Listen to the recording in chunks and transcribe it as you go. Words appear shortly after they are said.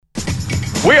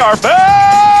We are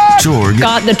back! Torg.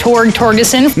 Got the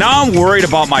Torgeson. Now I'm worried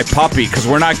about my puppy because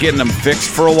we're not getting him fixed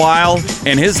for a while.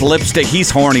 And his lipstick,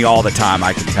 he's horny all the time,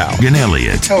 I can tell. And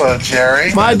Elliott. Hello,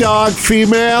 Jerry. My dog,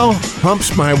 female,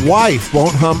 humps my wife,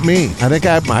 won't hump me.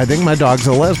 I think my dog's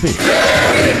a lesbian.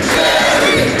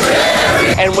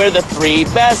 And we're the three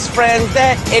best friends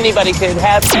that anybody could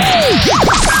have.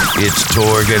 It's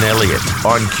Torg and Elliott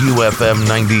on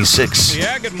QFM96.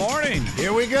 Yeah, good morning.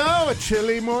 Here we go. A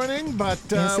chilly morning, but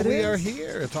Yes, it we is. are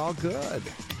here. It's all good.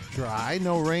 Dry.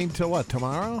 No rain till what,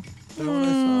 tomorrow? Is that what I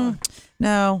saw?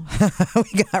 No,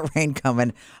 we got rain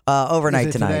coming overnight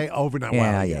Is it tonight. Today? Overnight. Yeah,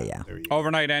 Well, yeah. There you go.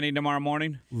 Overnight any tomorrow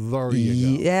morning? There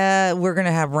you go. Yeah, we're going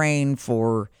to have rain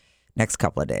for next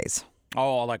couple of days.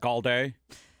 Oh, like all day?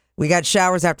 We got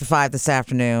showers after 5 this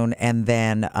afternoon, and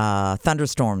then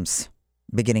thunderstorms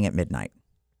beginning at midnight.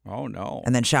 Oh, no.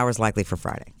 And then showers likely for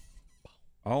Friday.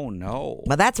 Oh, no.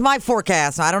 But that's my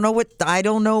forecast. I don't know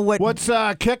what. What's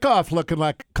kickoff looking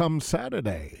like come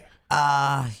Saturday?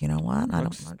 You know what? I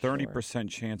Looks don't. 30%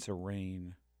 chance of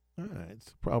rain All right,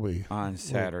 it's probably on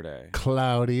Saturday.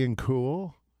 cloudy and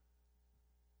cool.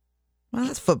 Well,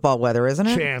 that's football weather, isn't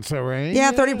it? Chance of rain.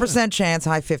 Yeah, 30% chance,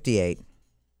 high 58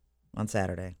 on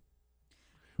Saturday.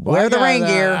 Well, Wear the rain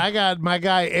gear. I got my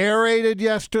guy aerated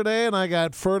yesterday, and I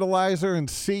got fertilizer and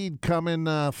seed coming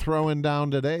throwing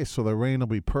down today, so the rain will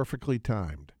be perfectly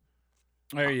timed.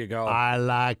 There you go. I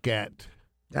like it.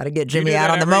 Got to get do Jimmy that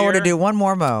out on the every mower to year? do one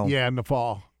more mow. Yeah, in the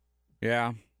fall.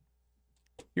 Yeah.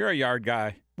 You're a yard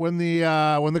guy. When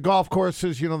the golf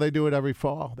courses, they do it every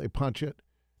fall. They punch it.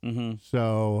 Mm-hmm.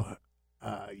 So,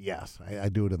 yes, I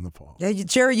do it in the fall. Yeah,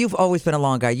 Jerry, you've always been a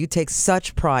lawn guy. You take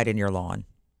such pride in your lawn,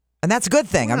 and that's a good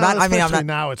thing. Well, I'm not. especially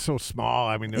now it's so small.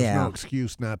 I mean, there's Yeah. no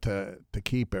excuse not to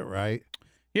keep it, right?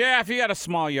 Yeah, if you got a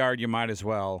small yard, you might as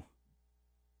well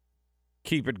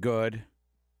keep it good.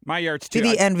 My yard's Be too.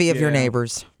 the envy of your yeah,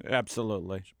 neighbors.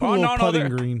 Absolutely. Put a little putting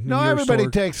green. No, in your everybody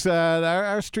sword. takes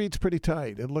our street's pretty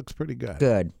tight. It looks pretty good.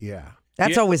 Good. Yeah.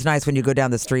 That's Yeah. always nice when you go down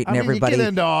the street and I mean, everybody. you get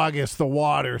into August, the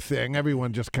water thing,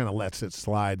 everyone just kind of lets it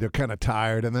slide. They're kind of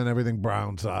tired, and then everything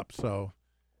browns up. So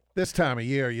this time of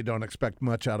year, you don't expect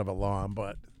much out of a lawn,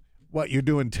 but what you're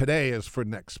doing today is for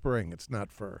next spring. It's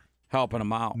not for helping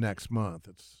them out. next month.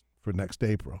 It's for next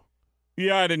April.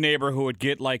 Yeah, I had a neighbor who would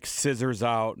get like scissors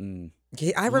out and.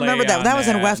 I remember lay that. on That was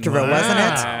in that. Westerville, wasn't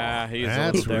it? Yeah, he's a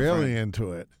That's little different. really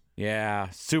into it. Yeah,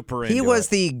 super into He was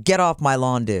it. the get off my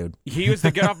lawn dude. He was the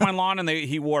get off my lawn, and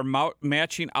he wore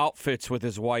matching outfits with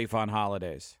his wife on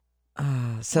holidays.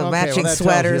 So Okay, matching well, that tells you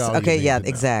sweaters. all you Okay, need yeah, to know.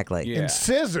 exactly. Yeah. And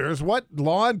scissors, what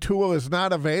lawn tool is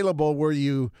not available where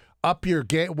you up your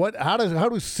game? How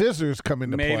do scissors come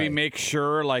into play? Maybe make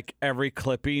sure like every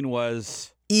clipping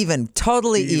was. Even,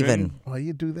 totally even. Well,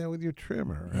 you do that with your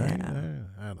trimmer, right? Yeah.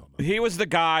 I don't know. He was the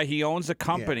guy. He owns a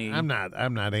company. Yeah,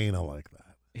 I'm not anal like that.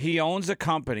 He owns a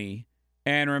company,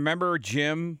 and remember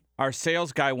Jim, our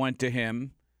sales guy, went to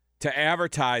him to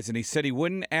advertise, and he said he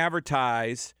wouldn't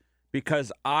advertise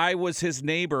because I was his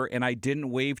neighbor and I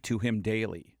didn't wave to him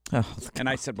daily. Oh, And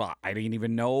I said, well, I didn't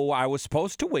even know I was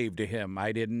supposed to wave to him.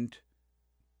 I didn't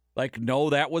know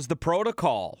that was the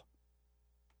protocol.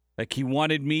 Like he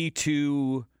wanted me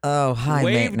to high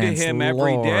wave to maintenance. him Lord.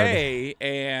 every day,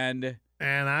 and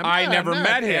I never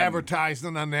met him.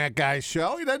 Advertising on that guy's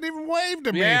show. He doesn't even wave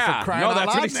to me Yeah, for crying no, out that's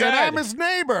loud. what he said. And I'm his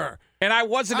neighbor. And I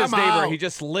wasn't his I'm neighbor. out. He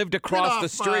just lived across the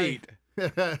street.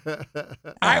 I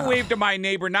I wave to my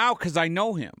neighbor now because I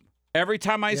know him. Every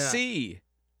time I see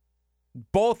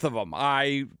both of them,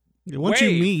 I Once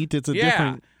wave. you meet, it's a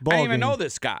different ball I didn't even game. know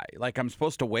this guy. Like I'm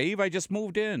supposed to wave. I just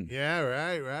moved in. Yeah,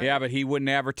 right. Yeah, but he wouldn't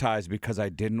advertise because I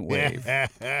didn't wave.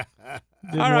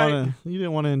 You All right.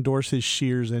 didn't want to endorse his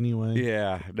shears anyway.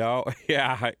 Yeah, no,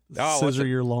 yeah. Oh, Scissor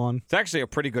your lawn. it's actually a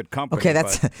pretty good company. Okay,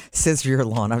 that's but- scissor your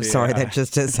lawn. I'm sorry, Yeah. that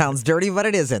just sounds dirty, but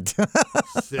it isn't.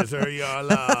 Scissor your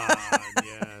lawn,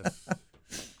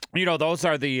 yes. those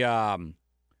are the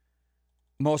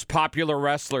most popular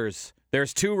wrestlers.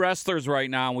 There's two wrestlers right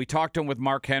now, and we talked to them with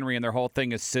Mark Henry, and their whole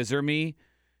thing is scissor me,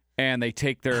 and they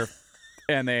take their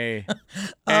and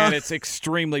it's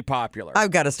extremely popular.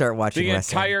 I've got to start watching The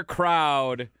wrestling. entire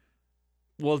crowd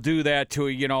will do that to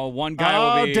one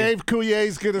guy. will be, Dave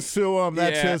Couillet's going to sue him.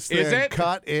 That's Yeah. his thing. Is it?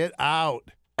 Cut it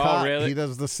out. Oh, Cut. really? He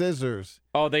does the scissors.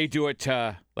 Oh, they do it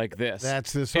like this.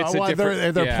 That's his. It's a Well,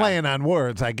 different- they're yeah. playing on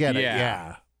words. I get it. Yeah.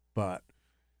 Yeah, but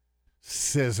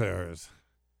scissors.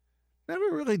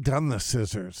 Never really done the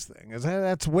scissors thing.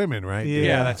 That's women, right?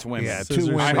 Yeah, that's women. Yeah, Scissors.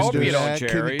 two women. I hope do you don't, that.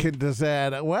 Jerry. Does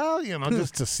that? Well,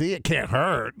 just to see it can't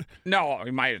hurt. No,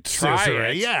 you might try Scissor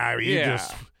it. Yeah, you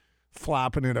just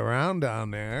flopping it around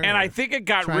down there. And or I think it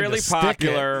got trying to really stick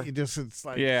popular. It's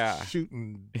like Yeah.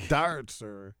 shooting darts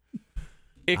or.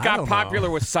 It I got don't popular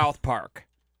know. with South Park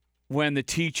when the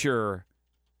teacher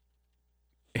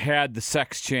had the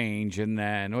sex change, and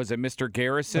then was it Mr.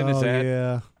 Garrison? Is Oh, that?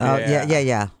 yeah. Oh,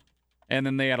 yeah. And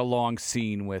then they had a long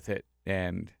scene with it,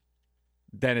 and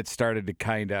then it started to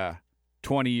kind of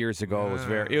 20 years ago.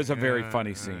 It was a very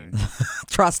funny scene.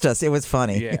 Trust us, it was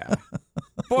funny. Yeah,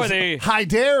 boy, Hi,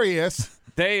 Darius.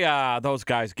 those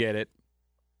guys get it.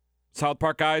 South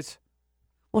Park guys.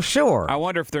 Well, sure. I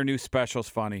wonder if their new special's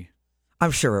funny.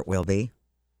 I'm sure it will be.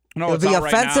 No, It'll it's be out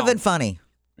right offensive now. and funny.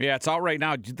 Yeah, it's out right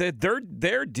now.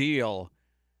 Their deal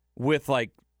with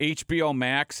like HBO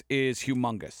Max is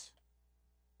humongous.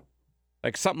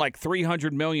 Like something like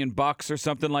 $300 million or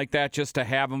something like that, just to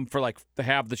have them to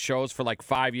have the shows for like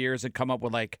 5 years and come up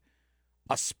with like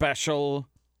a special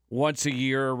once a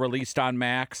year released on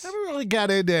Max. Never really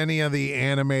got into any of the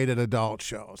animated adult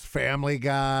shows. Family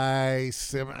Guy.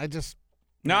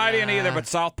 No, I didn't either, but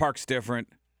South Park's different.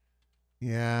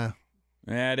 Yeah.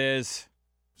 Yeah, it is.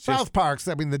 South Park's,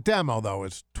 the demo, though,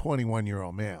 is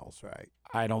 21-year-old males, right?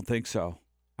 I don't think so.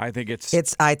 I think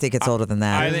it's I think it's older than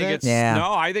that. I think it's yeah.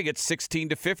 no. I think it's 16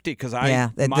 to 50 because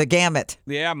the gamut.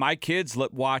 Yeah, my kids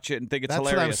watch it and think it's That's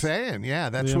hilarious. what I'm saying. Yeah,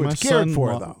 that's Yeah, who my it's geared son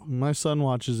for, though. My son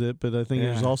watches it, but I think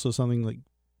there's Yeah. also something like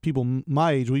people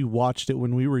my age, we watched it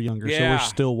when we were younger, so Yeah. we're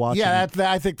still watching Yeah, it.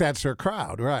 I think that's their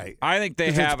crowd, right? I think they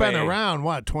 'Cause have it's been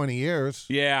around, 20 years?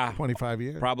 Yeah, 25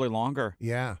 years? probably longer.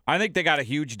 Yeah. I think they got a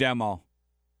huge demo.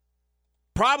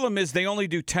 Problem is they only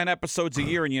do 10 episodes a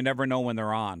year and you never know when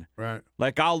they're on. Right.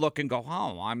 Like I'll look and go,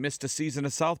 oh, I missed a season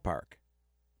of South Park.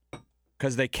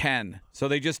 Because they can. So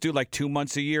they just do like 2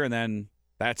 months a year and then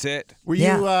that's it. Were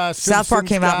Yeah. you South Park Simpsons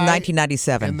came out in guy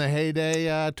 1997. in the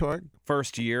heyday, Torg?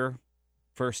 First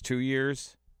 2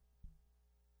 years.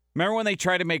 Remember when they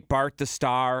tried to make Bart the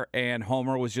star and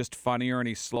Homer was just funnier and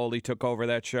he slowly took over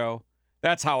that show?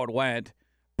 That's how it went.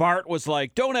 Bart was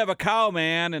like, don't have a cow,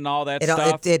 man, and all that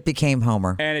stuff. It became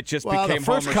Homer. And it just Well, became the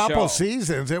first Homer's couple show.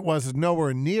 seasons, it was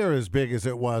nowhere near as big as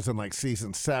it was in like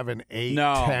season 7, 8,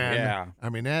 No, 10.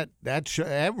 yeah. That show,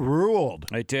 that ruled.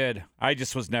 It did. I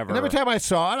just was never. And every time I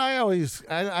saw it,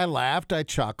 I laughed, I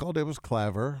chuckled. It was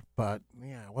clever, but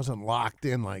yeah, it wasn't locked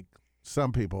in like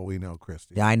some people we know,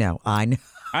 Christy. Yeah, I know. I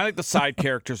think the side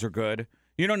characters are good.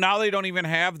 You know, now they don't even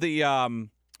have the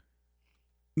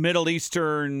Middle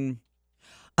Eastern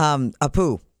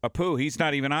Apu. He's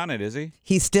not even on it, is he?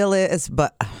 He still is,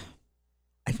 but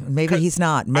maybe he's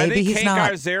not. Maybe I think he's Hank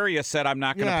not. Azaria said, I'm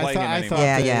not going to Yeah, play him I anymore.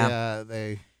 thought Yeah,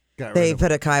 they got They rid of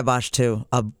put a kibosh to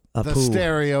the Apu.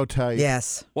 stereotype.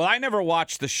 Yes. Well, I never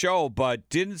watched the show, but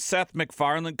didn't Seth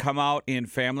MacFarlane come out in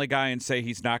Family Guy and say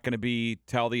he's not going to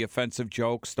tell the offensive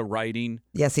jokes, the writing?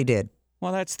 Yes, he did.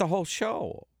 Well, that's the whole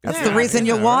show. That's Yeah, the reason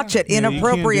you yeah, watch it. Yeah,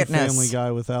 Inappropriateness. You can't do Family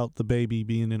Guy without the baby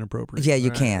being inappropriate. Yeah, you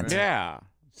Right, can't. right. Yeah.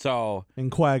 So,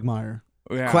 And Quagmire.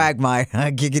 yeah. Quagmire.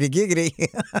 Giggity,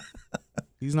 giggity.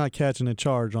 He's not catching a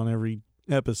charge on every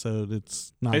episode.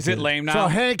 It's not. Is it good. lame now? So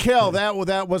Hank Hill,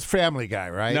 that was Family Guy,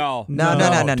 right? No.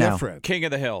 No. Different. King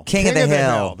of the Hill. King of the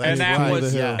Hill. That's And that right.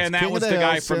 was- Yes. and that King was of the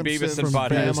guy Hill, from Beavis and Simpsons,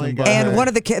 Butthead. Family Guy. And one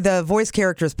of the voice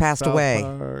characters passed South away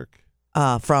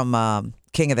Park. from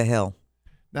King of the Hill.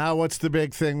 Now, what's the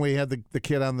big thing? We had the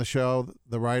kid on the show,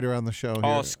 the writer on the show here.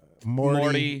 Oh,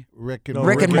 Morty. Rick and No,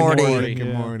 Rick and Morty. Rick and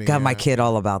Yeah. Morty. Got my yeah. kid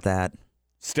all about that.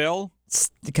 Still?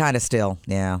 Kind of still,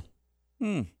 yeah.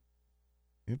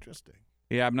 Interesting.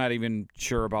 Yeah, I'm not even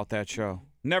sure about that show.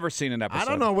 Never seen an episode. I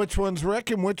don't know which one's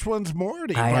Rick and which one's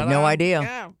Morty. I have but no I'm- idea.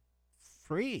 Yeah,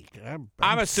 freak.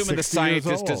 I'm assuming the 60 years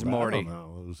scientist is old. Morty. I don't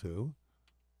know who's who.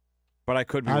 But I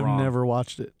could be I've wrong. never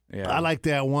watched it. Yeah. I like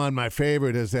that one. My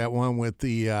favorite is that one with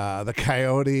the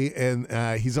coyote,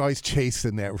 and he's always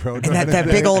chasing that road. And that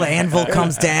big old anvil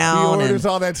comes He down. orders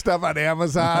And all that stuff on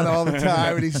Amazon all the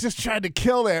time, and he's just trying to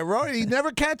kill that road. He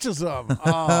never catches them.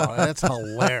 Oh, that's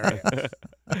hilarious.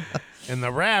 And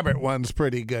the rabbit one's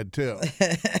pretty good, too.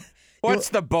 What's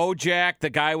the Bojack,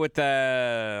 the guy with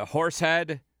the horse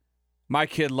head? My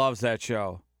kid loves that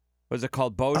show. Was it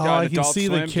called Bojack? I can Adult see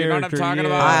Swim? the Do you know what I'm character, talking yeah.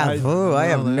 about? I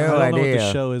have I no don't know what idea.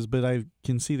 the show is, but I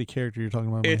can see the character you're talking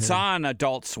about. in my It's head. on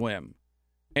Adult Swim.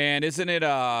 And isn't it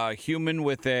a human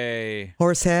with a...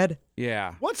 Horsehead?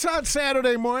 Yeah. What's on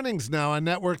Saturday mornings now on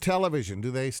network television? Do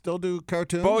they still do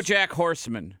cartoons? Bojack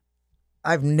Horseman.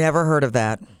 I've never heard of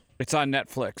that. It's on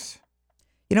Netflix.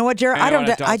 You know what, Jared? I know I on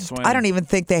don't. Adult Swim. I don't even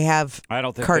think they have I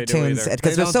don't think they do cartoons either.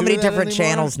 because They there's don't so many do that different anymore?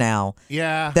 channels now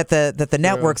Yeah. that the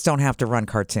networks don't have to run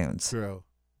cartoons. True.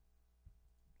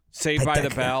 Saved But by the-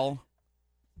 the Bell.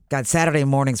 God, Saturday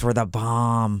mornings were the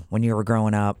bomb when you were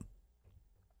growing up.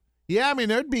 Yeah, I mean,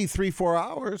 there'd be 3-4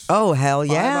 hours. Oh, hell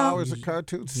 5 yeah. hours of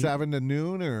cartoons, 7 to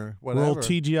noon or whatever. Roll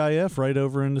TGIF right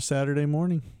over into Saturday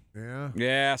morning. Yeah.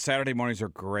 Yeah, Saturday mornings are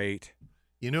great.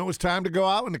 You knew it was time to go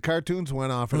out when the cartoons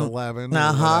went off at 11 or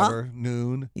Uh-huh. whatever,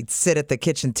 noon. You'd sit at the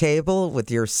kitchen table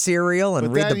with your cereal and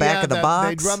But read then, the back of the box.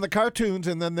 They'd run the cartoons,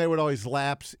 and then they would always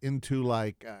lapse into,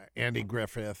 like, Andy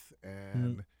Griffith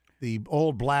and the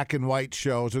old black and white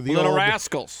shows. Or the Little old,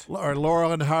 Rascals. Or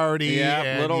Laurel and Hardy. Yeah,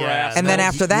 and, Little Rascals. And then those-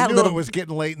 after that, you knew little- it was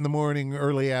getting late in the morning,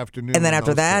 early afternoon. And then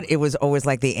after those that, things. it was always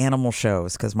like the animal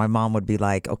shows because my mom would be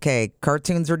like, okay,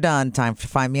 cartoons are done. Time to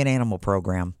find me an animal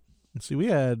program. Let's see, we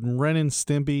had Ren and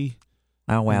Stimpy.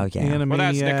 Oh, well, yeah. Animaniacs. Well,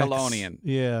 that's Nickelodeon.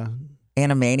 Yeah.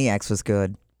 Animaniacs was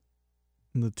good.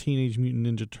 And the Teenage Mutant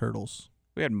Ninja Turtles.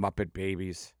 We had Muppet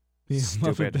Babies. Yeah,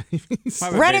 Stupid. Muppet Babies.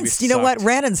 Muppet Ren and, Babies you know what? sucked.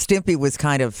 Ren and Stimpy was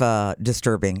kind of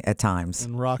disturbing at times.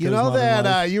 And Rocko's You know Modern that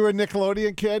Life. you were a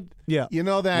Nickelodeon kid? Yeah. You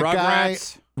know that guy?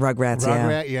 Rugrats. Rugrats, yeah.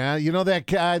 Rugrat, yeah. You know that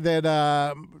guy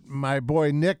that my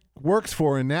boy Nick works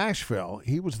for in Nashville?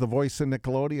 He was the voice of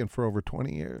Nickelodeon for over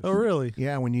 20 years. Oh, really?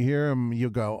 Yeah, when you hear him, you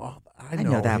go, oh, I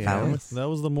know that him. voice. That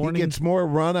was the He morning. gets more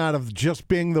run out of just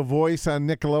being the voice on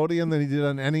Nickelodeon than he did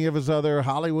on any of his other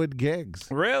Hollywood gigs.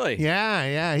 Really?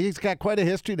 Yeah. He's got quite a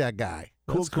history, that guy.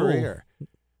 Cool That's cool. career.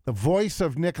 The voice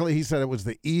of Nickelodeon, he said it was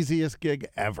the easiest gig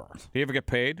ever. Do you ever get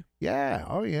paid? Yeah.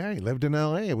 Oh, yeah. He lived in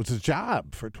L.A. It was his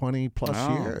job for 20-plus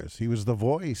Oh. years. He was the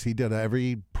voice. He did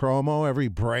every promo, every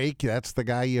break. That's the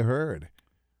guy you heard.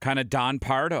 Kind of Don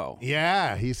Pardo.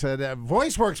 Yeah. He said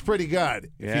voice works pretty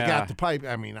good. If you Yeah. got the pipe.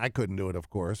 I mean, I couldn't do it,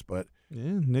 of course, but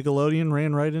Yeah, Nickelodeon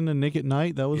ran right into Nick at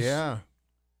Night. That was yeah.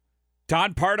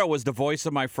 Don Pardo was the voice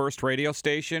of my first radio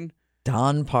station.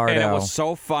 Don Pardo. And it was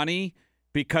so funny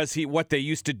because what they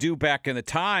used to do back in the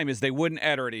time is they wouldn't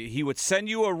edit it. He would send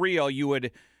you a reel. You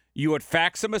would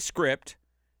fax him a script,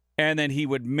 and then he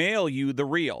would mail you the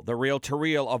reel to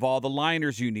reel of all the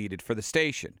liners you needed for the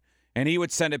station. And he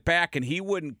would send it back, and he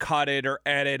wouldn't cut it or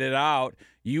edit it out.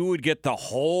 You would get the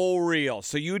whole reel.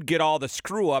 So you'd get all the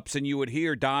screw-ups, and you would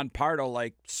hear Don Pardo,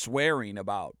 like, swearing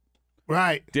about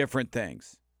Right. different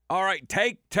things. All right,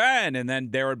 take 10. And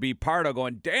then there would be Pardo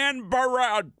going, Dan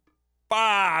Barad,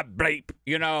 bleep,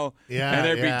 you know? Yeah, And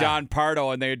there'd yeah. be Don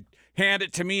Pardo, and they'd hand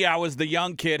it to me. I was the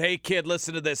young kid. Hey, kid,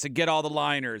 listen to this and get all the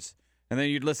liners. And then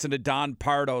you'd listen to Don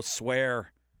Pardo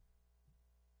swear.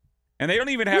 And they don't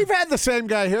even have... We've had the same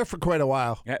guy here for quite a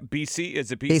while. Yeah, BC?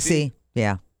 Is it BC? BC,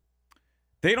 yeah.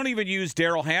 They don't even use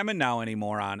Daryl Hammond now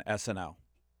anymore on SNL.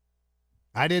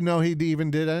 I didn't know he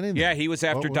even did anything. Yeah, he was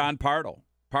after What Don Pardo.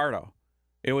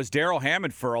 It was Daryl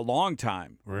Hammond for a long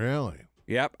time. Really?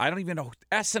 Yep, I don't even know.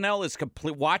 SNL is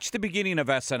complete. Watch the beginning of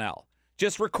SNL.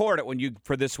 Just record it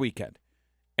for this weekend,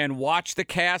 and watch the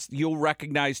cast. You'll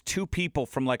recognize two people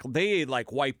from they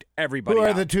wiped everybody Who are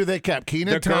out. the two they kept?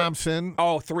 Keenan The girl- Thompson.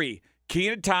 Oh, three.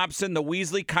 Keenan Thompson, the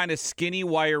Weasley kind of skinny,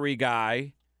 wiry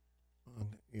guy,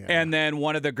 Yeah. and then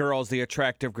one of the girls, the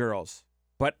attractive girls.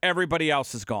 But everybody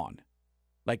else is gone.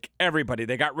 Like everybody,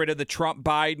 they got rid of the Trump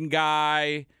Biden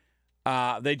guy.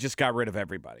 They just got rid of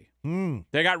everybody.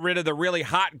 They got rid of the really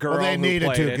hot girl. Well, they who needed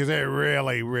played to it. because they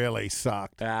really, really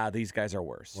sucked. These guys are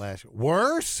worse.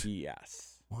 Worse?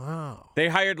 Yes. Wow. They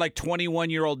hired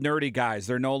 21-year-old nerdy guys.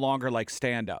 They're no longer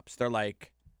stand-ups. They're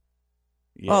like,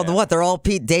 Oh, the what? They're all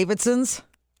Pete Davidsons?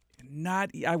 Not.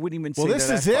 I wouldn't even say. Well, this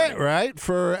they're is that it, funny. right?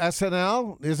 For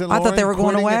SNL? Isn't I thought they Lauren were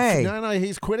going quitting away. No,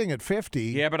 he's quitting at 50.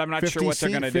 Yeah, but I'm not sure what they're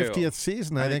going to do. 50th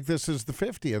season. I think this is the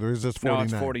 50th, or is this 49? No,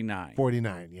 it's 49.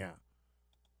 49, yeah.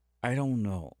 I don't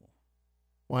know.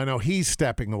 Well, I know he's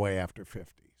stepping away after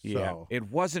 50. Yeah, So it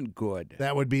wasn't good.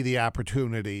 that would be the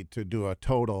opportunity to do a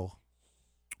total.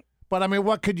 But, I mean,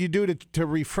 what could you do to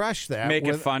refresh that? Make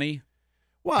it funny.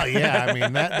 Well, yeah, I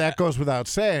mean, that goes without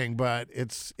saying, but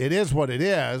it is what it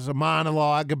is. A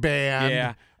monologue, a band,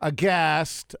 Yeah. a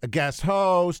guest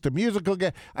host, a musical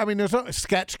guest. I mean, there's a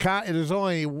sketch. There's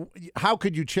only, how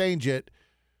could you change it?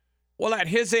 Well, at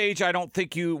his age, I don't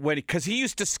think because he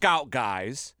used to scout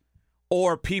guys,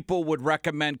 or people would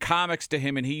recommend comics to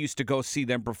him, and he used to go see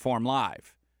them perform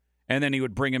live, and then he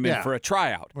would bring them in Yeah. for a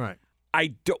tryout. Right.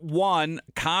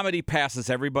 Comedy passes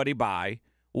everybody by.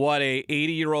 What a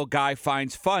 80-year-old guy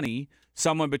finds funny,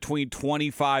 someone between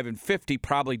 25 and 50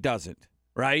 probably doesn't,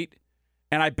 right?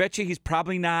 And I bet you he's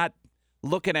probably not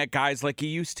looking at guys like he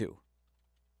used to.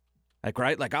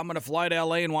 Right? Like, I'm going to fly to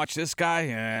L.A. and watch this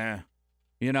guy?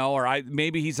 Or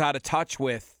maybe he's out of touch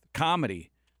with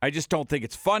comedy. I just don't think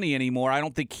it's funny anymore. I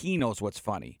don't think he knows what's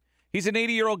funny. He's an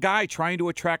 80-year-old guy trying to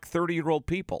attract 30-year-old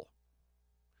people.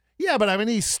 Yeah, but I mean,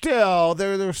 he's still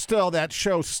there's still that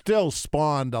show still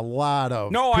spawned a lot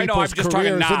of No, I know. I'm people's just talking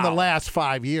careers now. in the last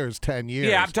 5 years, 10 years.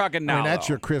 Yeah, I'm talking now. I mean, that's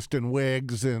though. your Kristen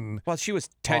Wiggs and. Well, she was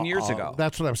 10 years ago.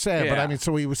 That's what I'm saying. But Yeah. I mean,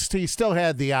 so he still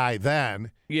had the eye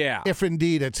then. Yeah. If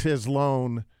indeed it's his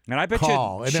lone And I bet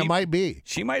call, you and it might be.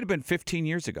 She might have been 15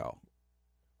 years ago.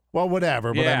 Well,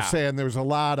 whatever. But Yeah. I'm saying there's a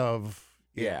lot of.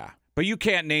 Yeah. But you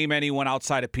can't name anyone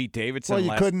outside of Pete Davidson. Well, in you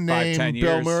the last couldn't 5, 10 name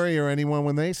Bill years. Murray or anyone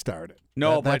when they started.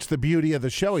 No, that's the beauty of the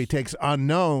show. He takes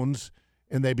unknowns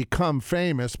and they become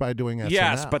famous by doing SNL.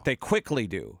 Yes, but they quickly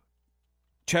do.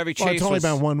 Chevy Chase. Well, it's only was,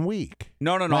 been 1 week.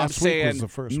 No. I'm Last week was saying the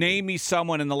first name me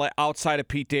someone in the outside of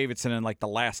Pete Davidson in like the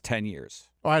last 10 years.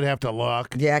 Oh, I'd have to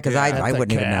look. Yeah, because I At the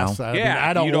wouldn't even know. cast. I mean, Yeah,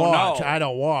 I don't you don't watch. know. I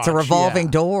don't watch. It's a revolving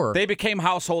yeah. door. They became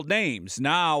household names.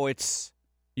 Now it's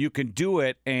you can do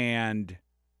it and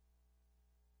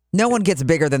No one gets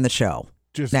bigger than the show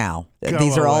Just now. go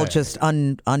These are all away. just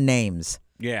unnames.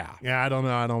 yeah. Yeah, I don't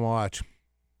know. I don't watch.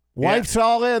 Wife's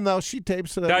all in though. She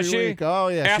tapes it every Does she? week. Oh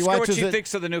yeah, Ask she her watches what she it.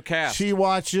 thinks of the new cast. She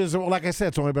watches. Well, like I said,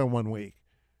 it's only been 1 week.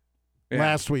 Yeah.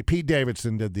 Last week, Pete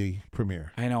Davidson did the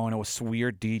premiere. I know, and it was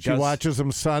weird. She watches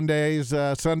them Sundays,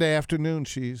 Sunday afternoon.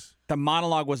 The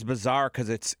monologue was bizarre because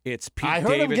it's Pete I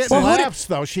heard him Davidson. getting laughs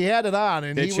though. She had it on,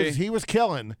 and Did she? he was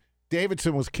killing.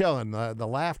 Davidson was killing. The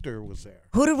laughter was there.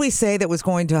 Who did we say that was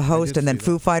going to host, did and then see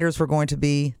Foo Fighters were going to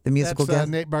be the musical That's guest?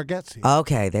 Nate Bargatze.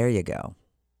 Okay, there you go.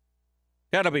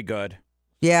 That'll be good.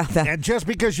 Yeah, And just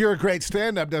because you're a great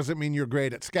stand-up doesn't mean you're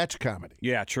great at sketch comedy.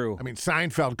 Yeah, true. I mean,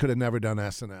 Seinfeld could have never done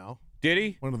SNL. Did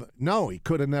he? No, he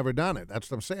could have never done it.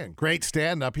 That's what I'm saying. Great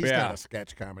stand-up. He's Yeah. not a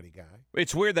sketch comedy guy.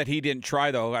 It's weird that he didn't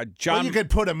try though. John, Well, you could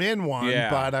put him in one, Yeah.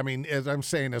 but I mean, as I'm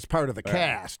saying, as part of the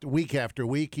cast, week after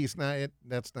week, he's not.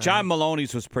 That's not. John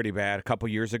Maloney's was pretty bad a couple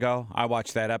years ago. I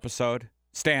watched that episode.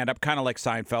 Stand up, kind of like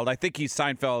Seinfeld. I think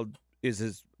Seinfeld is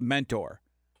his mentor.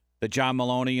 The John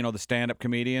Maloney, the stand up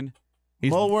comedian.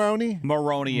 He's Mulroney.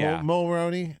 Maroney, yeah.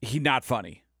 Mulroney. He not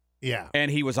funny. Yeah. And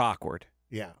he was awkward.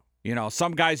 Yeah.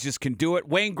 Some guys just can do it.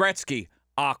 Wayne Gretzky,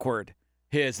 awkward.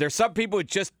 There's some people it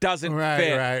just doesn't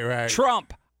fit. Right.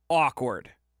 Trump,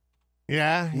 awkward.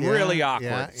 Yeah. Really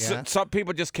awkward. Yeah. Some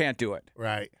people just can't do it.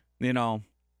 Right. You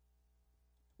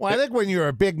Well, I think when you're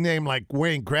a big name like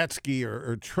Wayne Gretzky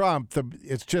or Trump,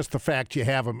 it's just the fact you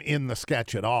have them in the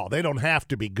sketch at all. They don't have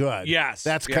to be good. Yes,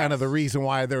 That's kind of the reason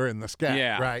why they're in the sketch,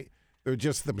 Yeah. right? They're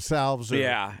just themselves. Or,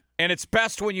 Yeah. And it's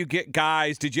best when you get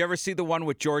guys. Did you ever see the one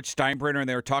with George Steinbrenner and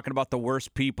they were talking about the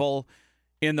worst people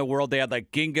in the world? They had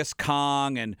like Genghis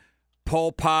Khan and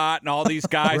Pol Pot and all these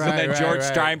guys. and then George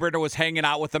Steinbrenner was hanging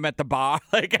out with them at the bar,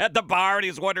 and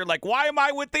he's wondering, why am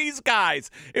I with these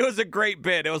guys? It was a great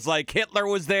bit. It was like Hitler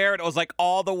was there, and it was like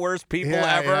all the worst people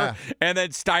ever. Yeah. And then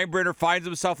Steinbrenner finds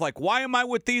himself like, why am I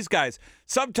with these guys?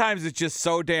 Sometimes it's just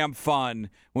so damn fun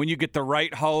when you get the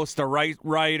right host, the right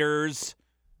writers.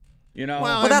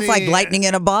 Well, that's like lightning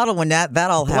in a bottle when that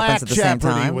all Black happens at the same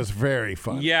Jeopardy time. was very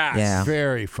funny. Yes. Yeah.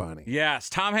 Very funny. Yes.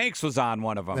 Tom Hanks was on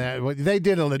one of them. They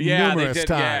did it Yeah, they numerous did,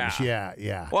 times. yeah.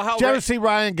 Yeah. Well, how did you ever ra- see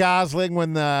Ryan Gosling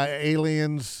when the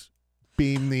aliens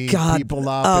beam the God, people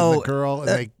up oh, and the girl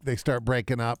and they start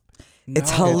breaking up?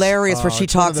 It's hilarious where she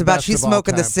It's one of talks the about best she's of all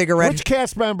smoking the time. cigarette. Which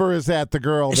cast member is that? The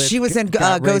girl that She was in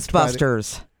got raped by the-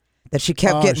 Ghostbusters. That she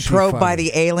kept Oh, getting she probed by funny.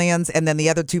 the aliens, and then the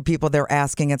other two people they're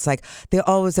asking, it's like, it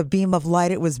was a beam of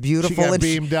light. It was She beautiful. got and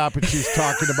beamed up and she's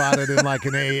talking about it in like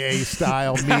an AA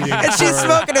style meeting. and she's for-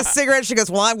 smoking a cigarette. She goes,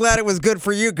 "Well, I'm glad it was good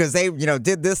for you because they,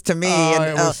 did this to me." Oh, and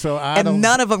it was so I don't- and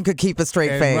none of them could keep a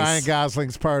straight and face. Ryan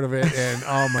Gosling's part of it, and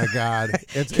oh my God,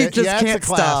 it's He just it's can't a classic.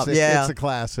 stop, yeah. It's a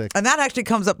classic. And that actually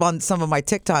comes up on some of my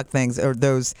TikTok things or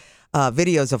those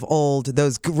videos of old,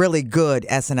 those really good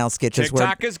SNL sketches.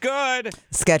 TikTok is good.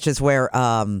 Where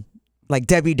like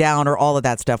Debbie Downer, all of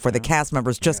that stuff, where the cast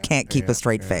members just can't keep a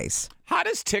straight face. How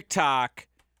does TikTok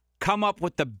come up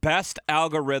with the best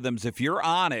algorithms? If you're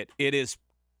on it,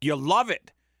 you love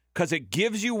it because it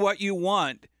gives you what you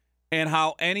want, and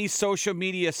how any social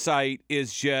media site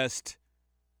is just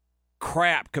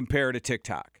crap compared to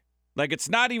TikTok. Like, it's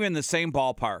not even the same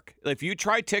ballpark. If you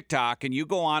try TikTok and you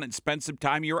go on and spend some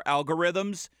time, your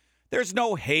algorithms, there's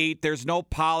no hate, there's no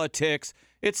politics.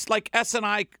 It's like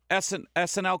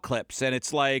SNL clips, and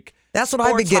it's like That's what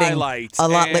I've been getting highlights a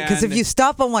lot. Because if and- you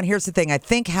stop on one, here's the thing. I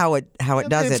think how it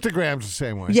does it. Instagram's the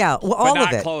same way. Yeah, well, but all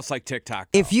not of it. close like TikTok.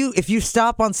 Though. If you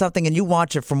stop on something and you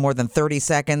watch it for more than 30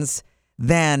 seconds,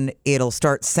 then it'll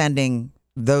start sending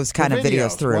those kind of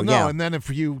videos through. Well, no, yeah. and then if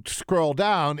you scroll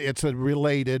down, it's a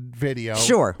related video.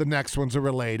 Sure. The next one's a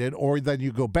related, or then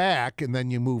you go back and then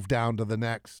you move down to the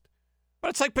next But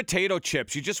it's like potato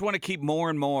chips. You just want to keep more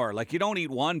and more. Like, you don't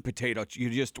eat one potato. You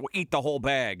just eat the whole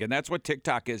bag. And that's what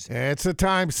TikTok is. It's a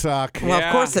time suck. Well,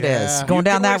 of course it is. Yeah. Going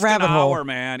down that rabbit hole. Hour,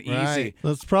 man. Easy. Right.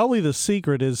 That's probably the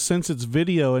secret is since it's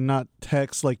video and not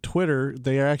text like Twitter,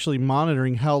 they are actually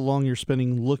monitoring how long you're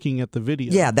spending looking at the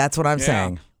video. Yeah, that's what I'm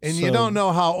saying. And you don't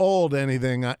know how old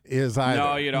anything is either.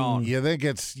 No, you don't. You think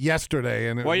it's yesterday.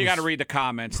 And Well, you got to read the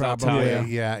comments. Probably, They'll tell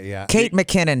you. yeah. Kate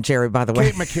McKinnon, Jerry, by the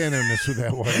way. Kate McKinnon is who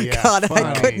that was. Yeah. God, funny,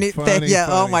 I couldn't even think. Yeah,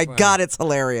 oh my God, it's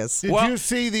hilarious. Did you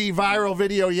see the viral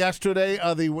video yesterday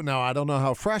of no, I don't know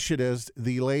how fresh it is,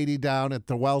 the lady down at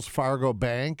the Wells Fargo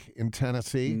Bank in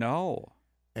Tennessee? No.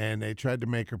 And they tried to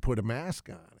make her put a mask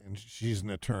on. And she's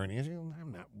an attorney. And she goes,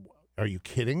 are you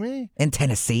kidding me? In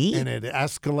Tennessee? And it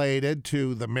escalated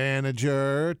to the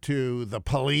manager, to the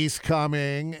police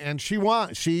coming, and she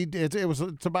won.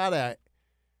 It's about a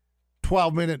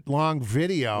 12-minute long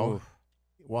video. Oof.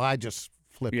 Well, I just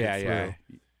flipped it through. Yeah.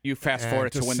 You fast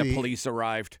forward to when the police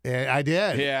arrived. I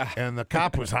did. Yeah. And the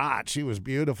cop was hot. She was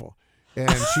beautiful.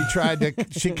 And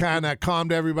she kind of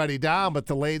calmed everybody down, but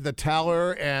the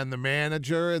teller and the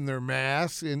manager in their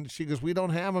masks, and she goes, we don't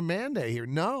have a mandate here.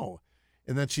 No.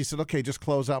 And then she said, okay, just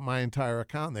close out my entire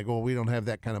account. And they go, well, we don't have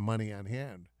that kind of money on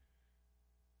hand.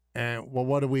 And, well,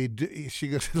 what do we do? She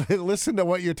goes, listen to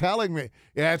what you're telling me.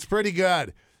 Yeah, it's pretty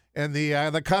good. And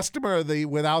the customer,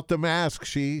 without the mask,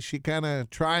 she kind of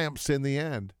triumphs in the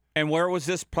end. And where was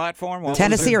this platform? What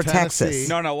Tennessee or Tennessee. Texas?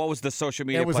 No. What was the social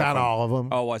media It was platform? on all of them.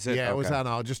 Oh, was it? Yeah, Okay. it was on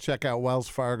all. Just check out Wells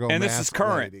Fargo. And this is Mask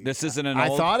current. Lady. This isn't an I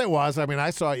old. thought it was. I mean, I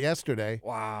saw it yesterday.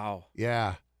 Wow.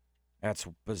 Yeah. That's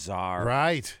bizarre.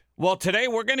 Right. Well, today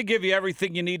we're going to give you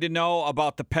everything you need to know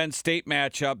about the Penn State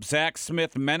matchup. Zach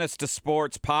Smith, Menace to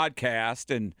Sports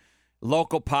podcast and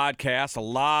local podcast. A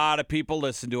lot of people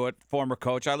listen to it. Former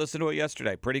coach. I listened to it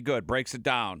yesterday. Pretty good. Breaks it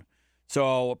down.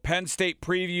 So Penn State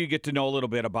preview, you get to know a little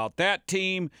bit about that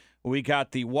team. We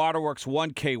got the Waterworks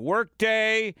 1K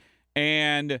workday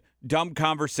and dumb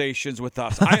conversations with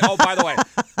us. Oh, by the way,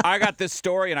 I got this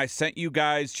story, and I sent you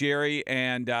guys, Jerry,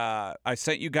 and I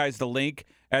sent you guys the link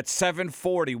at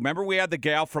 7:40. Remember we had the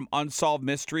gal from Unsolved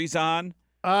Mysteries on?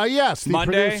 Yes, the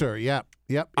Monday? producer. Yep.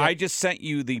 I just sent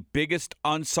you the biggest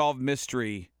unsolved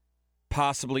mystery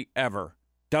possibly ever.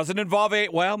 Doesn't involve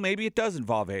well, maybe it does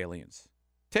involve aliens.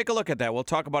 Take a look at that. We'll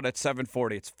talk about it at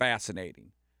 7:40. It's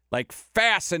fascinating. Like,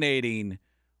 fascinating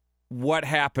what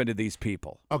happened to these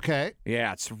people. Okay.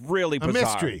 Yeah, it's really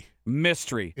bizarre.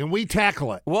 Mystery. And we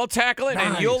tackle it. We'll tackle it,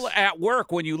 Nice. and you'll, at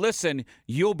work, when you listen,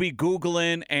 you'll be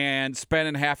Googling and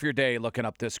spending half your day looking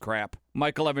up this crap.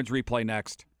 Michael Evans replay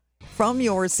next. From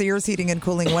your Sears Heating and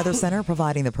Cooling Weather Center,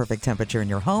 providing the perfect temperature in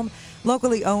your home.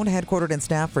 Locally owned, headquartered, and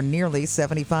staffed for nearly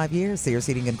 75 years.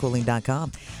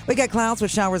 SearsHeatingandCooling.com. We got clouds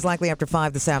with showers likely after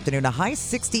 5 this afternoon. A high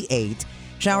 68.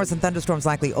 Showers and thunderstorms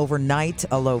likely overnight.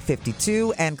 A low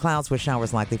 52. And clouds with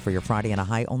showers likely for your Friday and a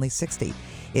high only 60.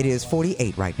 It is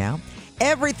 48 right now.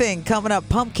 Everything coming up.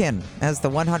 Pumpkin as the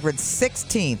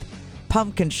 116th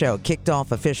Pumpkin Show kicked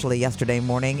off officially yesterday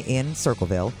morning in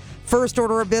Circleville. First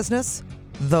order of business,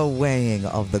 the weighing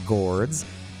of the gourds.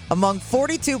 Among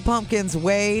 42 pumpkins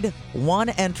weighed, one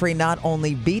entry not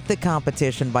only beat the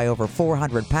competition by over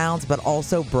 400 pounds, but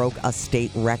also broke a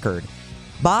state record.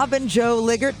 Bob and Joe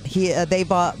Liggett, they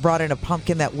brought in a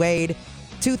pumpkin that weighed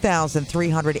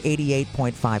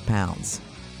 2,388.5 pounds.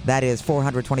 That is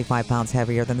 425 pounds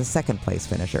heavier than the second place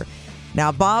finisher.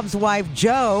 Now, Bob's wife,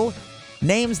 Jo,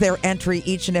 names their entry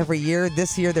each and every year.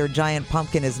 This year, their giant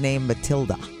pumpkin is named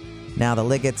Matilda. Now, the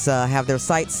Liggets have their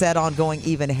sights set on going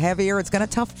even heavier. It's going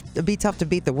to be tough to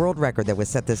beat the world record that was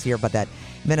set this year, but that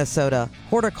Minnesota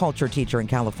horticulture teacher in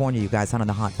California, you guys had on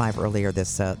the Hot 5 earlier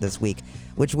this week,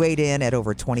 which weighed in at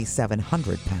over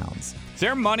 22,700 pounds. Is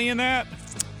there money in that?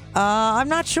 I'm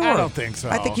not sure. I don't think so.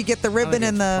 I think you get the ribbon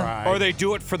and the... Or they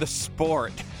do it for the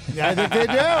sport? Yeah, I think they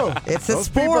do. It's a Those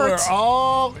sport. People are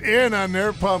all in on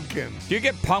their pumpkins. Do you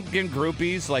get pumpkin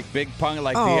groupies, like big pumpkin,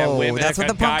 like Oh, the women? that's that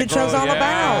what the got pumpkin guy show's grow- all yeah.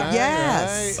 about.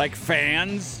 Yes. right. Like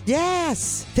fans?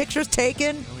 Yes. Pictures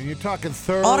taken. I mean, you're talking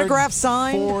third, Autograph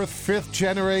signed. fourth, fifth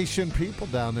generation people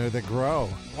down there that grow.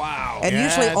 Wow. And Yeah,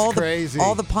 usually it's all crazy.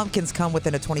 the pumpkins come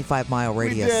within a 25-mile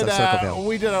radius of Circleville.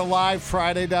 We did a live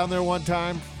Friday down there one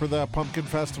time for the Pumpkin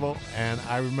Festival, and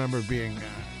I remember being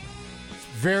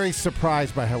very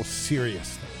surprised by how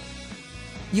serious they were.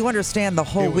 You understand the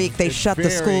whole It was- week they it's shut the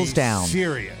very schools down.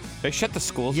 Serious. They shut the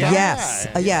schools Yeah. down? Yes.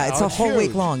 yeah. It's Oh, a it's whole huge.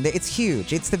 week long. It's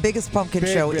huge. It's the biggest pumpkin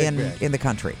Big, show big, in big. the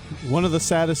country. One of the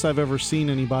saddest I've ever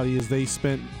seen anybody is they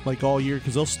spent like all year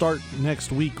because they'll start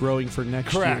next week growing for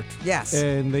next Correct. year. Yes.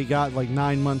 And they got like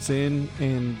 9 months in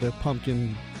and their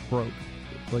pumpkin broke.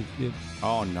 Like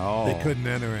Oh, no. They couldn't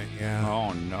enter it, yeah.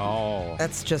 Oh, no.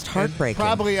 That's just heartbreaking. And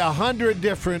probably 100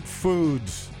 different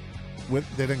foods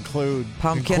that include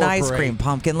pumpkin ice cream,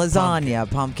 pumpkin lasagna,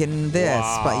 pumpkin this,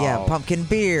 Wow. pumpkin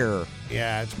beer.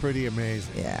 Yeah, it's pretty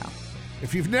amazing. Yeah.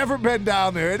 If you've never been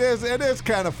down there, it is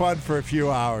kind of fun for a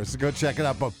few hours to go check it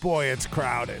out. But boy, it's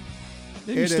crowded.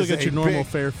 You still get your normal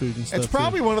fair food and stuff. It's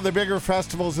probably one of the bigger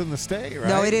festivals in the state, right?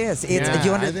 No, it is. It's I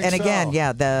think again,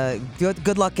 so. the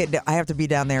good luck. I have to be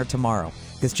down there tomorrow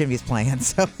because Jimmy's playing.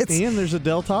 So and there's a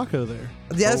Del Taco there.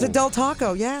 There's a Del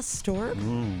Taco, yes, Torg.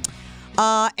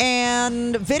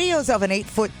 And videos of an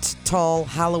 8-foot-tall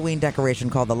Halloween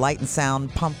decoration called the Light and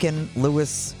Sound Pumpkin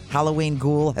Lewis Halloween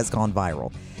Ghoul has gone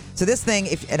viral. So this thing,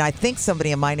 and I think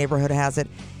somebody in my neighborhood has it,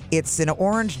 it's an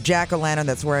orange jack-o'-lantern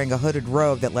that's wearing a hooded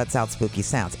robe that lets out spooky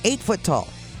sounds. 8 foot tall.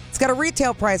 It's got a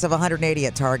retail price of $180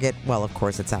 at Target. Well, of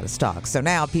course, it's out of stock. So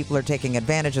now people are taking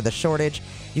advantage of the shortage.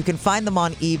 You can find them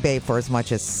on eBay for as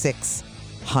much as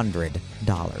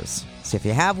 $600. So if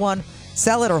you have one,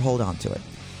 sell it or hold on to it.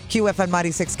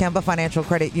 QFM96 Kemba Financial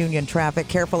Credit Union traffic.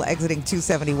 Careful exiting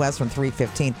 270 west from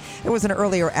 315. There was an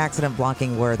earlier accident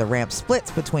blocking where the ramp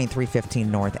splits between 315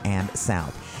 north and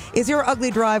south. Is your ugly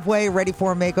driveway ready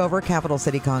for a makeover? Capital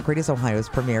City Concrete is Ohio's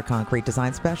premier concrete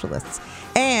design specialists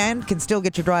and can still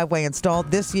get your driveway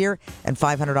installed this year and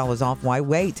 $500 off. Why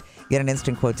wait? Get an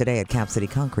instant quote today at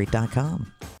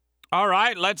capcityconcrete.com. All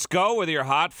right, let's go with your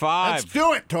Hot 5. Let's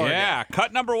do it, Torg. Yeah,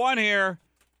 cut number 1 here.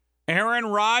 Aaron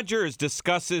Rodgers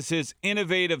discusses his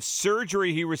innovative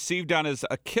surgery he received on his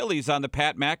Achilles on the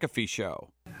Pat McAfee show.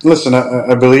 Listen,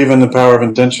 I believe in the power of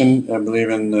intention. I believe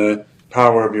in the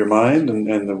power of your mind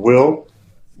and the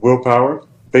willpower.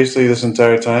 Basically, this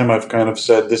entire time, I've kind of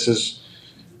said this is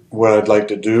what I'd like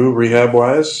to do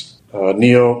rehab-wise.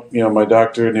 Neil, my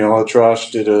doctor, Neil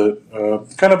Latroche, did a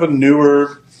kind of a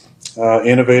newer,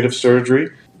 innovative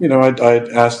surgery. I'd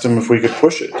asked him if we could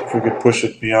push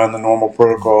it beyond the normal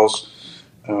protocols.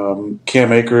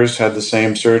 Cam Akers had the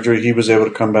same surgery. He was able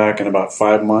to come back in about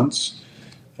 5 months.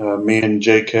 Me and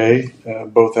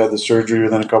JK both had the surgery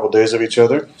within a couple of days of each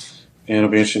other. And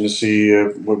it'll be interesting to see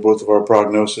what both of our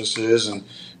prognosis is and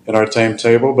our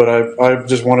timetable. But I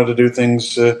just wanted to do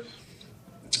things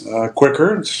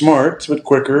quicker, smart, but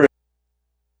quicker.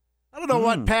 I don't know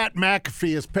what Pat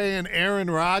McAfee is paying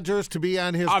Aaron Rodgers to be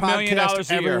on his $1 million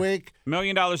podcast every week. $1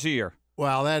 million a year.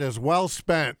 Well, that is well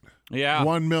spent. Yeah.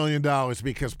 $1 million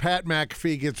because Pat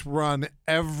McAfee gets run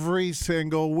every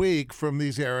single week from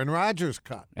these Aaron Rodgers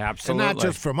cuts. Absolutely. And not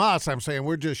just from us. I'm saying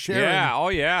we're just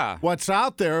sharing what's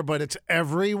out there, but it's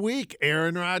every week.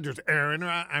 Aaron Rodgers.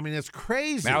 I mean, it's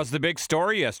crazy. That was the big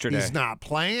story yesterday. He's not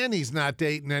playing. He's not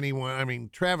dating anyone. I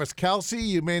mean, Travis Kelce,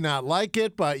 you may not like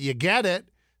it, but you get it.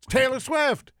 It's Taylor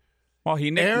Swift. Well,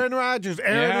 Aaron Rodgers.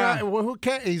 Well, who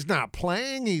cares? He's not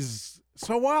playing.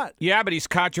 So what? Yeah, but he's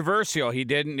controversial. He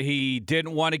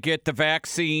didn't want to get the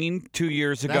vaccine 2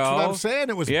 years ago. That's what I'm saying.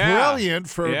 It was brilliant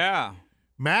for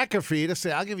McAfee to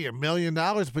say, I'll give you $1 million,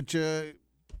 but you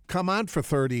come on for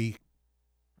 30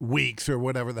 weeks or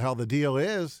whatever the hell the deal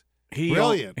is.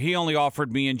 Brilliant. He only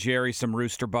offered me and Jerry some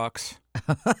rooster bucks.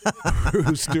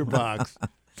 Rooster bucks.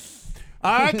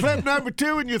 All right, clip number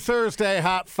 2 in your Thursday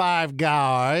Hot 5,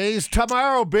 guys.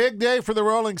 Tomorrow, big day for the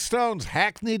Rolling Stones.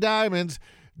 Hackney Diamonds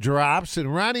drops,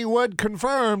 and Ronnie Wood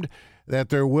confirmed that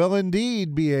there will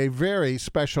indeed be a very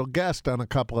special guest on a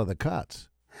couple of the cuts.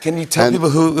 Can you tell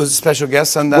people who was a special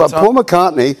guest on that song? Paul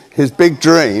McCartney, his big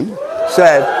dream,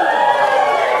 said...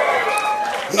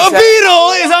 A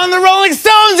Beatle is on the Rolling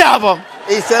Stones album!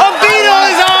 He said... A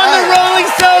Beatle is on the Rolling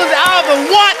Stones album!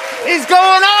 What is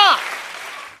going on?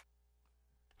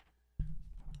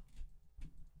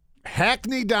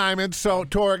 Hackney Diamonds. So,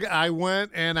 Torg, I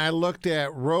went and I looked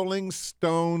at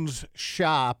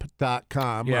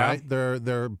RollingStonesShop.com, right?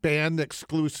 Their band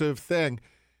exclusive thing.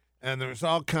 And there's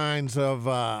all kinds of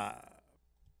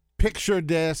picture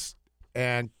discs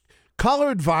and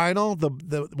colored vinyl.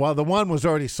 The one was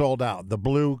already sold out. The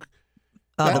blue.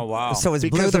 Oh, wow. So it's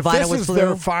blue, because the if vinyl this was is blue?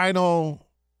 their final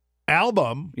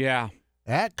album, Yeah.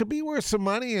 that could be worth some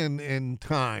money in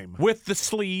time. With the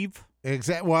sleeve.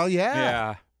 Well, yeah.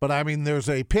 Yeah. But, I mean, there's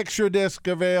a picture disc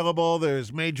available.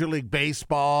 There's Major League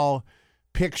Baseball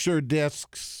picture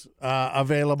discs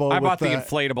available. I with bought the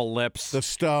inflatable lips. The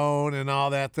stone and all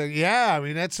that thing. Yeah, I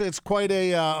mean, it's quite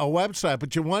a website.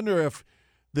 But you wonder if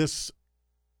it's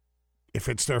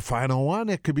their final one,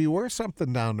 it could be worth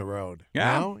something down the road.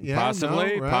 Yeah, no?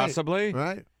 possibly, no? Right. possibly.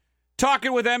 Right.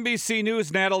 Talking with NBC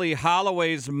News, Natalie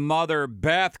Holloway's mother,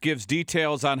 Beth, gives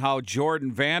details on how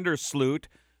Jordan Vandersloot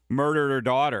murdered her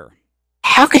daughter.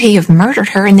 how could he have murdered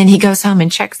her? And then he goes home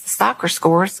and checks the soccer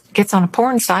scores, gets on a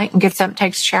porn site, and gets up,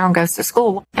 takes a shower, and goes to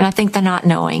school. And I think the not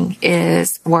knowing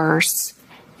is worse.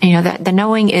 You know, the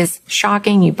knowing is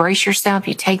shocking. You brace yourself,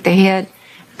 you take the hit.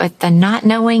 But the not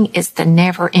knowing is the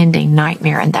never-ending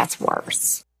nightmare, and that's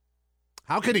worse.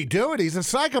 How could he do it? He's a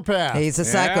psychopath. He's a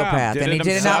psychopath, and he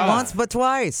did it not once but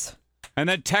twice. And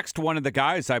then text one of the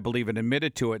guys, I believe, and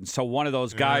admitted to it. And so one of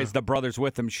those guys, the brothers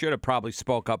with him, should have probably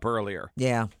spoke up earlier.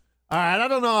 Yeah. All right, I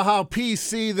don't know how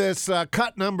PC this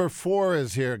cut number 4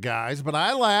 is here, guys, but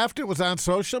I laughed. It was on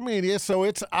social media, so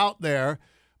it's out there.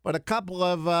 But a couple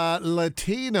of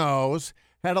Latinos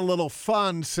had a little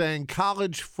fun saying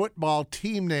college football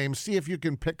team names. See if you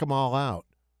can pick them all out.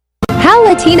 How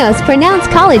Latinos pronounce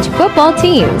college football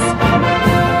teams.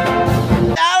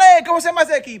 Dale, ¿cómo se llama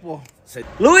ese equipo?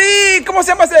 Luis, ¿cómo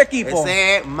se llama ese equipo?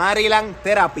 Ese es Maryland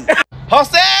Therapy.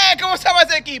 José, ¿cómo se llama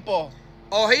ese equipo?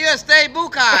 Ohio State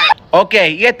Buckeye. Ok,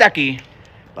 ¿y este aquí?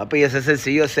 Papi, ese es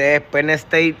sencillo. Ese es Penn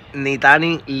State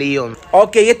Nittany Lions.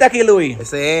 Ok, ¿y este aquí, Luis?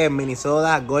 Ese es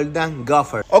Minnesota Golden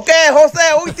Gophers. Ok,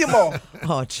 José, último.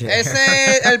 Oh, che.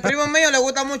 Ese, el primo mío le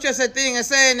gusta mucho ese team.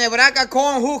 Ese es Nebraska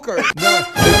Cornhuskers.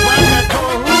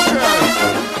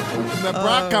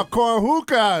 Nebraska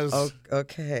Cornhuskers.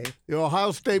 Okay. The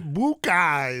Ohio State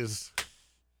Buckeyes.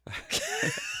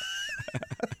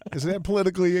 Is that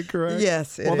politically incorrect?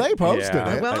 Yes. Well, they posted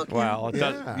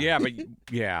it.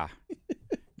 Yeah.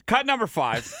 Cut number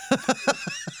 5.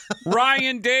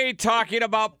 Ryan Day talking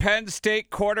about Penn State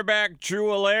quarterback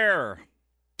Drew Allaire.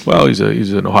 Well, he's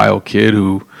an Ohio kid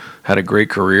who had a great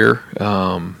career.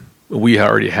 We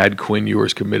already had Quinn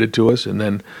Ewers committed to us, and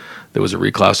then there was a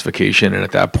reclassification, and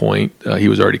at that point, he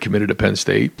was already committed to Penn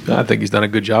State. I think he's done a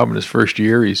good job in his first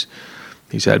year. He's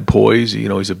had poise. You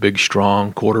know, he's a big,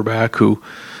 strong quarterback who,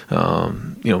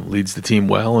 leads the team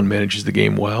well and manages the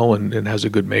game well and has a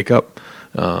good makeup.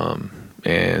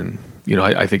 And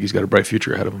I think he's got a bright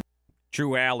future ahead of him.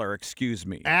 Drew Aller, excuse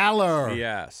me. Aller.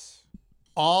 Yes.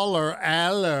 Aller.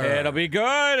 It'll be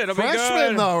good. It'll be good.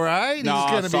 Freshman, though, right? No,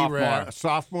 he's going to be sophomore.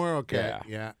 Sophomore? Okay.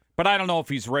 Yeah. But I don't know if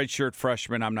he's redshirt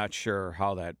freshman. I'm not sure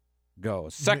how that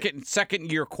goes.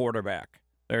 Second year quarterback.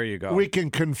 There you go. We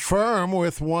can confirm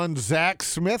with one Zach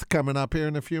Smith coming up here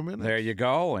in a few minutes. There you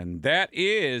go. And that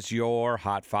is your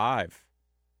Hot 5.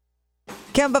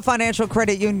 Kemba Financial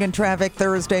Credit Union traffic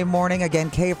Thursday morning. Again,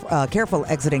 careful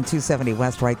exiting 270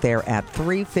 West right there at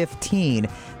 315.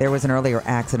 There was an earlier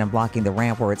accident blocking the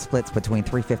ramp where it splits between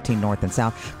 315 North and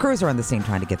South. Crews are on the scene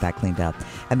trying to get that cleaned up.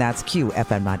 And that's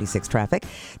QFM96 traffic.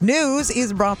 News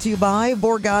is brought to you by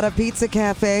Borgata Pizza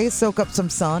Cafe. Soak up some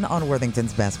sun on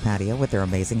Worthington's best patio with their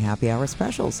amazing happy hour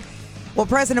specials. Well,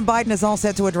 President Biden is all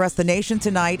set to address the nation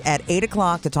tonight at 8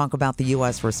 o'clock to talk about the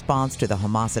U.S. response to the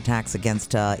Hamas attacks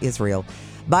against Israel.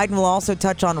 Biden will also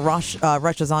touch on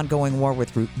Russia's ongoing war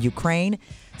with Ukraine.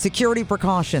 Security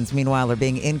precautions, meanwhile, are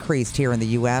being increased here in the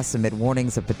U.S. amid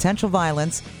warnings of potential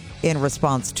violence in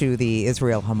response to the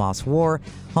Israel-Hamas war.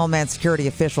 Homeland Security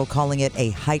official calling it a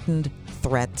heightened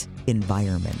threat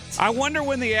environment. I wonder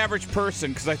when the average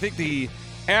person, because I think the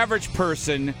average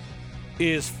person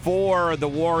is for the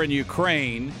war in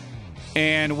Ukraine,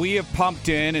 and we have pumped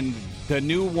in, and the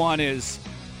new one is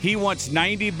he wants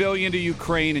 $90 billion to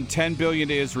Ukraine and $10 billion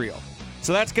to Israel.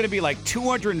 So that's going to be like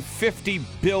 $250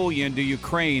 billion to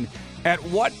Ukraine. At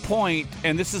what point,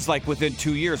 and this is like within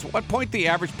 2 years, what point the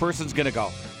average person's going to go,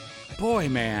 boy,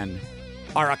 man,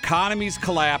 our economy's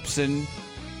collapsing.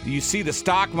 You see the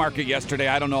stock market yesterday.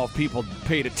 I don't know if people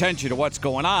paid attention to what's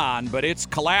going on, but it's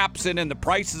collapsing and the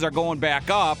prices are going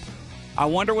back up. I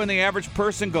wonder when the average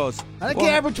person goes. I think the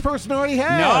average person already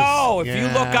has. No, if you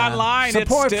look online,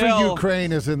 support it's still... for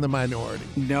Ukraine is in the minority.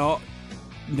 No,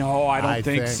 I don't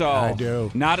think so. I do.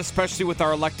 Not especially with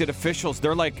our elected officials.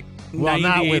 They're like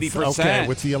 80%. Okay,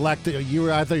 with the elected,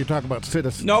 I thought you were talking about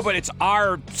citizens. No, but it's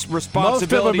our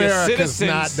responsibility Most of as America's citizens.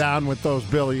 not down with those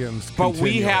billions. But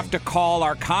we have to call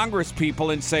our Congress people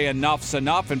and say enough's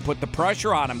enough and put the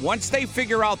pressure on them. Once they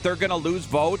figure out they're going to lose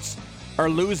votes or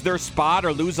lose their spot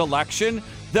or lose election,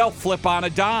 they'll flip on a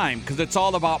dime because it's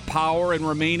all about power and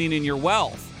remaining in your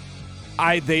wealth.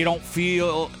 They don't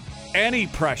feel any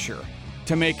pressure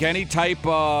to make any type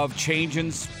of change in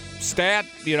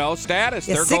status. Yeah,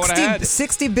 They're going ahead.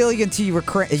 $60 billion to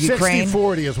Ukraine.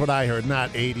 60-40 is what I heard,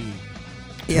 not 80.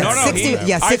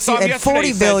 Yeah, 60 and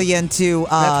 $40 billion to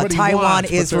Taiwan,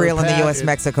 Israel, and the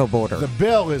U.S.-Mexico border. The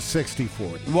bill is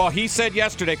 60-40. Well, he said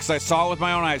yesterday, because I saw it with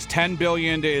my own eyes, $10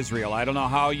 billion to Israel. I don't know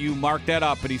how you marked that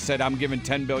up, but he said, I'm giving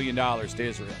 $10 billion to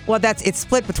Israel. Well, it's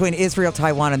split between Israel,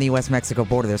 Taiwan, and the U.S.-Mexico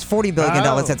border. There's $40 billion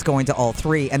that's going to all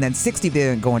three, and then $60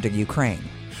 billion going to Ukraine.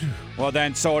 Well,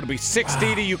 then, so it'll be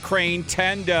 60 to Ukraine,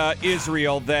 10 to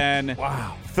Israel, then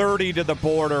 30 to the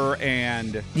border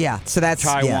and so that's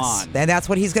Taiwan. Yes. And that's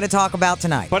what he's going to talk about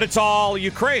tonight. But it's all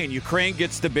Ukraine. Ukraine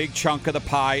gets the big chunk of the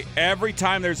pie. Every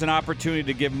time there's an opportunity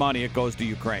to give money, it goes to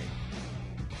Ukraine.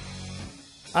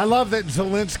 I love that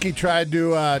Zelensky tried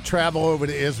to travel over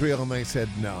to Israel, and they said,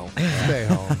 no, stay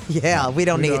home. We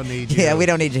don't need you. We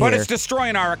don't need you But here. it's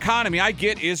destroying our economy. I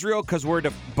get Israel because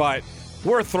but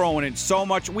we're throwing in so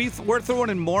much. We're throwing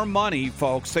in more money,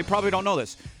 folks. They probably don't know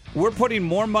this. We're putting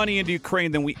more money into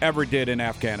Ukraine than we ever did in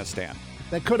Afghanistan.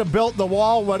 They could have built the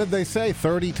wall, what did they say,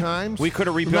 30 times? We could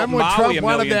have rebuilt Remember when Maui Trump a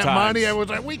wanted million that times. money? I was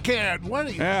like, we can't. What are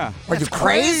you? Yeah. Are you That's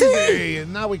crazy?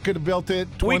 And now we could have built it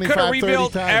We 25, could have 30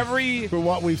 rebuilt times for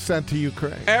what we've sent to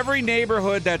Ukraine. Every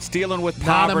neighborhood that's dealing with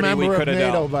Not a poverty, we member could of have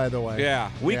NATO, done. by the way.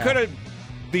 Yeah. We could have,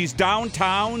 these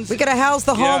downtowns. We could have housed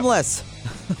the homeless.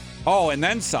 Oh, and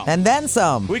then some. And then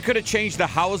some. We could have changed the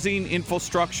housing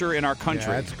infrastructure in our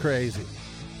country. Yeah, that's crazy.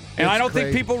 And I don't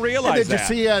think people realize that.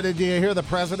 Did you hear the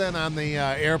president on the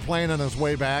airplane on his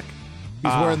way back?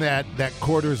 He's wearing that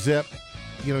quarter zip.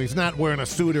 You know, he's not wearing a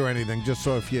suit or anything, just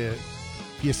so if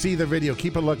you see the video,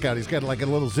 keep a lookout. He's got like a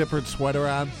little zippered sweater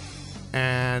on,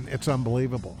 and it's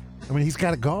unbelievable. I mean, he's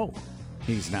got to go.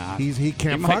 He's not. He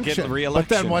can't might function. get the re-election.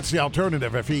 But then what's the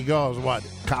alternative if he goes? What?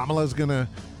 Kamala's going to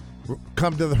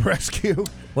come to the rescue?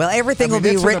 Well, everything will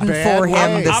be written for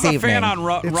him this evening. I'm a fan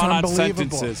on It's run-on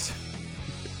unbelievable. sentences.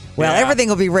 Well, everything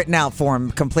will be written out for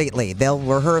him completely. They'll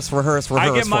rehearse I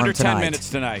give him for under him 10 tonight. minutes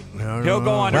tonight. He'll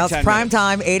go under 10 Well, it's prime minutes.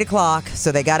 time, 8 o'clock,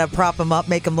 so they got to prop him up,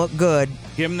 make him look good.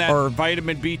 Give him that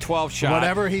vitamin B12 shot.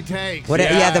 Whatever he takes. The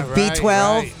B12.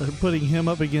 Right. They're putting him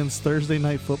up against Thursday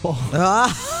Night Football.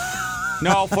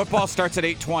 No, football starts at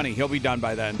 8:20. He'll be done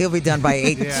by then. He'll be done by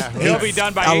 8. He'll be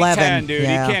done by 11. 8:10, dude.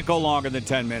 Yeah. He can't go longer than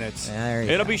 10 minutes.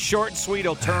 It'll be short and sweet.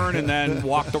 He'll turn and then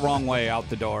walk the wrong way out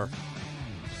the door.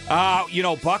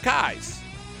 Buckeyes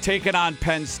taking on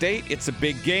Penn State. It's a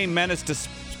big game. Menace to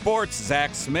Sports,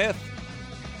 Zach Smith.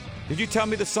 Did you tell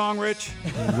me the song, Rich?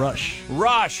 Rush.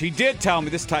 Rush. He did tell me.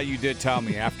 This time you did tell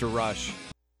me after Rush.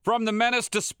 From the Menace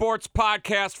to Sports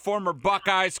podcast, former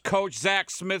Buckeyes coach Zach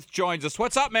Smith joins us.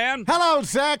 What's up, man? Hello,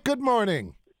 Zach. Good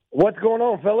morning. What's going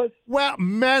on, fellas? Well,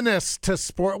 menace to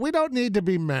sport. We don't need to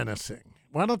be menacing.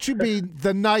 Why don't you be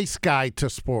the nice guy to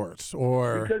sports?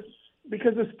 Or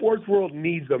because the sports world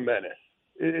needs a menace.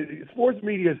 Sports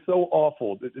media is so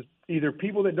awful. It's either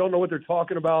people that don't know what they're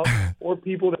talking about or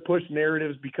people that push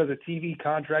narratives because of TV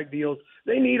contract deals.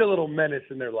 They need a little menace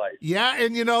in their life. Yeah,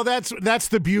 and that's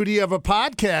the beauty of a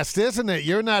podcast, isn't it?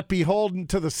 You're not beholden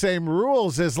to the same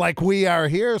rules as like we are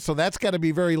here, so that's got to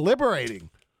be very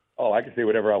liberating. Oh, I can say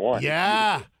whatever I want.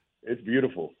 Yeah. It's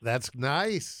beautiful. That's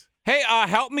nice. Hey,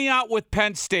 help me out with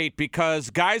Penn State because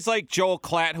guys like Joel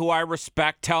Klatt, who I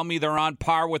respect, tell me they're on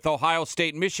par with Ohio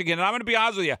State and Michigan. And I'm going to be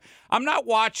honest with you. I'm not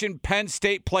watching Penn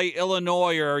State play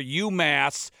Illinois or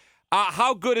UMass.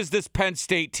 How good is this Penn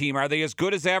State team? Are they as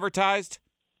good as advertised?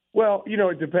 Well,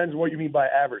 it depends what you mean by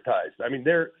advertised. I mean,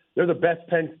 they're the best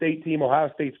Penn State team Ohio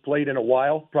State's played in a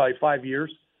while, probably 5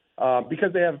 years,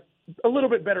 because they have a little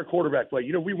bit better quarterback play.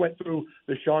 We went through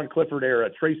the Sean Clifford era,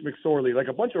 Trace McSorley, like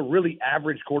a bunch of really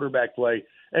average quarterback play,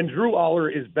 and Drew Aller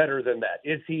is better than that.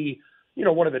 Is he,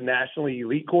 one of the nationally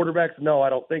elite quarterbacks? No, I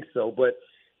don't think so,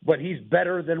 but he's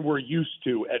better than we're used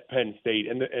to at Penn State,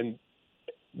 and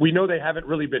we know they haven't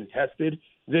really been tested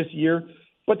this year,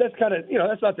 but that's kind of,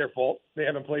 that's not their fault. They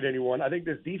haven't played anyone. I think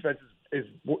this defense it's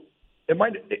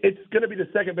going to be the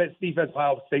second best defense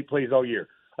Ohio State plays all year.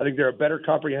 I think they're a better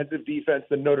comprehensive defense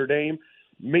than Notre Dame.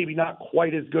 Maybe not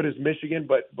quite as good as Michigan,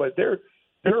 but they're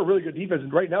a really good defense.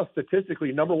 And right now,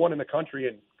 statistically, number one in the country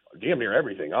in damn near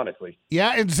everything, honestly.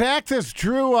 Yeah, and Zach, this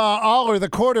Drew Aller, the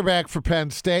quarterback for Penn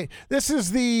State. This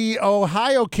is the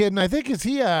Ohio kid, and I think is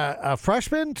he a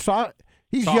freshman?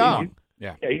 He's young.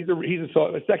 He's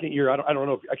a second year. I don't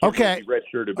know if I can't remember if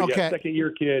he redshirted, but second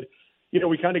year kid.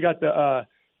 We kind of got the.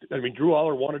 Drew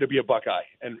Aller wanted to be a Buckeye,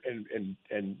 and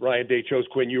Ryan Day chose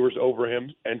Quinn Ewers over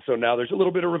him, and so now there's a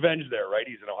little bit of revenge there, right?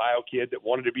 He's an Ohio kid that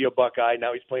wanted to be a Buckeye.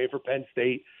 Now he's playing for Penn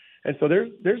State, and so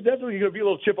there's definitely going to be a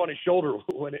little chip on his shoulder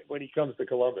when he comes to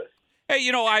Columbus. Hey,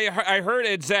 I heard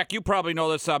it, Zach. You probably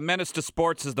know this. Menace to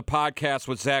Sports is the podcast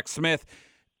with Zach Smith.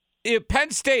 Penn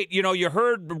State, you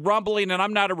heard rumbling, and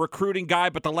I'm not a recruiting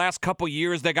guy, but the last couple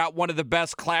years they got one of the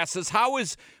best classes.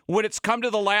 When it's come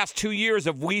to the last 2 years,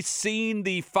 have we seen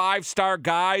the 5-star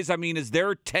guys? I mean, is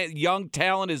their young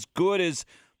talent as good as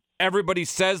everybody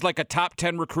says, like a top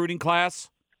 10 recruiting class?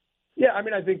 Yeah, I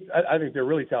think they're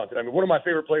really talented. One of my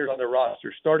favorite players on their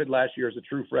roster started last year as a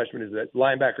true freshman is that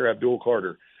linebacker Abdul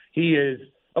Carter. He is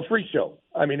a freak show.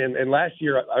 And last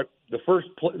year, The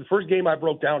first game I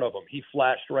broke down of him, he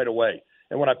flashed right away.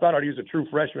 And when I found out he was a true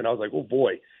freshman, I was like, oh,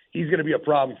 boy, he's going to be a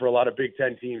problem for a lot of Big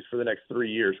Ten teams for the next 3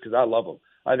 years because I love him.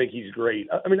 I think he's great.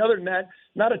 I mean, other than that,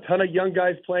 not a ton of young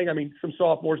guys playing. I mean, some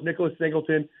sophomores, Nicholas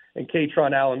Singleton and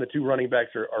Katron Allen, the two running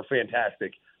backs are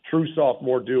fantastic. True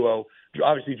sophomore duo.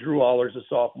 Obviously, Drew Aller's a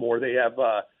sophomore. They have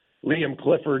Liam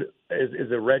Clifford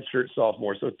is a redshirt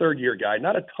sophomore, so third-year guy.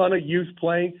 Not a ton of youth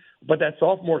playing, but that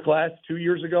sophomore class 2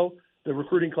 years ago, the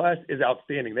recruiting class, is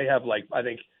outstanding. They have, I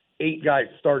think, 8 guys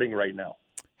starting right now.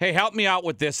 Hey, help me out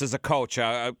with this as a coach.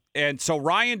 And so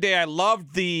Ryan Day, I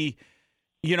loved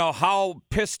how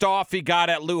pissed off he got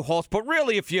at Lou Holtz. But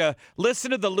really, if you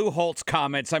listen to the Lou Holtz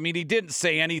comments, I mean, he didn't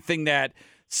say anything that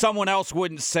someone else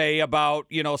wouldn't say about,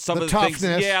 some of the toughness.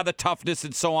 things. Yeah, the toughness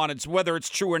and so on. It's whether it's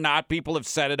true or not. People have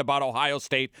said it about Ohio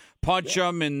State. Punch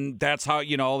them, and that's how,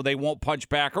 they won't punch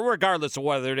back, or regardless of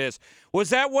whether it is.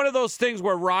 Was that one of those things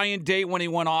where Ryan Day, when he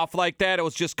went off like that, it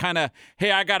was just kind of,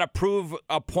 hey, I got to prove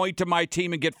a point to my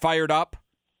team and get fired up?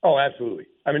 Oh, absolutely.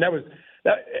 I mean,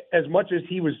 that as much as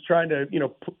he was trying to,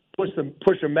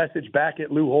 push a message back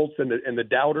at Lou Holtz and the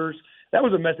doubters, that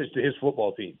was a message to his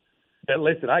football team. That,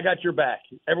 listen, I got your back.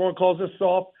 Everyone calls us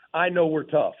soft. I know we're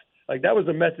tough. That was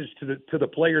a message to the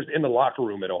players in the locker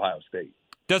room at Ohio State.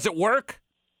 Does it work?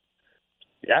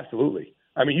 Yeah, absolutely.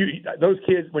 I mean, those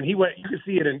kids, when he went, you could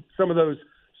see it in some of those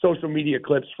social media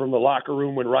clips from the locker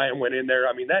room when Ryan went in there.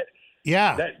 I mean,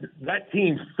 that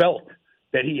team felt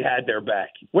that he had their back.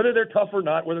 Whether they're tough or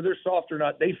not, whether they're soft or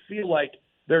not, they feel like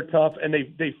they're tough, and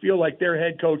they feel like their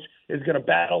head coach is going to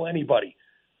battle anybody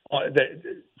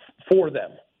for them.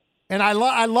 And I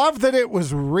love that it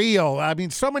was real. I mean,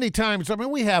 so many times,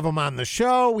 we have them on the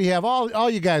show. We have all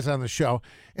you guys on the show.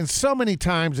 And so many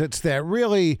times it's that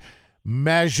really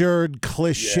measured,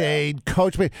 cliched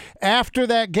coach. After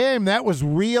that game, that was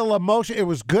real emotion. It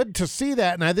was good to see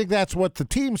that. And I think that's what the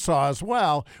team saw as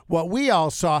well. What we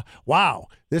all saw, wow,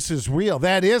 this is real.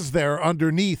 That is there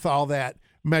underneath all that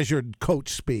measured coach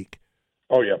speak.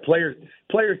 Oh, yeah. Players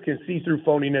can see through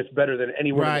phoniness better than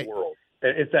anyone in the world.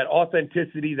 It's that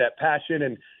authenticity, that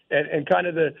passion, and kind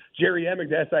of the Jerry Emick,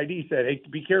 the SID, said, hey,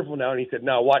 be careful now. And he said,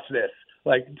 no, watch this.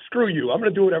 Screw you. I'm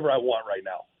going to do whatever I want right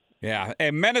now. Yeah,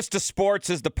 and Menace to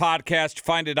Sports is the podcast.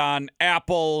 Find it on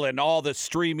Apple and all the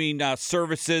streaming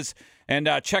services. And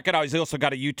check it out. He's also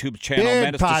got a YouTube channel, big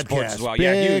Menace podcast. to Sports as well.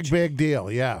 Huge. Big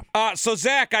deal, yeah. So,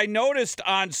 Zach, I noticed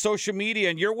on social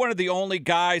media, and you're one of the only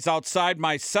guys outside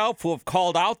myself who have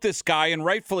called out this guy, and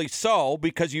rightfully so,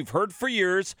 because you've heard for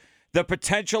years the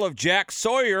potential of Jack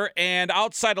Sawyer, and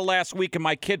outside of last week, and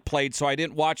my kid played, so I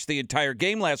didn't watch the entire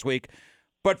game last week.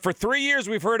 But for 3 years,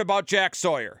 we've heard about Jack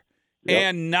Sawyer,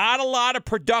 and not a lot of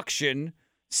production.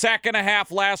 Sack and a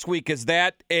half last week. Is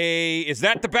that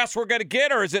the best we're going to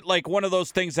get, or is it one of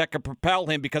those things that could propel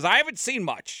him? Because I haven't seen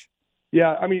much.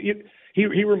 Yeah, I mean,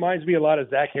 he reminds me a lot of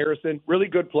Zach Harrison. Really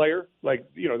good player.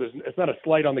 It's not a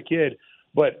slight on the kid,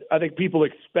 but I think people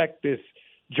expect this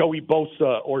Joey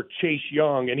Bosa or Chase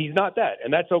Young, and he's not that,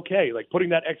 and that's okay. Putting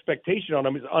that expectation on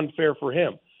him is unfair for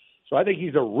him. So I think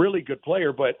he's a really good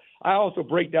player, but I also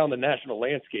break down the national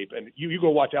landscape, and you go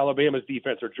watch Alabama's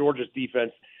defense or Georgia's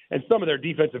defense, and some of their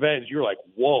defensive ends, you're like,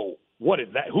 whoa, what is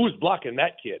that? Who's blocking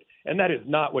that kid? And that is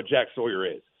not what Jack Sawyer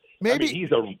is. Maybe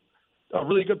he's a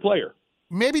really good player.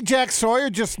 Maybe Jack Sawyer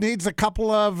just needs a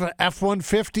couple of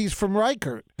F-150s from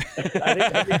Reichert.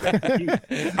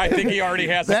 I think he already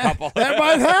has a couple. That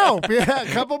might help. Yeah, a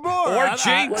couple more. Or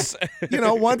Jinx.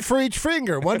 One for each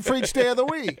finger, one for each day of the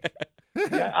week.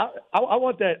 Yeah, I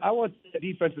want that. I want that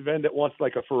defensive end that wants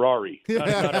a Ferrari,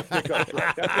 not a pickup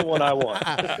truck. That's the one I want.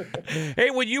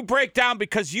 Hey, when you break down,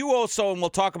 because you also, and we'll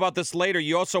talk about this later,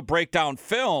 you also break down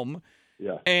film.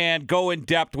 Yeah. And go in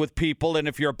depth with people. And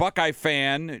if you're a Buckeye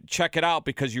fan, check it out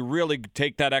because you really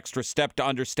take that extra step to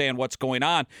understand what's going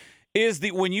on.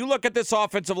 When you look at this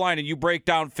offensive line and you break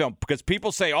down film, because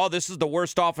people say, oh, this is the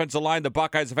worst offensive line the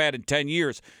Buckeyes have had in 10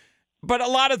 years. But a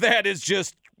lot of that is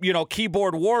just,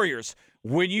 keyboard warriors.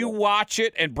 When you watch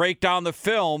it and break down the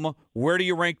film, where do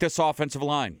you rank this offensive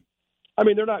line? I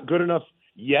mean, they're not good enough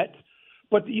yet,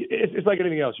 but it's like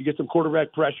anything else. You get some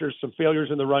quarterback pressures, some failures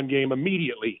in the run game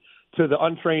immediately. To the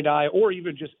untrained eye, or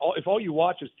even just if all you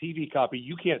watch is TV copy,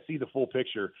 you can't see the full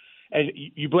picture, and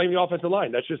you blame the offensive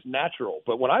line. That's just natural.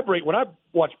 But when I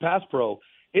watch Pass Pro,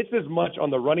 it's as much on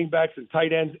the running backs and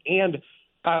tight ends and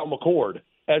Kyle McCord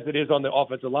as it is on the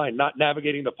offensive line, not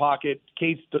navigating the pocket.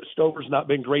 Cade Stover's not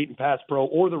been great in Pass Pro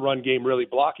or the run game, really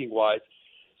blocking wise.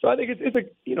 So I think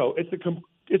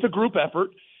it's a group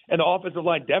effort, and the offensive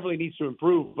line definitely needs to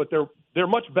improve. But they're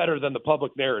much better than the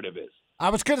public narrative is. I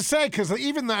was going to say, because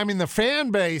even the fan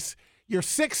base, You're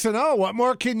 6-0. What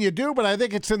more can you do? But I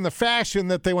think it's in the fashion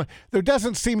that they want. There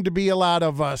doesn't seem to be a lot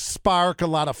of spark, a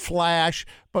lot of flash.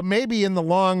 But maybe in the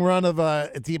long run of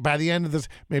by the end of this,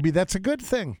 maybe that's a good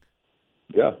thing.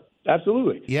 Yeah,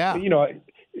 absolutely. Yeah. You know,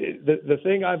 the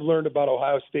thing I've learned about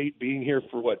Ohio State being here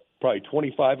for probably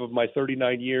 25 of my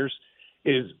 39 years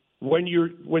is when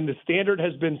the standard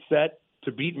has been set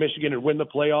to beat Michigan and win the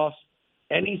playoffs,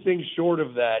 anything short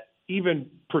of that, even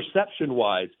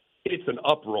perception-wise, it's an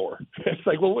uproar. It's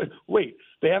like, well, wait,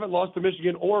 they haven't lost to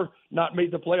Michigan or not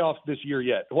made the playoffs this year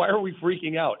yet. Why are we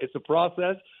freaking out? It's a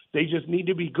process. They just need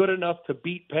to be good enough to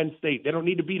beat Penn State. They don't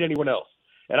need to beat anyone else.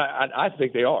 And I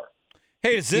think they are.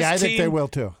 Hey, is this I team, think they will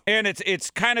too. And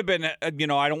it's kind of been, I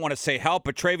don't want to say help,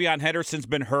 but Travion Henderson's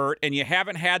been hurt, and you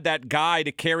haven't had that guy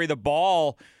to carry the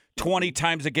ball 20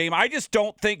 times a game. I just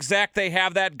don't think, Zach, they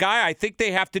have that guy. I think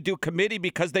they have to do committee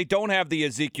because they don't have the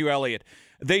Ezekiel Elliott.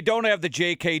 They don't have the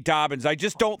J.K. Dobbins. I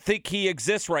just don't think he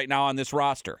exists right now on this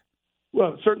roster.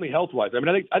 Well, certainly health-wise. I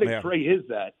mean, I think Trey is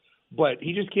that, but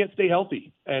he just can't stay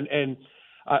healthy. And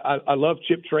I love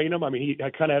Chip Traynham. I mean, he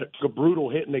kind of had a brutal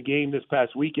hit in the game this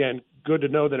past weekend. Good to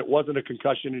know that it wasn't a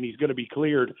concussion and he's going to be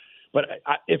cleared. But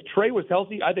if Trey was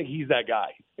healthy, I think he's that guy.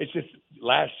 It's just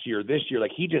last year, this year,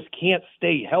 like he just can't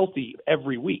stay healthy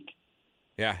every week.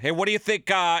 Yeah. Hey, what do you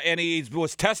think? And he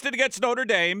was tested against Notre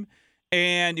Dame.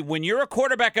 And when you're a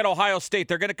quarterback at Ohio State,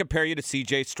 they're going to compare you to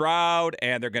C.J. Stroud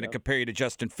and they're going to compare you to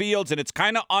Justin Fields. And it's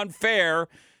kind of unfair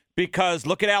because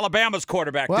look at Alabama's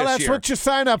quarterback this year. Well, that's what you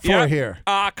sign up for here.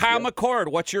 Kyle McCord,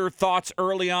 what's your thoughts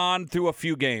early on through a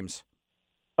few games?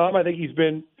 I think he's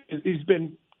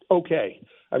been okay.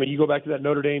 I mean, you go back to that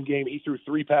Notre Dame game, he threw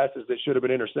 3 passes that should have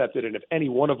been intercepted, and if any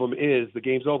one of them is, the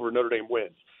game's over, Notre Dame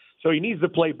wins. So he needs to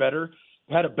play better.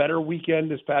 Had a better weekend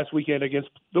this past weekend against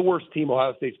the worst team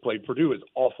Ohio State's played. Purdue is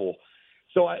awful.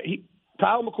 So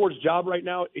Kyle McCord's job right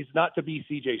now is not to be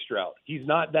C.J. Stroud. He's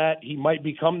not that. He might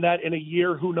become that in a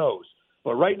year. Who knows?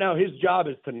 But right now his job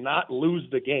is to not lose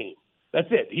the game. That's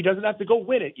it. He doesn't have to go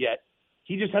win it yet.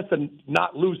 He just has to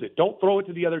not lose it. Don't throw it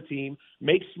to the other team.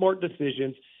 Make smart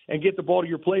decisions and get the ball to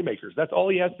your playmakers. That's all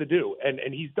he has to do.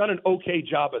 And he's done an okay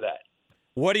job of that.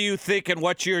 What do you think, and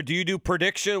do you do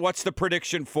prediction? What's the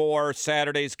prediction for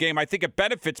Saturday's game? I think it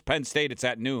benefits Penn State. It's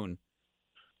at noon.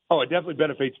 Oh, it definitely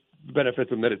benefits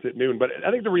them that it's at noon. But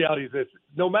I think the reality is this: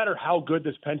 no matter how good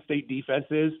this Penn State defense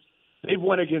is, they've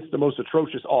went against the most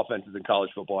atrocious offenses in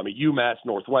college football. I mean, UMass,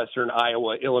 Northwestern,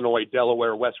 Iowa, Illinois,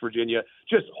 Delaware, West Virginia,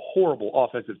 just horrible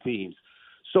offensive teams.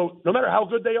 So no matter how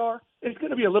good they are, it's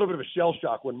going to be a little bit of a shell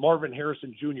shock when Marvin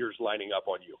Harrison Jr. is lining up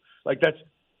on you. Like that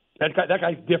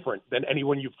guy's different than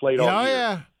anyone you've played all year.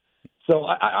 Yeah. So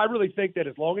I really think that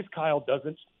as long as Kyle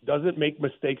doesn't make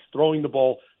mistakes throwing the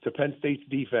ball to Penn State's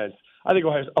defense, I think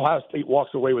Ohio State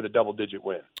walks away with a double-digit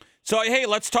win. So, hey,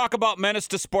 let's talk about Menace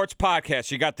to Sports podcast.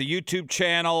 You got the YouTube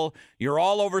channel. You're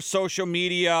all over social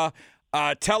media.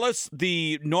 Tell us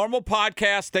the normal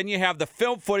podcast, then you have the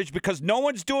film footage, because no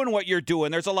one's doing what you're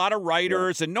doing. There's a lot of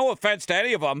writers, and no offense to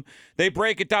any of them, they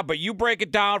break it down. But you break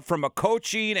it down from a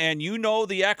coaching, and you know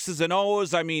the X's and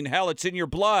O's. I mean, hell, it's in your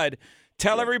blood.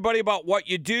 Tell everybody about what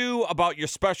you do, about your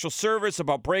special service,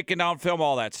 about breaking down film,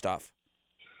 all that stuff.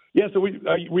 Yeah, so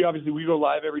we obviously go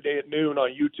live every day at noon on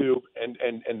YouTube, and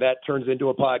that turns into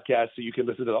a podcast. So you can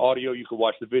listen to the audio, you can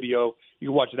watch the video, you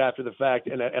can watch it after the fact.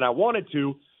 And I wanted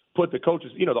to put the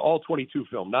coaches, the all 22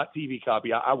 film, not TV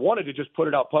copy. I wanted to just put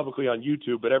it out publicly on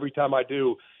YouTube, but every time I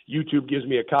do, YouTube gives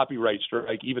me a copyright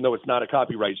strike, even though it's not a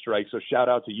copyright strike. So shout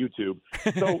out to YouTube.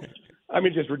 So I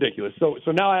mean, just ridiculous.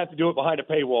 So now I have to do it behind a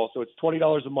paywall. So it's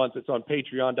 $20 a month. It's on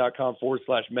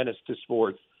patreon.com/Menace to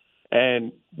Sports.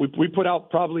 And we put out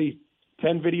probably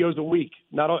 10 videos a week.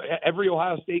 Not every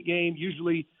Ohio State game,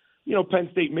 usually, Penn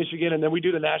State, Michigan, and then we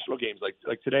do the national games. Like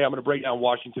today, I'm going to break down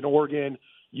Washington, Oregon,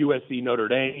 USC, Notre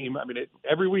Dame. I mean,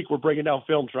 every week we're breaking down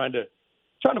film, trying to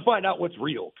find out what's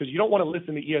real, because you don't want to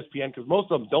listen to ESPN because most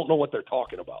of them don't know what they're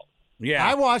talking about. Yeah,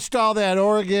 I watched all that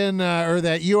Oregon or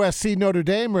that USC Notre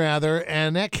Dame rather,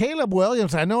 and that Caleb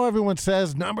Williams. I know everyone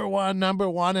says number one,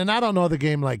 and I don't know the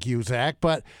game like you, Zach,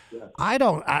 but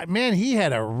man, he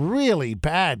had a really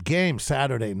bad game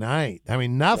Saturday night. I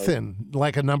mean, nothing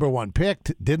like a number one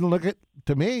pick. Didn't look it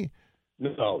to me.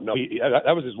 No,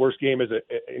 that was his worst game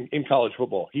in college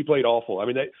football. He played awful. I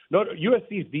mean,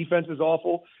 USC's defense is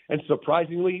awful, and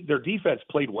surprisingly, their defense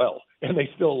played well, and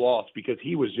they still lost because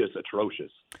he was just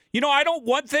atrocious.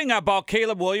 One thing about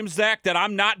Caleb Williams, Zach, that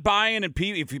I'm not buying, and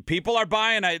if people are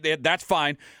buying, that's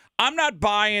fine. I'm not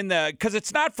buying because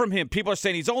it's not from him. People are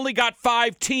saying he's only got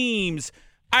 5 teams.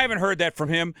 I haven't heard that from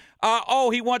him.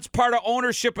 He wants part of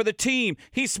ownership of the team.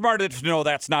 He's smart enough to know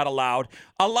that's not allowed.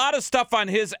 A lot of stuff on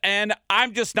his end,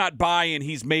 I'm just not buying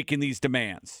he's making these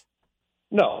demands.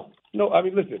 No. I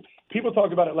mean, listen, people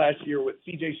talked about it last year with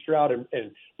C.J. Stroud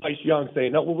and Bryce Young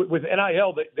saying, no, with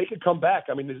NIL, they could come back.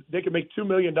 I mean, they could make $2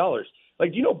 million.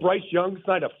 Like, do you know Bryce Young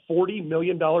signed a $40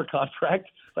 million contract?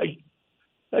 Like,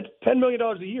 that's $10 million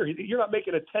a year. You're not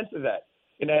making a tenth of that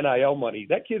in NIL money.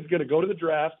 That kid's going to go to the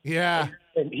draft. Yeah.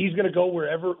 And he's going to go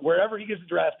wherever he gets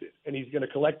drafted, and he's going to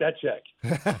collect that check.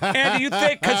 And do you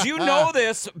think, because you know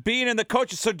this, being in the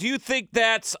coaches, so do you think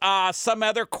that's some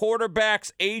other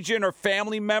quarterback's agent or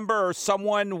family member or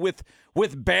someone with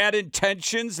bad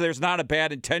intentions? There's not a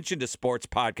bad intention to sports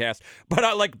podcast,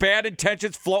 but like bad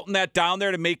intentions floating that down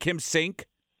there to make him sink?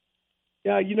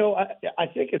 Yeah, I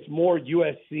think it's more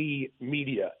USC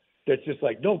media that's just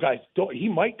like, no, guys, he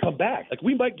might come back. Like,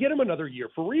 we might get him another year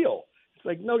for real. It's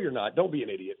like, no, you're not. Don't be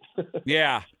an idiot.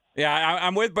 Yeah,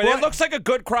 I'm with, but it looks like a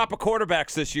good crop of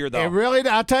quarterbacks this year, though. It really,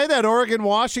 I'll tell you, that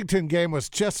Oregon-Washington game was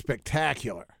just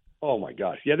spectacular. Oh, my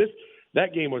gosh. Yeah,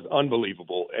 that game was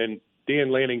unbelievable, and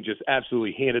Dan Lanning just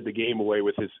absolutely handed the game away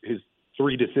with his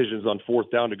 3 decisions on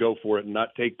 4th down to go for it and not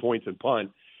take points and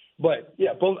punt. But,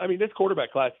 yeah, this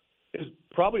quarterback class is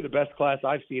probably the best class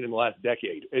I've seen in the last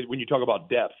decade when you talk about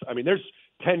depth. I mean, there's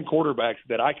 10 quarterbacks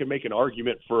that I can make an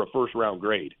argument for a first-round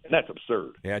grade, and that's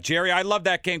absurd. Yeah, Jerry, I love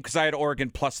that game because I had Oregon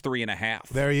plus 3.5.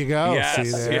 There you go. Yes.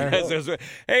 See there. Yes.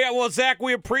 Hey, well, Zach,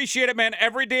 we appreciate it, man.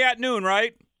 Every day at noon,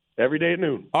 right? Every day at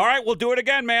noon. All right, we'll do it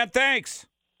again, man. Thanks.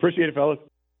 Appreciate it, fellas.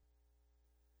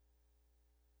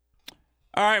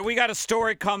 All right, we got a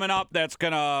story coming up that's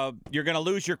you're gonna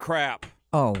lose your crap.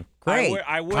 Oh, great.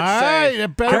 I would All say. right,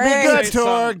 it better be good,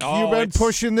 Torg. Oh, You've been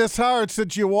pushing this hard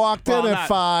since you walked in at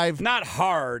 5. Not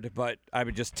hard, but I've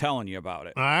been just telling you about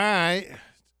it. All right.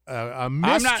 A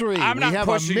mystery. I'm not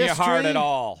pushing you hard at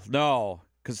all. No,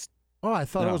 because. Oh, I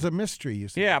thought it was a mystery, you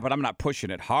said. Yeah, but I'm not pushing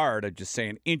it hard. I'm just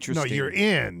saying interesting. No, you're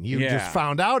in. You just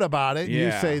found out about it. Yeah.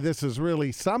 You say this is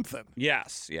really something.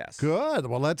 Yes. Good.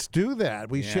 Well, let's do that.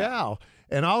 We shall.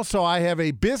 And also, I have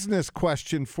a business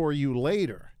question for you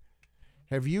later.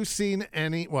 Have you seen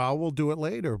any, well, we'll do it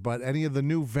later, but any of the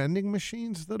new vending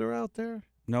machines that are out there?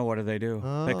 No, what do? They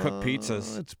cook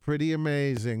pizzas. It's pretty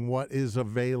amazing what is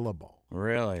available.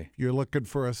 Really? You're looking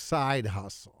for a side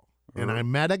hustle. And I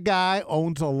met a guy,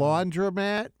 owns a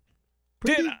laundromat.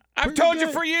 I've told you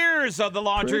for years of the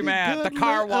laundromat, the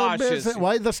car washes.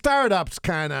 Well, the startup's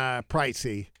kind of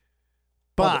pricey.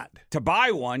 But to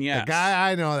buy one, yes. The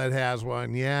guy I know that has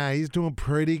one, he's doing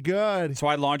pretty good. That's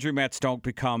why laundromats don't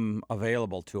become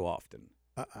available too often.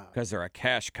 Because they're a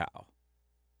cash cow.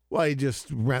 Well, you just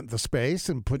rent the space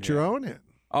and put your own in.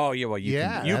 Oh, yeah, well, you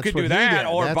could do that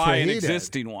or buy an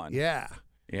existing one. Yeah.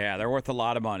 Yeah, they're worth a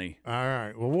lot of money. All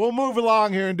right. Well, we'll move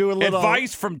along here and do a little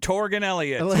advice from Torg and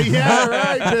Elliott. Yeah,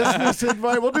 right. Business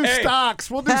advice. We'll do stocks.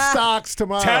 We'll do stocks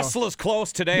tomorrow. Tesla's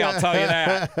close today, I'll tell you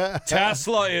that.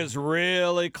 Tesla is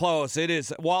really close. It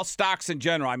is. Well, stocks in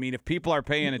general. I mean, if people are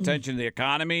paying attention to the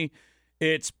economy,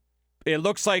 it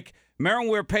looks like, remember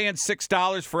when we were paying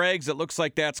 $6 for eggs? It looks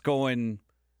like that's going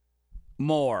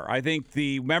more. I think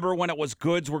remember when it was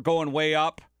goods were going way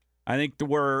up? I think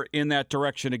we're in that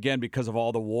direction again because of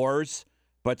all the wars.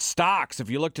 But stocks, if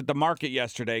you looked at the market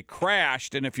yesterday,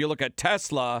 crashed. And if you look at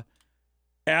Tesla,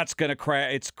 that's going to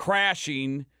crash. It's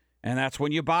crashing, and that's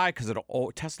when you buy because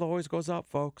Tesla always goes up,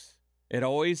 folks. It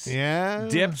always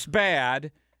dips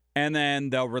bad, and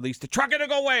then they'll release the truck, and it'll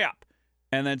go way up.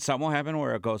 And then something will happen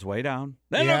where it goes way down.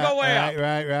 Then it'll go way up.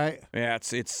 Right. Yeah,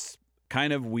 it's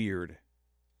kind of weird.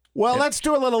 Well, let's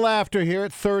do a little after here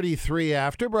at 33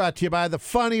 After, brought to you by the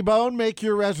Funny Bone. Make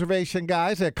your reservation,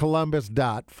 guys, at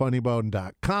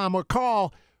columbus.funnybone.com or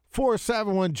call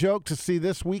 471-JOKE to see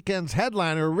this weekend's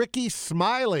headliner, Ricky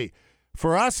Smiley.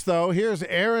 For us, though, here's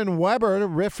Aaron Weber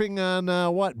riffing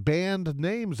on what band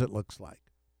names it looks like.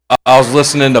 I was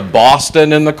listening to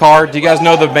Boston in the car. Do you guys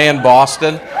know the band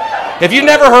Boston? If you've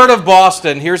never heard of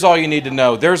Boston, here's all you need to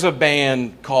know. There's a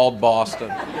band called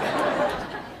Boston.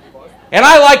 And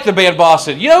I like the band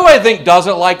Boston. You know who I think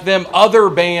doesn't like them? Other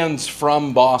bands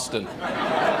from Boston.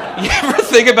 You ever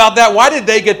think about that? Why did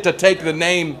they get to take the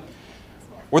name?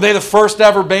 Were they the first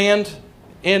ever band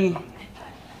in...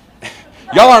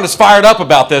 Y'all aren't as fired up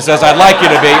about this as I'd like you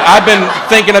to be. I've been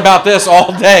thinking about this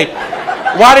all day.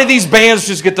 Why did these bands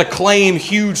just get to claim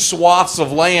huge swaths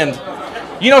of land?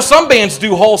 You know, some bands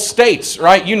do whole states,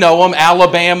 right? You know them,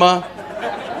 Alabama,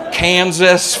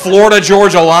 Kansas, Florida,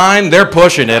 Georgia line, they're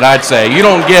pushing it, I'd say. You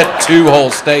don't get 2 whole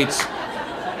states.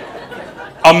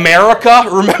 America,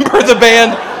 remember the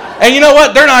band And you know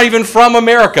what? They're not even from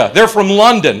America. They're from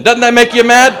London. Doesn't that make you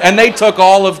mad? And they took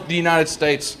all of the United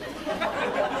States.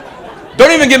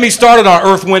 Don't even get me started on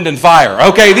Earth, Wind, and Fire.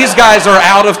 Okay, these guys are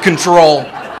out of control.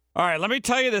 All right, let me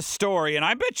tell you this story, and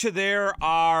I bet you there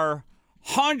are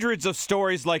hundreds of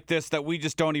stories like this that we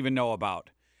just don't even know about.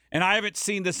 And I haven't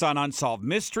seen this on Unsolved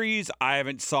Mysteries. I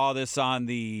haven't saw this on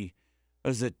the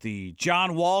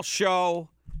John Walsh show.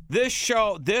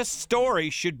 This story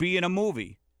should be in a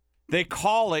movie. They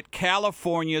call it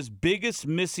California's biggest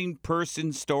missing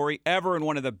person story ever and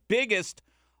one of the biggest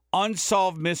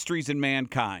unsolved mysteries in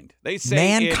mankind. They say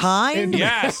mankind?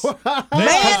 Yes.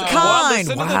 Mankind.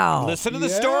 Listen to the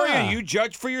story and you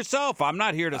judge for yourself. I'm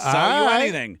not here to sell you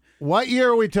anything. What year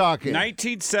are we talking?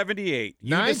 1978.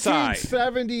 You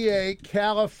 1978,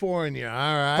 California.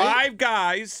 All right. 5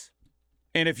 guys.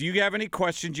 And if you have any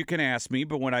questions, you can ask me.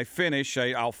 But when I finish,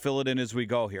 I'll fill it in as we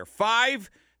go here. 5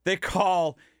 they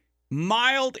call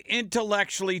mild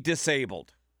intellectually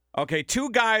disabled. Okay,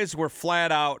 2 guys were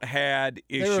flat out had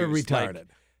issues. They were retarded.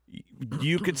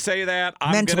 You could say that.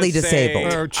 I'm mentally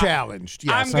disabled. Or challenged.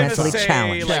 Yes, I'm going to say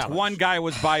challenged. like one guy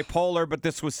was bipolar, but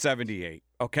this was 78.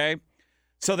 Okay?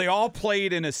 So they all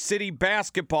played in a city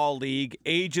basketball league,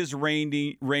 ages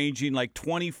ranging like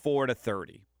 24 to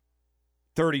 30.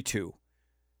 32.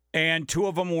 And 2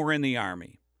 of them were in the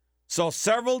Army. So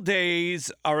several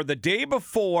days, or the day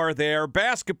before their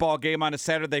basketball game on a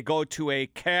Saturday, they go to a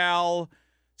Cal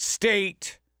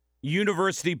State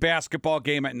University basketball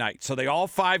game at night. So they all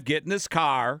 5 get in this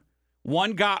car.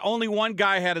 Only one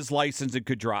guy had his license and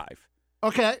could drive.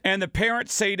 Okay. And the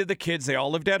parents say to the kids, they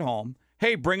all lived at home,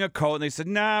 hey, bring a coat. And they said,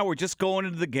 nah, we're just going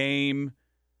into the game,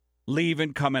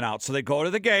 leaving, coming out. So they go to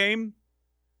the game.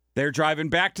 They're driving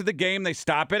back to the game. They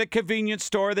stop at a convenience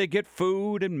store. They get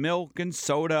food and milk and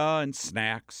soda and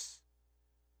snacks.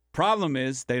 Problem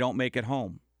is, they don't make it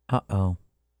home. Uh-oh.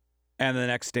 And the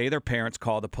next day, their parents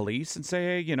call the police and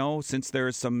say, hey, since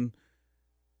there's some,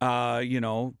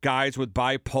 guys with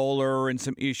bipolar and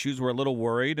some issues, we're a little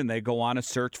worried. And they go on a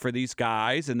search for these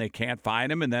guys, and they can't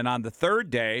find them. And then on the 3rd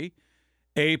day,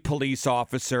 a police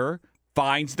officer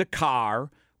finds the car,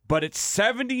 but it's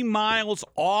 70 miles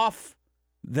off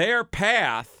their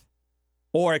path,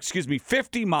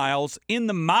 50 miles in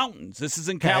the mountains. This is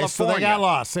in California. So they got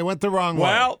lost. They went the wrong way.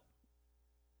 Well,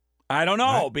 I don't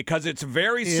know, because it's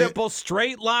very simple,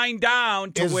 straight line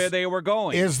down to where they were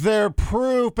going. Is there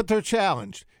proof, but they're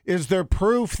challenged, is there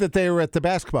proof that they were at the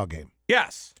basketball game?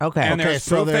 Yes. Okay. And there's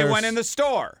proof they went in the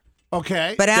store.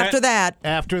 Okay. But after that,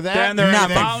 then they're in the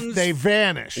mountains. They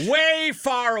vanish. Way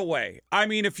far away. I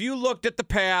mean, if you looked at the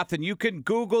path, and you can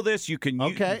Google this, you can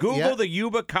Google the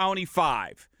Yuba County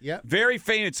 5. Yep. Very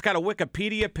famous. It's got a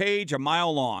Wikipedia page a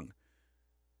mile long.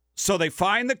 So they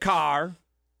find the car,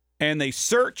 and they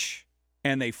search,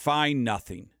 and they find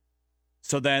nothing.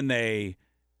 So then they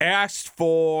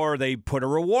put a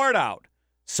reward out.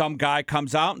 Some guy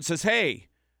comes out and says, hey,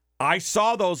 I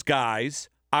saw those guys.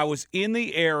 I was in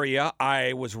the area.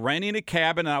 I was renting a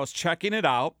cabin, and I was checking it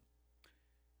out.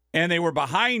 And they were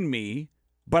behind me,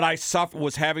 but I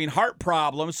was having heart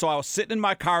problems, so I was sitting in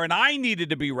my car, and I needed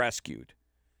to be rescued.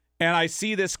 And I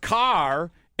see this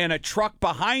car and a truck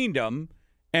behind them,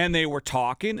 and they were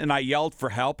talking, and I yelled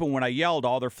for help. And when I yelled,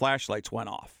 all their flashlights went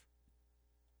off.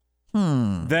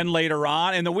 Then later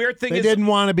on, and the weird thing is... They didn't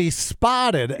want to be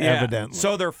spotted, evidently.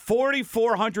 So they're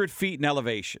 4,400 feet in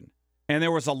elevation. And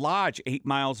there was a lodge 8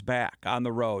 miles back on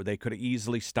the road they could have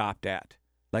easily stopped at,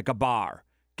 like a bar.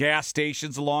 Gas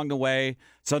stations along the way.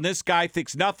 So this guy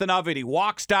thinks nothing of it. He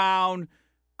walks down,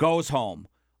 goes home.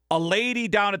 A lady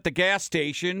down at the gas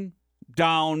station,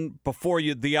 down before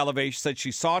the elevation, said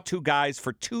she saw 2 guys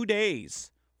for 2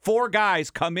 days. 4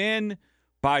 guys come in,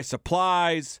 buy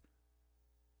supplies,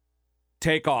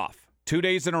 take off. 2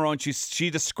 days in a row, and she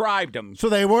described them. So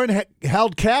they weren't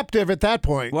held captive at that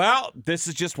point. Well, this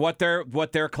is just what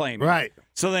they're claiming. Right.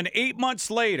 So then 8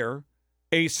 months later,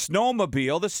 a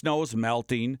snowmobile, the snow's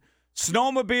melting,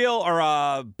 snowmobile or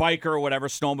a biker or whatever,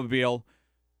 snowmobile,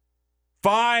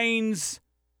 finds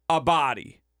a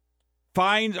body.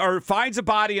 Finds a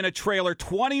body in a trailer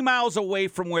 20 miles away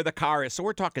from where the car is. So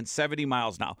we're talking 70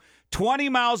 miles now. 20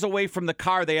 miles away from the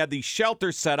car, they had these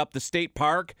shelters set up. The state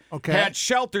park had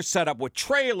shelters set up with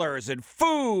trailers and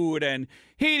food and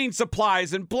heating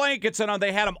supplies and blankets. And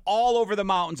they had them all over the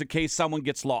mountains in case someone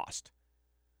gets lost.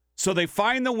 So they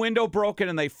find the window broken,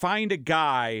 and they find a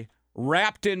guy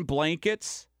wrapped in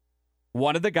blankets,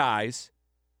 one of the guys,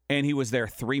 and he was there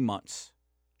 3 months.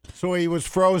 So he was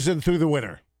frozen through the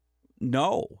winter.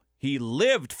 No, he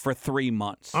lived for 3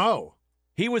 months. Oh.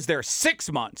 He was there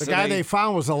 6 months. The guy they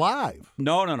found was alive.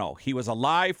 No. He was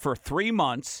alive for 3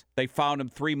 months. They found him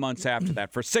 3 months after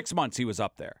that. For 6 months, he was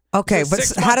up there. Okay, So but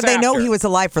 6 how did they know after. he was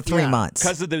alive for 3 months?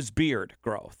 Because of his beard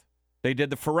growth. They did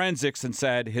the forensics and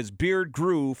said his beard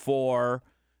grew for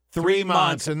 3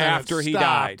 months and then after it he stopped,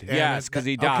 died. and Yes, because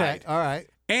he died. Okay, all right.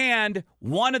 And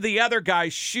one of the other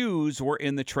guy's shoes were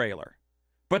in the trailer.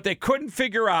 But they couldn't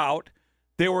figure out.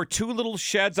 There were 2 little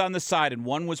sheds on the side, and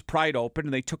one was pried open,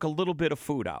 and they took a little bit of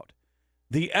food out.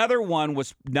 The other one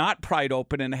was not pried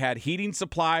open and had heating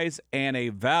supplies and a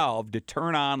valve to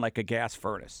turn on like a gas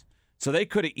furnace. So they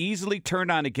could have easily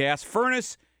turned on a gas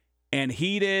furnace and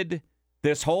heated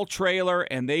this whole trailer,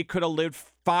 and they could have lived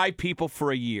 5 people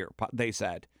for a year, they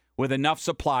said, with enough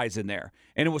supplies in there.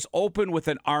 And it was open with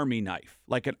an army knife,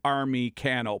 like an army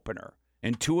can opener.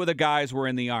 And 2 of the guys were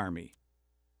in the army,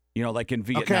 like in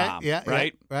Vietnam, right?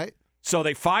 Yeah, right. So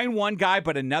they find one guy,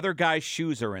 but another guy's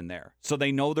shoes are in there. So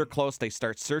they know they're close. They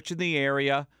start searching the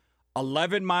area.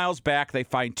 11 miles back, they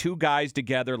find 2 guys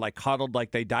together, like huddled,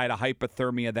 like they died of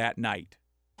hypothermia that night.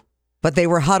 But they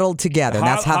were huddled together, and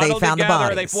that's how they found the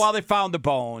bodies. They found the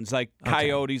bones, like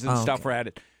coyotes and stuff were at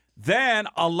it. Then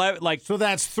 11, so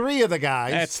that's 3 of the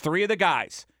guys. That's 3 of the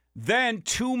guys. Then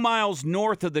 2 miles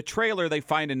north of the trailer, they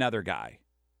find another guy.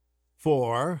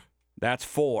 4. That's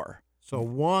 4. So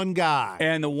 1 guy.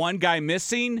 And the one guy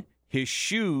missing, his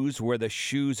shoes were the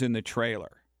shoes in the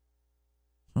trailer.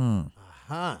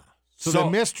 Uh-huh. So the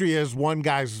mystery is 1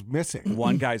 guy's missing.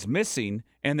 1 guy's missing.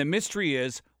 And the mystery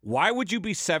is, why would you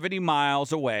be 70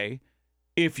 miles away?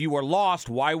 If you were lost,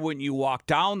 why wouldn't you walk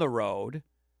down the road?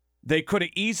 They could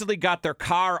have easily got their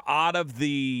car out of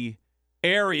the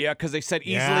area because they said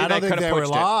easily they could have pushed were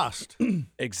lost.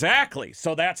 Exactly.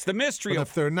 So that's the mystery. But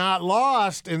if they're not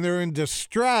lost and they're in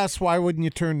distress, why wouldn't you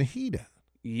turn the heat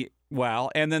on? Well,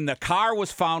 and then the car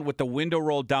was found with the window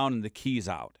rolled down and the keys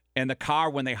out. And the car,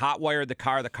 when they hot-wired the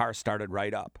car started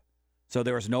right up. So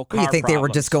there was no car You think problems. they were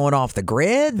just going off the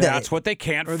grid? That's what they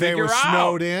can't or figure they were out.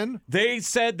 snowed in? They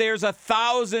said there's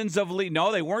thousands of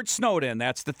No, they weren't snowed in.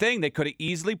 That's the thing. They could have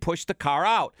easily pushed the car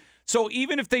out. So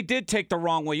even if they did take the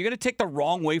wrong way, you're going to take the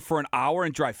wrong way for an hour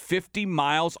and drive 50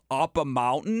 miles up a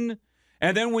mountain?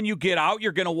 And then when you get out,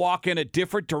 you're going to walk in a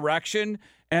different direction.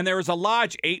 And there was a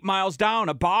lodge 8 miles down,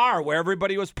 a bar where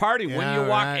everybody was partying. Wouldn't you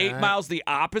walk 8 miles the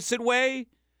opposite way?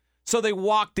 So they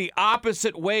walked the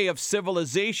opposite way of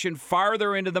civilization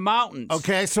farther into the mountains.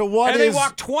 Okay, so what and they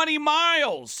walked 20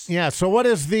 miles. Yeah, so what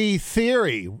is the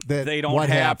theory that they don't what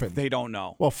have, happened? They don't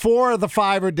know. Well, 4 of the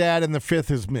 5 are dead and the 5th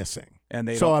is missing. And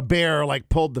they so a bear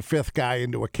pulled the 5th guy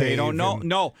into a cave. They don't know.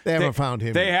 No. They haven't found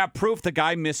him They yet. have proof the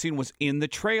guy missing was in the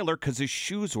trailer because his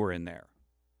shoes were in there.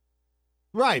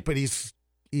 Right, but he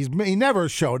never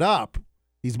showed up.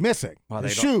 He's missing. Well,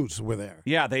 His shoes were there.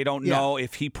 Yeah, they don't know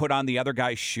if he put on the other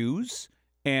guy's shoes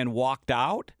and walked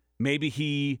out. Maybe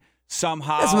he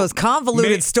somehow... That's the most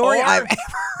convoluted story I've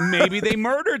ever Maybe they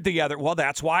murdered the other... Well,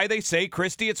 that's why they say,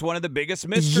 Christy, it's one of the biggest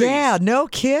mysteries. Yeah, no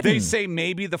kidding. They say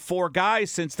maybe the 4 guys,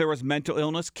 since there was mental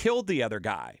illness, killed the other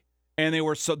guy. And they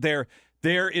were so... There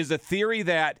is a theory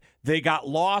that they got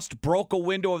lost, broke a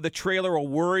window of the trailer, were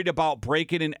worried about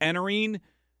breaking and entering...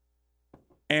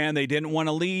 And they didn't want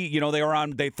to leave.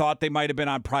 They thought they might have been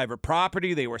on private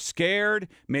property. They were scared.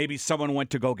 Maybe someone went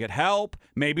to go get help.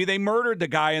 Maybe they murdered the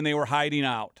guy and they were hiding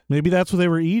out. Maybe that's what they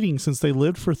were eating since they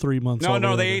lived for 3 months.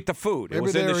 No, they ate the food. Maybe it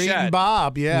was they in the were shed. eating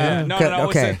Bob, yeah. No.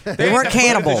 Okay. They weren't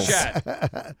ate the food in the cannibals.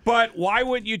 shed. But why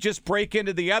wouldn't you just break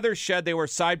into the other shed? They were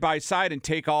side by side and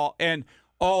take all. And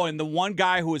the one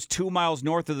guy who was 2 miles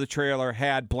north of the trailer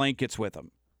had blankets with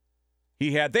him.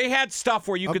 They had stuff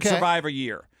where you could survive a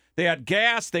year. They had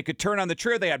gas. They could turn on the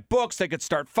trailer. They had books. They could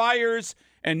start fires,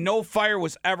 and no fire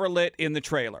was ever lit in the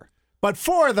trailer. But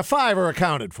 4 of the 5 are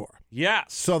accounted for.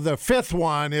 Yes. So the 5th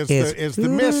one is the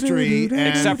mystery,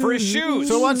 except for his shoes.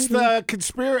 So what's the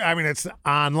conspiracy? I mean, it's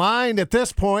online at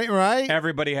this point, right?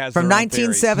 Everybody has from their own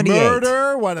 1978.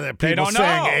 Murder. What are the people they don't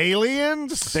saying? know.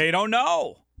 Aliens. They don't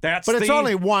know. But it's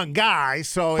only one guy,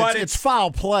 so it's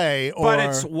foul play. But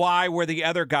it's why were the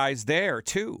other guys there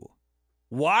too?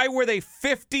 Why were they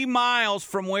 50 miles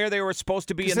from where they were supposed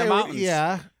to be in the mountains?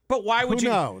 Yeah. But why would Who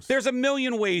knows? There's a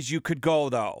million ways you could go,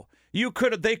 though.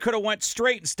 They could have went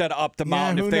straight instead of up the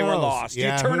mountain who if they were knows? lost.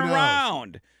 Yeah, you turn who knows?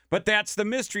 around. But that's the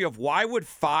mystery of why would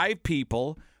 5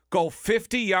 people go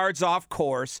 50 yards off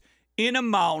course in a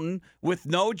mountain with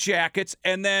no jackets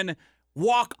and then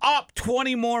walk up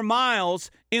 20 more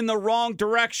miles in the wrong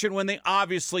direction when they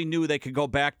obviously knew they could go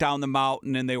back down the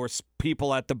mountain and there were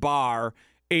people at the bar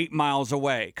 8 miles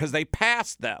away because they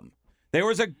passed them. There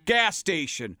was a gas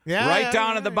station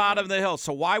down at the bottom of the hill.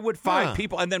 So why would 5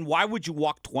 people, and then why would you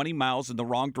walk 20 miles in the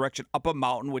wrong direction up a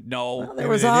mountain with no... Well, there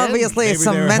was obviously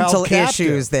some mental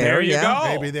issues there. There you go.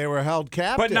 Maybe they were held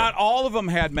captive. But not all of them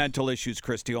had mental issues,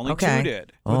 Christy. Only 2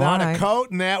 did. Without a coat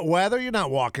in that weather, you're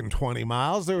not walking 20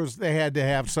 miles. They had to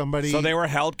have somebody... So they were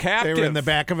held captive. They were in the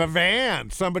back of a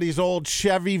van. Somebody's old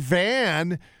Chevy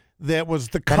van that was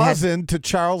the cousin to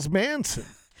Charles Manson.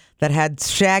 That had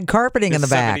shag carpeting in the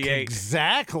back.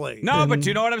 Exactly. No, but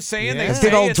you know what I'm saying? A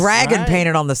big old dragon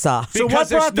painted on the side. So what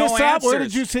brought this up? Where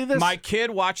did you see this? My kid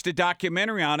watched a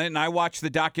documentary on it, and I watched the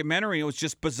documentary. It was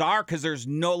just bizarre because there's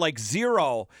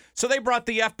zero. So they brought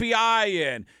the FBI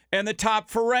in and the top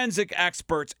forensic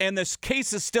experts, and this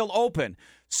case is still open.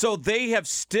 So they have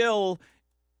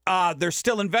they're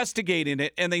still investigating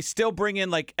it, and they still bring in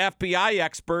FBI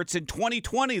experts. In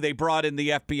 2020, they brought in the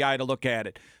FBI to look at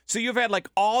it. So you've had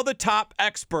all the top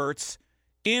experts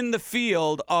in the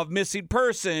field of missing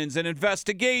persons and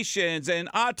investigations and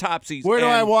autopsies. Where do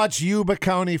I watch Yuba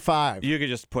County 5? You can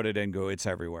just put it in, it's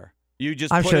everywhere. You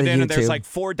just put it in, and there's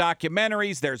 4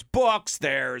 documentaries. There's books.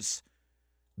 There's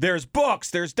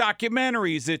books. There's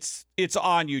documentaries. It's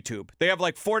on YouTube. They have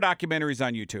 4 documentaries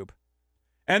on YouTube.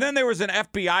 And then there was an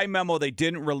FBI memo they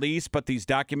didn't release, but these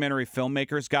documentary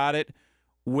filmmakers got it,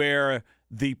 where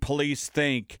the police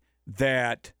think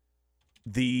that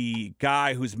the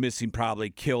guy who's missing probably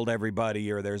killed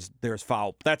everybody, or there's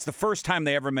foul. That's the first time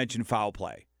they ever mentioned foul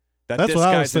play. That's what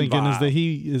I was thinking, is that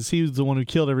he was the one who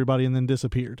killed everybody and then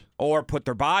disappeared. Or put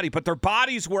their body. But their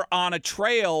bodies were on a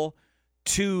trail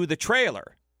to the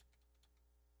trailer.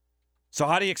 So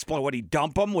how do you explain? What, he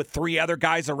dump them with 3 other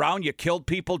guys around? You killed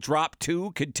people, dropped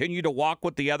 2, continue to walk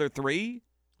with the other 3?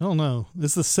 I don't know.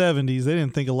 It's the 70s. They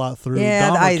didn't think a lot through.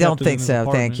 Yeah, I don't think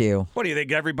so. Thank you. What do you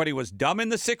think? Everybody was dumb in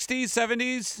the 60s,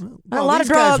 70s? A lot of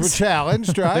drugs. Guys were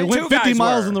challenged, right? They went 50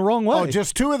 miles in the wrong way. Oh,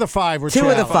 just 2 of the 5 were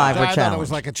challenged. 2 of the 5 were challenged. I thought it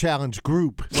was like a challenge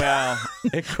group. Well,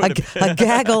 it could have been. A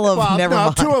gaggle of never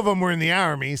mind. 2 of them were in the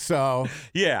Army, so.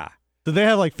 Yeah. Did they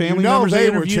have family members they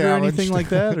interviewed or anything like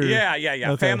that? Or? Yeah.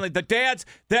 Okay. Family.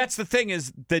 That's the thing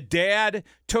is the dad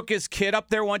took his kid up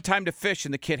there one time to fish,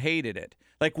 and the kid hated it.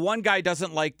 One guy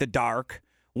doesn't like the dark.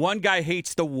 One guy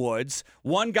hates the woods.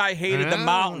 One guy hated the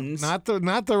mountains. Not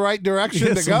the right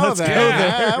direction to go there.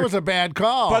 That was a bad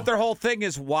call. But their whole thing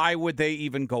is, why would they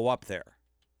even go up there?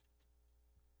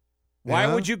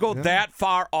 Why would you go that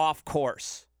far off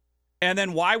course? And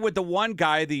then why would the one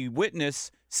guy, the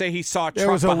witness, say he saw a truck behind him?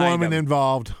 There was a woman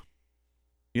involved.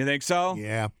 You think so?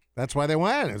 Yeah. That's why they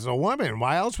went. It was a woman.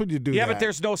 Why else would you do that? Yeah, but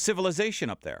there's no civilization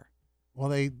up there. Well,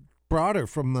 they brought her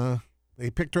they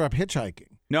picked her up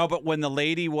hitchhiking. No, but when the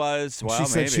lady was, she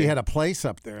said she had a place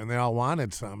up there, and they all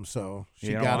wanted some, so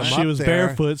she got them up there. She was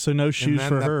barefoot, so no shoes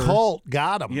for her. And the cult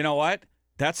got them. You know what?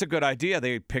 That's a good idea.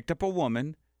 They picked up a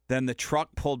woman, then the truck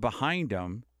pulled behind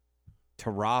them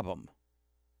to rob them.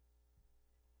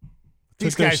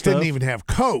 These guys didn't even have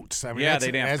coats. I mean, they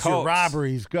didn't have coats. coats. Your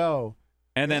robberies go.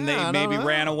 And then they maybe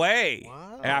ran away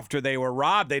after they were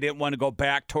robbed. They didn't want to go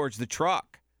back towards the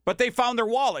truck. But they found their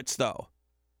wallets, though.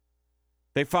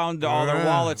 They found all their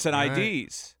wallets and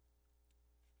IDs.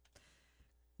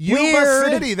 Yuba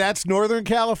City, that's Northern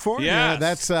California.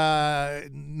 Yes. That's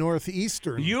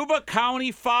northeastern. Yuba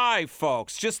County 5,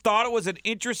 folks. Just thought it was an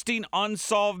interesting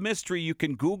unsolved mystery you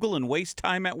can Google and waste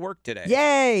time at work today.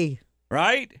 Yay!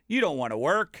 Right? You don't want to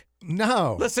work.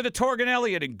 No. Listen to Torg and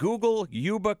Elliott and Google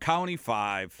Yuba County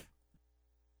 5.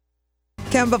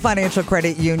 Kemba Financial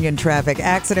Credit Union traffic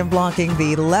accident blocking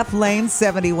the left lane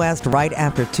 70 West right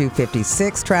after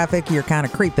 256 traffic. You're kind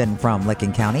of creeping from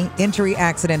Licking County. Injury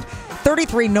accident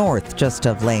 33 North just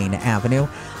of Lane Avenue.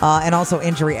 And also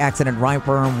injury accident right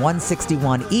burn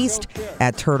 161 East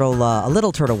at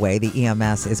Little Turtle Way. The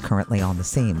EMS is currently on the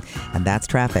scene. And that's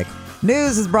traffic.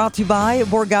 News is brought to you by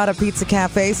Borgata Pizza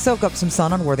Cafe. Soak up some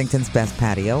sun on Worthington's best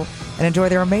patio and enjoy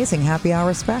their amazing happy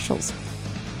hour specials.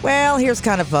 Well, here's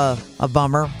kind of a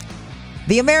bummer.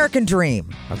 The American dream,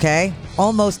 okay?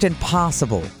 Almost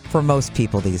impossible for most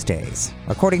people these days.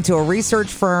 According to a research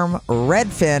firm,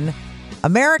 Redfin,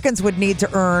 Americans would need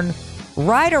to earn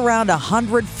right around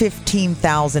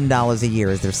 $115,000 a year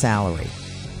as their salary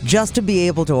just to be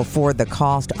able to afford the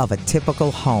cost of a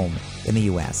typical home in the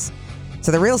U.S.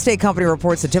 So the real estate company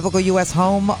reports the typical U.S.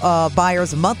 home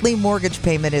buyer's monthly mortgage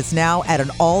payment is now at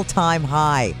an all-time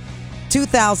high.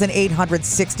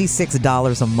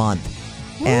 $2,866 a month.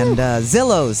 Woo. And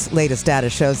Zillow's latest data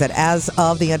shows that as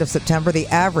of the end of September, the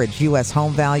average U.S.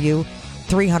 home value,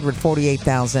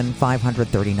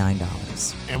 $348,539.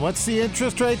 months. And what's the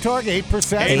interest rate, Torg? 8%?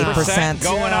 8%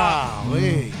 going up.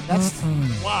 That's,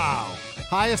 wow.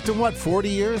 Highest in what, 40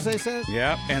 years, they said?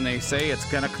 Yep, and they say it's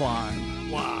going to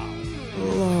climb. Wow.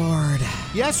 Lord.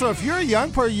 Yeah, so if you're a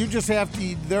young person, you just have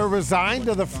to, they're resigned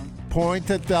to the point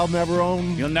that they'll never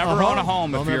own You'll never own a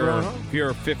home if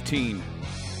you're 15.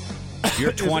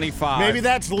 You're 25. Maybe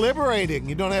that's liberating.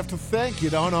 You don't have to think. You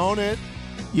don't own it.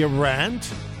 You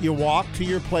rent. You walk to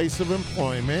your place of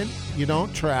employment. You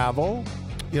don't travel.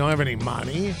 You don't have any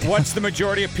money. What's the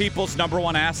majority of people's number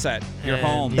one asset? Your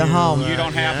home. The home. You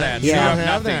don't have that. You So don't you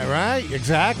have nothing. that, right?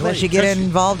 Exactly. Unless you get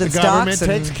involved in the government stocks.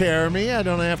 takes care of me. I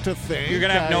don't have to think. You're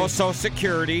going to have no Social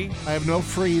Security. I have no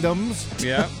freedoms.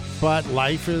 Yeah. But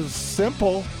life is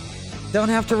simple. Don't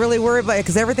have to really worry about it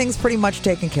because everything's pretty much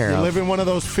taken care You of. live in one of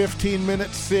those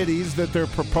 15-minute cities that they're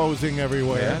proposing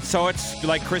everywhere. Yeah. So it's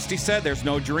like Christy said, there's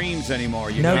no dreams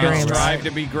anymore. You No can't dreams. strive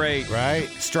to be great. Right.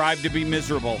 Strive to be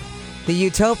miserable. The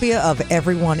utopia of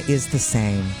everyone is the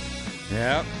same.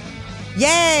 Yep.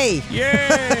 Yay!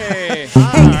 Yay! All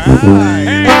right.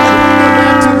 Hey,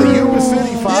 back to the Yuba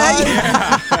City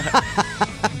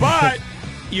 5. But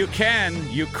you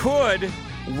could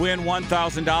win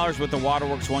 $1,000 with the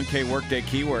Waterworks 1K Workday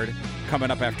keyword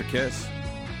coming up after Kiss.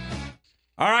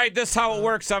 All right, this is how it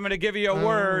works. I'm going to give you a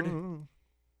word.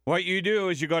 What you do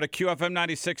is you go to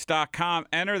QFM96.com,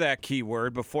 enter that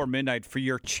keyword before midnight for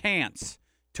your chance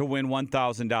to win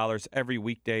 $1,000 every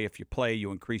weekday. If you play,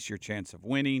 you increase your chance of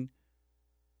winning.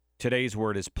 Today's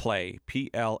word is play,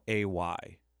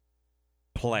 P-L-A-Y.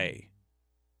 Play.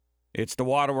 It's the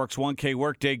Waterworks 1K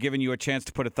Workday giving you a chance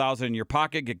to put $1,000 in your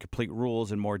pocket. Get complete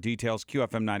rules and more details,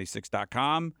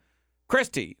 QFM96.com.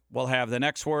 Christy will have the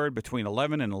next word between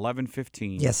 11 and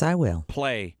 11:15. Yes, I will.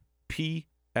 Play,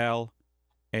 P-L-A-Y.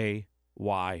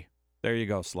 There you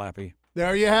go, Slappy.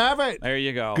 There you have it. There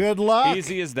you go. Good luck.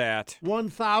 Easy as that.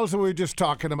 1,000. We were just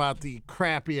talking about the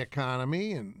crappy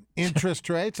economy and interest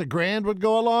rates. $1,000 would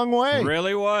go a long way.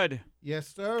 Really would.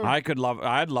 Yes, sir. I'd love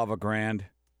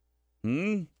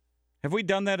 $1,000. Have we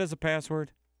done that as a password?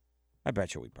 I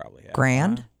bet you we probably have.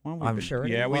 Grand? Well, I'm sure.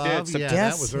 Yeah, we did.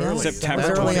 That was early. September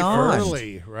that was early 21st. on.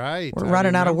 Early, right. We're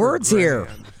running out of words here.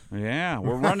 Yeah,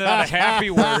 we're running out of happy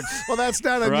words. Well, that's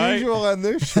not Right? unusual on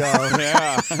this show.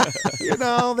 Yeah. You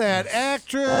know, that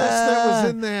actress that was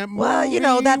in that movie. Well, you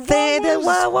know, that thing.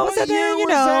 What was that year thing? You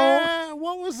was know. that?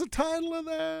 What was the title of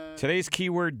that? Today's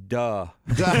keyword, duh.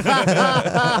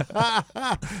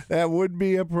 That would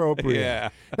be appropriate. Yeah.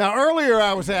 Now, earlier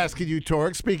I was asking you,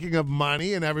 Torg, speaking of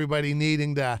money and everybody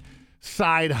needing to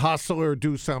side hustle or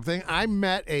do something, I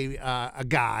met a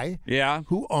guy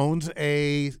who owns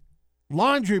a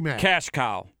laundromat. Cash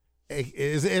cow.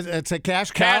 It's a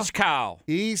cash cow? Cash cow.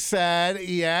 He said,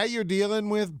 yeah, you're dealing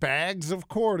with bags of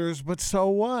quarters, but so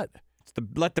what?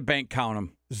 Let the bank count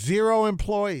them. 0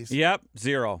 employees. Yep,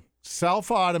 0.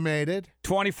 Self-automated.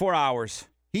 24 hours.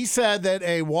 He said that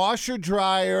a washer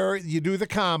dryer, you do the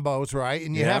combos, right?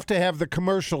 And you have to have the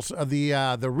commercials,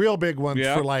 the real big ones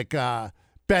for like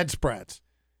bedspreads,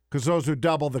 because those are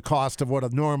double the cost of what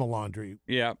a normal laundry.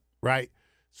 Yeah. Right.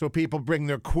 So people bring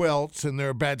their quilts and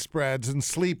their bedspreads and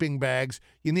sleeping bags.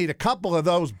 You need a couple of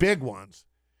those big ones,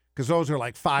 because those are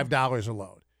like $5 a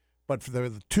load. But for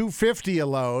the $2.50 a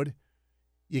load,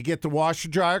 you get the washer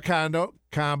dryer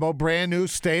combo, brand new,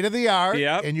 state of the art,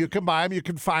 and you can buy them. You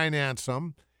can finance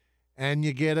them, and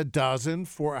you get a dozen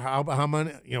for how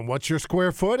many? You know, what's your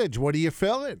square footage? What are you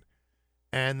filling?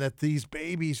 And that these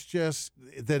babies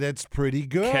that it's pretty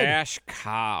good. Cash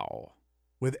cow.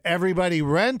 With everybody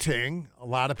renting, a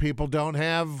lot of people don't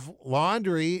have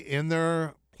laundry in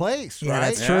their place, Yeah, right?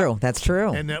 that's true. That's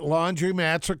true. And that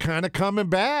laundromats are kind of coming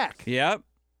back. Yep.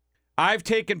 I've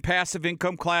taken passive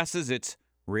income classes. It's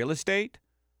real estate,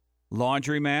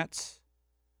 laundromats,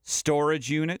 storage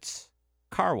units,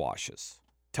 car washes.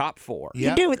 Top 4.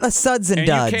 You do it, suds and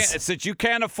duds. Since you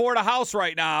can't afford a house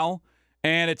right now,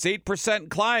 and it's 8%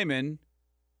 climbing,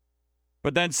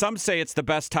 but then some say it's the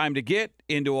best time to get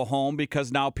into a home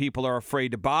because now people are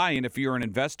afraid to buy. And if you're an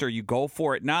investor, you go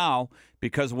for it now,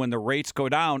 because when the rates go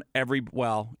down,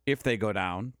 if they go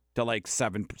down to like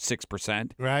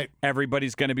 6%, right,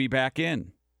 everybody's going to be back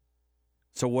in.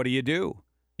 So what do?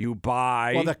 You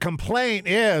buy. Well, the complaint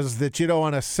is that you don't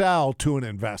want to sell to an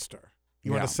investor.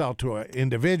 You want to sell to an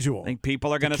individual. I think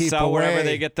people are going to sell wherever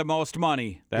they get the most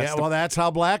money. That's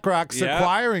how BlackRock's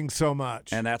acquiring so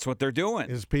much. And that's what they're doing.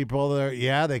 Is people,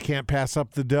 they can't pass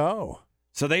up the dough.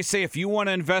 So they say if you want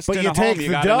to invest in a home, you take the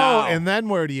gotta dough, now. and then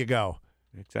where do you go?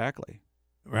 Exactly.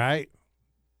 Right.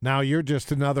 Now you're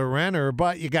just another renter,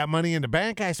 but you got money in the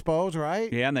bank, I suppose,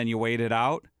 right? Yeah, and then you wait it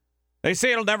out. They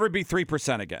say it'll never be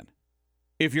 3% again.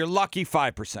 If you're lucky,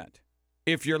 5%.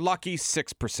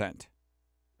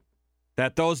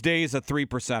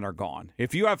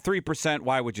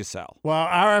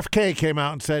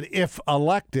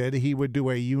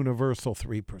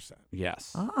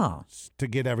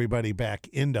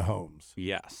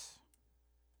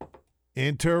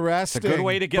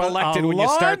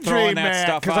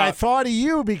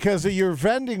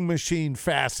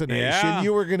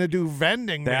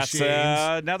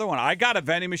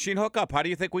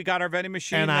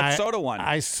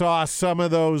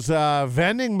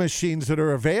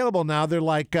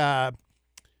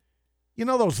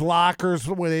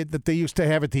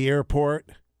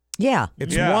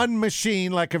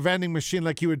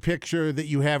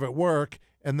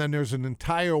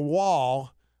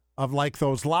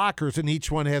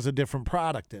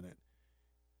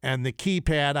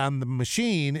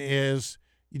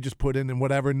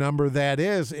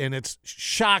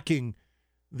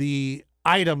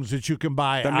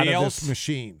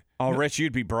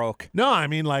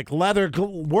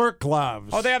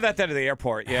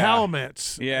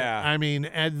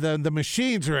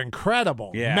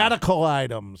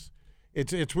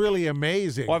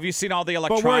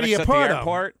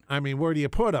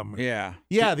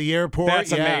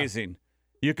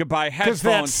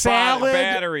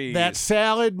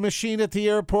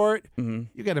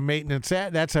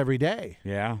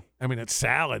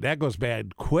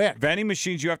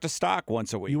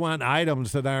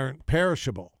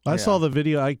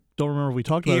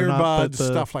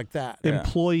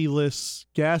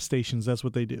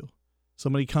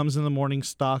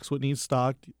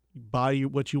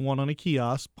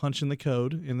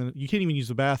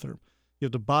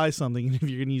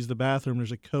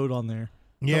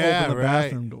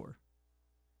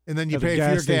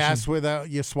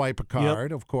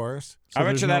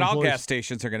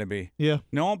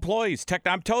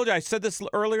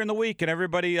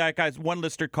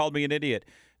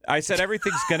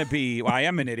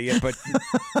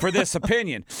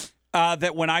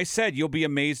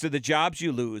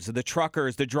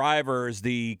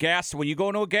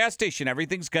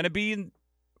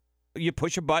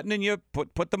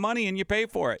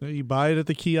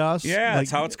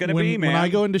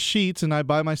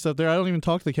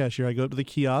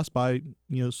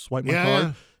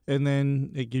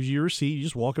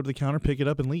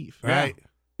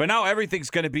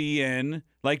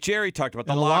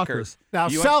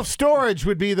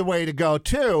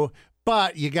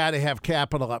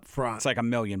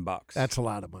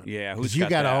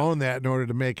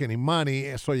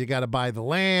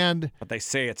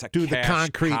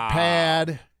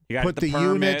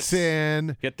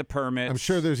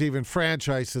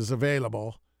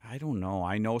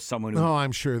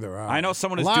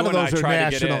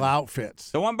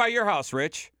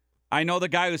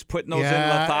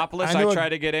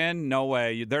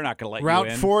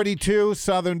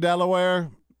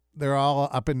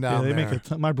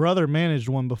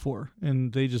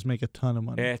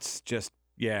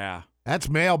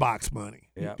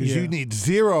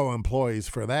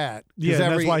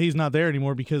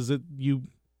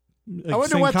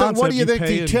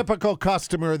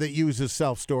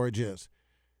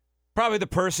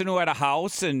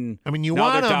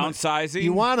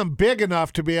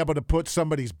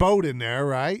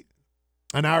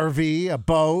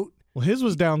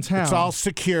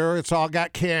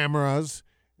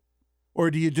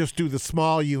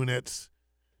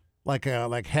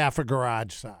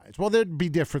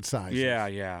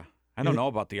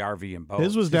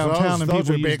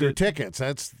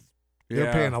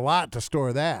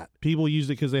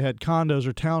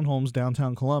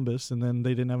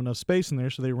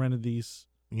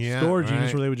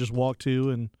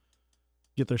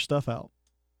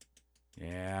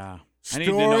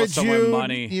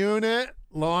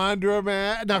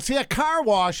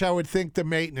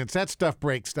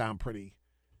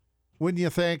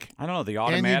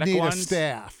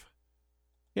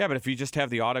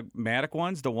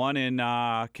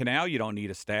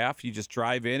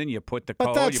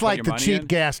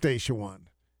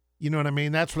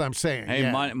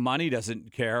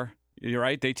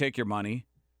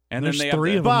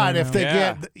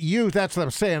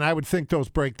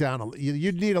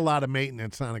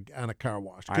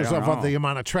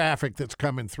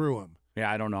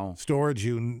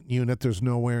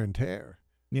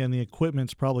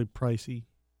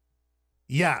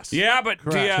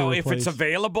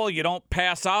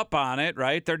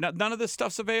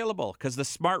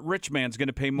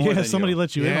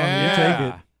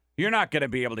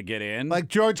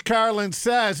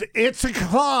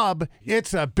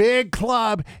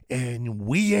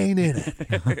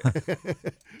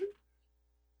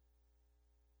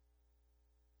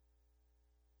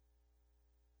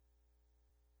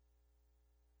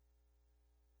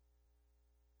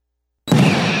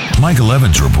 Michael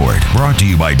Evans Report, brought to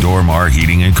you by Dormar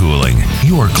Heating and Cooling,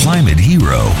 your climate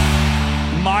hero.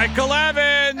 Michael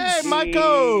Evans! Hey,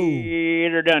 Michael!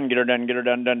 Get her done, get her done, get her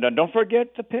done, done. Don't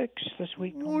forget the picks this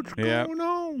week. What's going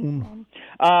on?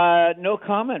 No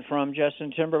comment from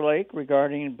Justin Timberlake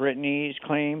regarding Britney's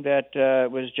claim that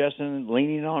it was Justin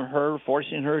leaning on her,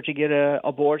 forcing her to get an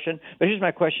abortion. But here's my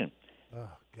question.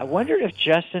 I wonder if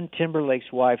Justin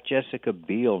Timberlake's wife, Jessica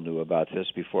Biel, knew about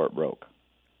this before it broke.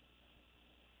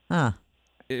 Huh.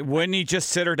 Wouldn't he just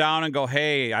sit her down and go,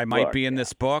 hey, I might be in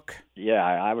this book? Yeah,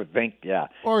 I would think, yeah.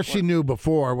 Or she knew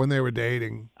before when they were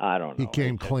dating. I don't know. He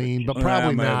came clean, but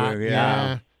probably not. Maybe,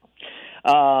 yeah.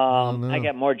 I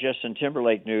got more Justin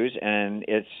Timberlake news, and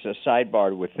it's a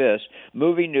sidebar with this.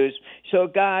 Movie news. So,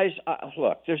 guys,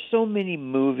 look, there's so many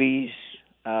movies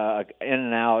in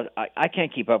and out. I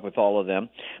can't keep up with all of them.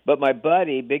 But my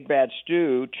buddy, Big Bad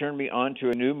Stu, turned me on to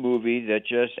a new movie that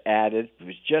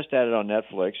was just added on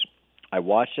Netflix. I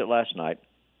watched it last night,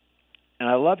 and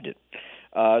I loved it.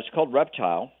 It's called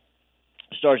Reptile.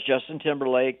 It stars Justin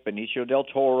Timberlake, Benicio del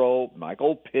Toro,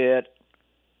 Michael Pitt,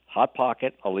 Hot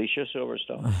Pocket, Alicia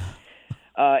Silverstone.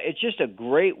 It's just a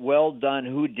great, well-done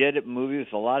whodunit movie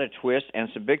with a lot of twists and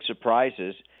some big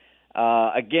surprises.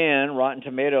 Again, Rotten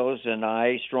Tomatoes and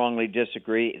I strongly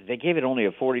disagree. They gave it only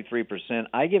a 43%.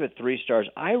 I give it 3 stars.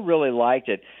 I really liked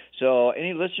it. So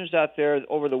any listeners out there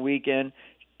over the weekend,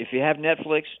 if you have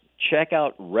Netflix, check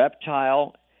out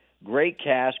Reptile. Great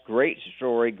cast, great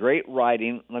story, great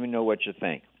writing. Let me know what you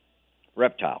think.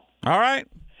 Reptile. All right.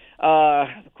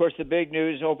 Of course, the big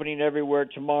news opening everywhere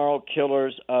tomorrow,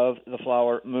 Killers of the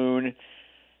Flower Moon.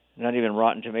 Not even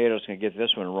Rotten Tomatoes can get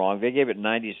this one wrong. They gave it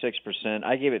 96%.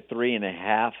 I gave it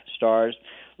 3.5 stars.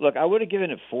 Look, I would have given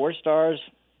it 4 stars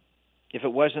if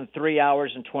it wasn't 3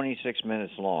 hours and 26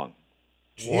 minutes long.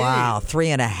 Wow,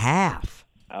 3.5.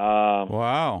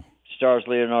 Wow. Stars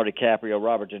Leonardo DiCaprio,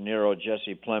 Robert De Niro,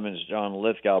 Jesse Plemons, John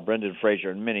Lithgow, Brendan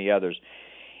Fraser, and many others.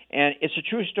 And it's a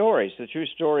true story. It's the true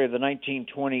story of the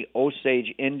 1920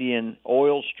 Osage Indian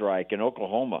oil strike in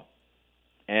Oklahoma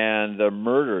and the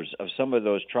murders of some of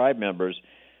those tribe members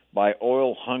by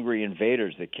oil-hungry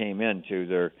invaders that came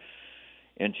into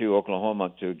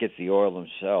Oklahoma to get the oil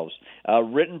themselves.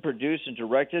 Written, produced, and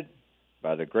directed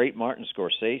by the great Martin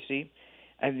Scorsese.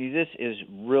 I mean, this is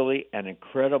really an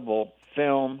incredible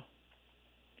film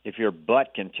if your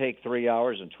butt can take 3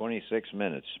 hours and 26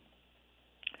 minutes.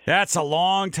 That's a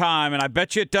long time, and I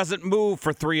bet you it doesn't move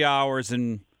for 3 hours,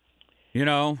 and,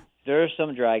 There's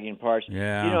some dragging parts.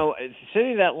 Yeah.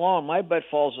 Sitting that long, my butt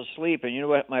falls asleep, and you know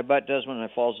what my butt does when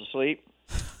it falls asleep?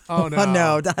 Oh, no.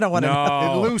 No, I don't want to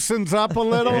know. It loosens up a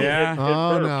little? Yeah.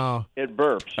 No. It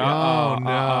burps. Oh,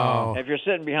 no. If you're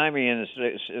sitting behind me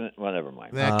well, never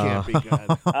mind. That can't be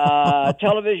good.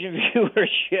 Television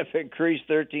viewership increased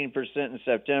 13% in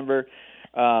September.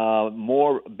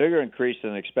 Bigger increase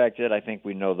than expected. I think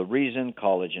we know the reason.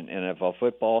 College and NFL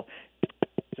football.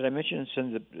 Did I mention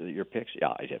your picks?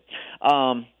 Yeah, I did.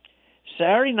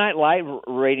 Saturday Night Live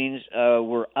ratings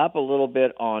were up a little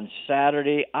bit on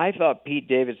Saturday. I thought Pete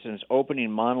Davidson's opening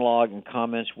monologue and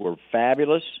comments were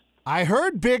fabulous. I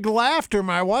heard big laughter.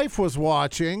 My wife was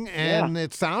watching, and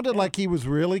it sounded like he was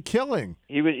really killing.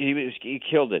 He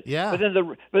killed it. Yeah. But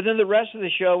then the rest of the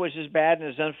show was as bad and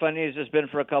as unfunny as it's been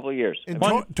for a couple of years. And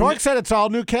Torg said it's all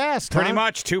new cast. Pretty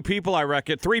much 2 people I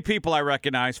reckon, 3 people I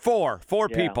recognize, 4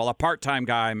 people. A part-time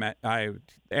guy I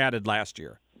added last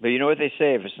year. But you know what they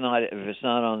say: if it's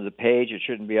not on the page, it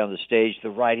shouldn't be on the stage. The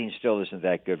writing still isn't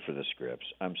that good for the scripts.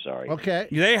 I'm sorry. Okay.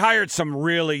 They hired some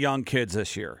really young kids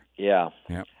this year. Yeah.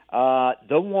 Yep.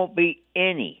 There won't be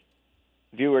any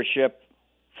viewership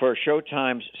for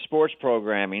Showtime's sports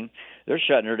programming. They're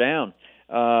shutting her down.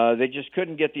 They just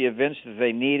couldn't get the events that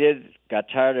they needed. Got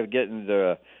tired of getting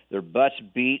their butts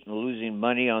beat and losing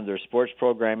money on their sports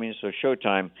programming. So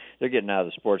Showtime, they're getting out of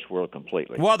the sports world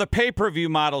completely. Well, the pay-per-view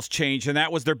models changed, and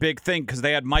that was their big thing because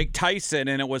they had Mike Tyson,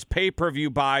 and it was pay-per-view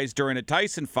buys during a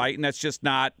Tyson fight, and that's just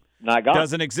not gone.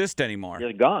 Doesn't exist anymore.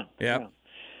 It's gone. Yep. Yeah.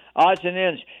 Odds and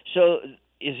ends. So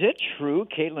is it true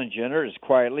Caitlyn Jenner is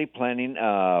quietly planning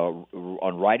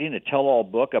on writing a tell-all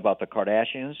book about the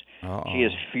Kardashians? Uh-oh. She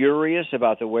is furious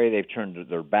about the way they've turned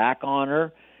their back on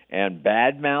her and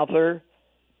badmouth her.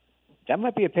 That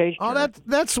might be a page turner. Oh,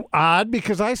 that's odd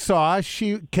because I saw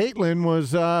Caitlyn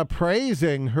was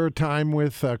praising her time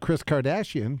with Kris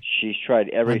Kardashian. She's tried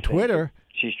everything. On Twitter.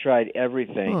 She's tried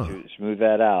everything to smooth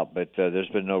that out, but there's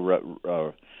been no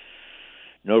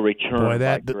return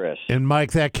by Kris. And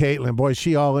Mike, that Caitlyn, boy,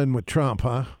 she all in with Trump,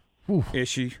 huh? Whew. Is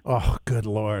she? Oh, good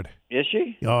Lord. Is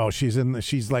she? Oh,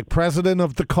 she's like president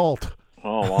of the cult.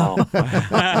 Oh, wow.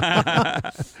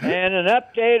 And an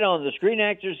update on the Screen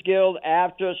Actors Guild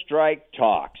after strike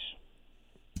talks.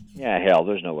 Yeah, hell,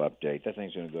 there's no update. That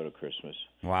thing's going to go to Christmas.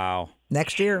 Wow.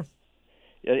 Next year.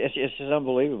 It's just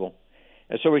unbelievable.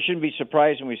 And so we shouldn't be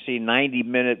surprised when we see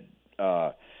 90-minute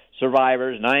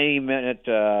Survivors, 90-minute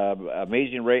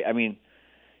Amazing Race. I mean,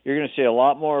 you're going to see a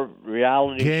lot more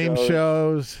reality game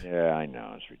shows. Yeah, I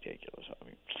know. It's ridiculous. I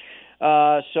mean,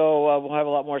 so we'll have a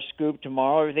lot more scoop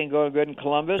tomorrow. Everything going good in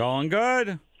Columbus? Going good.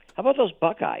 How about those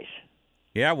Buckeyes?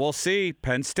 Yeah, we'll see.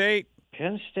 Penn State.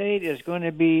 Penn State is going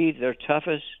to be their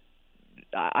toughest.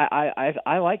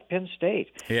 I like Penn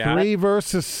State. Yeah. 3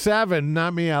 versus 7.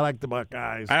 Not me. I like the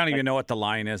Buckeyes. I don't even know what the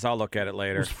line is. I'll look at it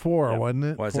later. It was 4, wasn't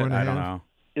it? Was 4 it? and a I don't half? know.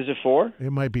 Is it 4?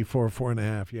 It might be 4,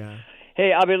 4.5. Yeah.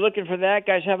 Hey, I'll be looking for that.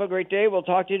 Guys, have a great day. We'll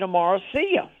talk to you tomorrow.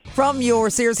 See ya. From your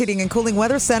Sears Heating and Cooling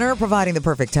Weather Center, providing the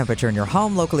perfect temperature in your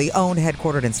home, locally owned,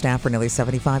 headquartered, and staffed for nearly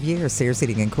 75 years.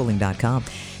 SearsHeatingandCooling.com.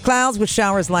 Clouds with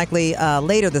showers likely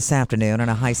later this afternoon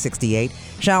and a high 68.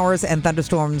 Showers and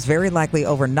thunderstorms very likely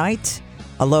overnight.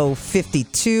 A low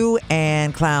 52,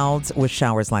 and clouds with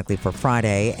showers likely for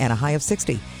Friday and a high of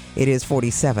 60. It is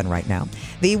 47 right now.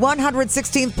 The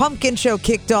 116th Pumpkin Show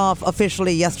kicked off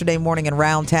officially yesterday morning in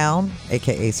Round Town,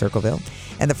 a.k.a. Circleville.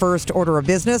 And the first order of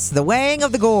business, the weighing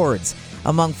of the gourds.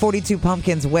 Among 42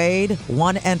 pumpkins weighed,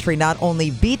 one entry not only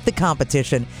beat the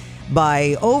competition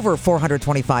by over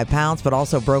 425 pounds, but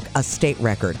also broke a state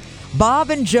record. Bob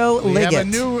and Joe Liggett.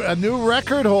 We have a new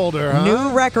record holder, huh?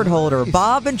 New record holder.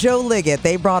 Bob and Joe Liggett.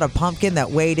 They brought a pumpkin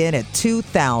that weighed in at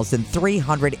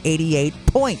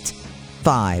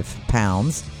 2,388.5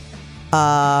 pounds.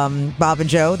 Bob and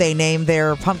Joe, they name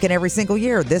their pumpkin every single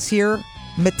year. This year,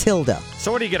 Matilda.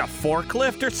 So what, do you get a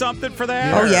forklift or something for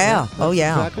that? Oh, yeah. Oh,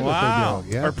 yeah. Exactly Wow. what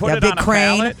they do. Yeah. Or put it big on a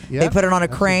crane. pallet? They put it on a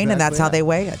crane, and that's how exactly they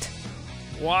weigh it.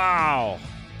 Wow.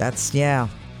 That's, yeah.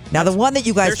 Now, the one that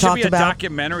you guys there should talked be a about.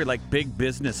 documentary, like Big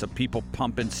Business, of people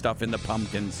pumping stuff in the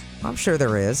pumpkins. I'm sure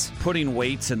there is. Putting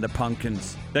weights in the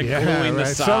pumpkins. Then Yeah, gluing the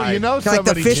right. side. So you know Like the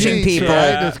somebody fishing cheats, people. right?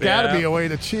 Yeah, There's got to yeah. be a way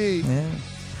to cheat. Yeah.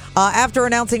 After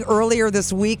announcing earlier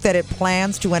this week that it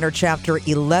plans to enter Chapter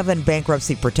 11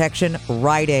 bankruptcy protection,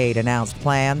 Rite Aid announced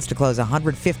plans to close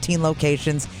 115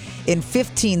 locations in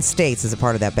 15 states as a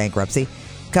part of that bankruptcy.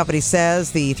 The company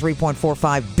says the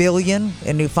 $3.45 billion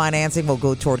in new financing will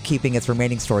go toward keeping its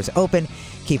remaining stores open,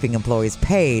 keeping employees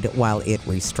paid while it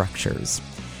restructures.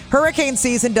 Hurricane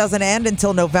season doesn't end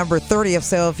until November 30th,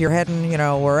 so if you're heading,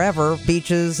 wherever,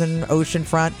 beaches and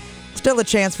oceanfront, still a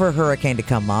chance for a hurricane to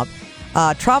come up.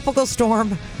 Tropical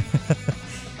storm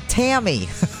Tammy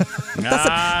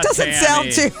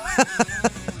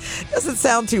doesn't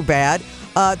sound too bad.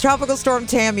 Tropical storm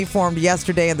Tammy formed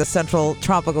yesterday in the central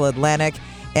tropical Atlantic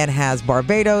and has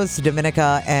Barbados,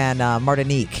 Dominica, and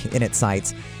Martinique in its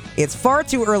sights. It's far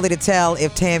too early to tell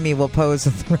if Tammy will pose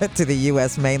a threat to the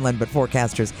U.S. mainland, but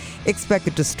forecasters expect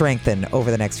it to strengthen over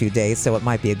the next few days, so it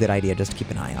might be a good idea just to keep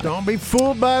an eye on it. Don't be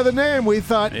fooled by the name. We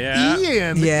thought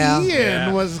Ian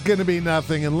Yeah. was going to be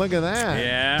nothing, and look at that.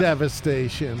 Yeah.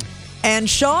 Devastation. And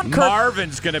Sean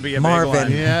Marvin's going to be a big one.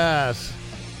 Yes.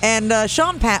 And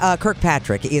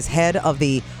Kirkpatrick is head of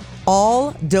the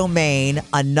All-Domain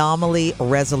Anomaly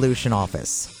Resolution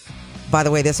Office. By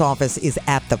the way, this office is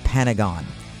at the Pentagon.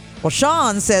 Well,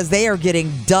 Sean says they are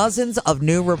getting dozens of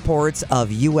new reports of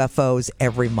UFOs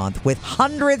every month, with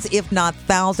hundreds, if not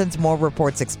thousands, more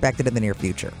reports expected in the near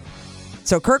future.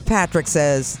 So Kirkpatrick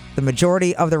says the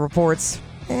majority of the reports,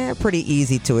 pretty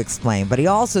easy to explain. But he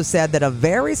also said that a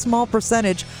very small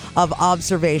percentage of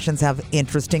observations have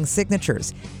interesting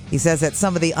signatures. He says that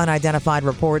some of the unidentified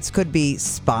reports could be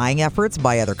spying efforts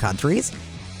by other countries,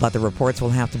 but the reports will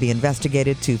have to be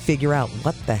investigated to figure out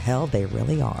what the hell they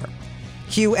really are.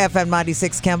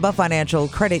 QFM96 Kemba, Financial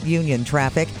Credit Union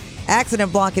traffic.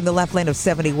 Accident blocking the left lane of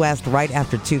 70 West right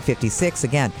after 256.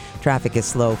 Again, traffic is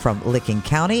slow from Licking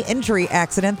County. Injury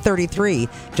accident 33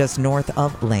 just north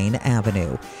of Lane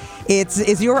Avenue.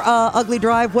 Is your ugly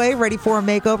driveway ready for a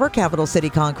makeover? Capital City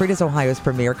Concrete is Ohio's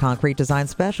premier concrete design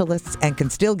specialists and can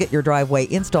still get your driveway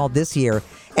installed this year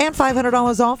and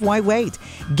 $500 off. Why wait?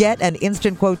 Get an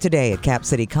instant quote today at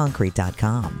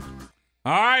capcityconcrete.com.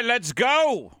 All right, let's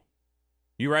go.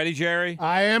 You ready, Jerry?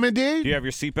 I am indeed. Do you have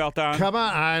your seatbelt on? Come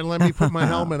on, let me put my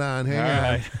helmet on.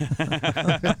 Hang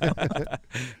on.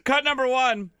 Cut number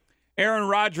one. Aaron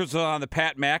Rodgers was on the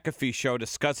Pat McAfee show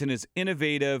discussing his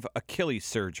innovative Achilles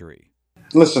surgery.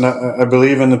 Listen, I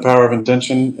believe in the power of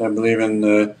intention. I believe in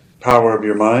the power of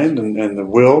your mind and the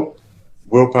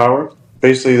willpower.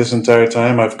 Basically, this entire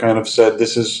time, I've kind of said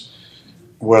this is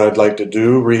what I'd like to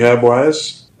do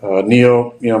rehab-wise.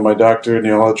 Neil, my doctor,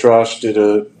 Neil Alatrosh, did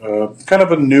a kind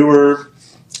of a newer,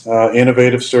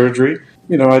 innovative surgery.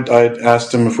 I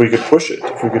asked him if we could push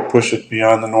it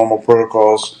beyond the normal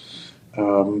protocols.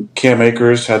 Cam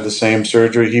Akers had the same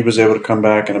surgery. He was able to come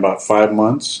back in about 5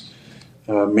 months.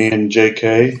 Me and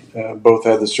JK both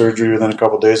had the surgery within a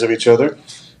couple of days of each other.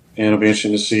 And it'll be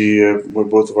interesting to see what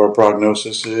both of our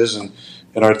prognosis is and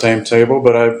our timetable.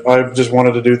 But I just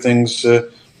wanted to do things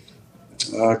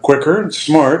quicker,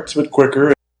 smart, but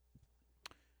quicker.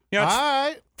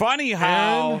 It's funny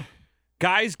how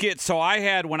guys get. So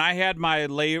when I had my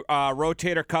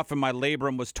rotator cuff and my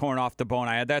labrum was torn off the bone,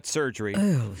 I had that surgery.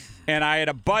 And I had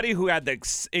a buddy who had the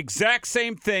exact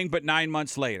same thing, but 9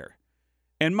 months later.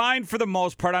 And mine, for the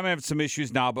most part, I'm having some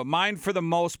issues now, but mine, for the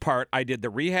most part, I did the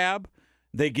rehab.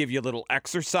 They give you little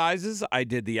exercises. I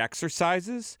did the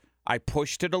exercises. I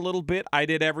pushed it a little bit. I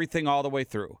did everything all the way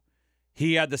through.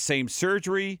 He had the same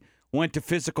surgery, went to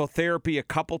physical therapy a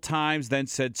couple times, then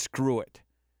said, screw it.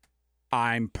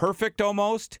 I'm perfect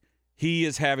almost. He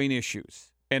is having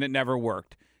issues, and it never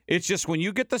worked. It's just when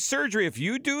you get the surgery, if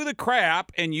you do the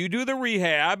crap and you do the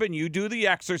rehab and you do the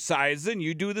exercise and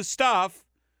you do the stuff,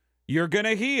 you're going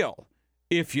to heal.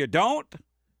 If you don't,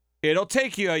 it'll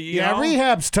take you a year. Yeah,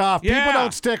 rehab's tough. Yeah. People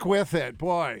don't stick with it,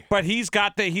 boy. But he's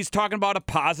talking about a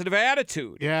positive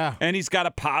attitude. Yeah. And he's got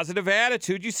a positive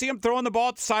attitude. You see him throwing the ball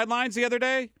at the sidelines the other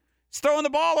day? He's throwing the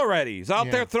ball already. He's out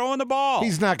there throwing the ball.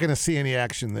 He's not going to see any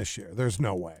action this year. There's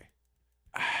no way.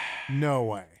 No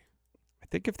way. I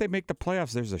think if they make the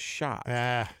playoffs, there's a shot.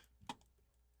 Yeah,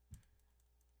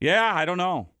 I don't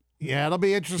know. Yeah, it'll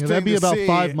be interesting. That'd be to about see,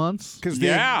 5 months. Because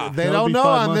Yeah. they That'll don't be know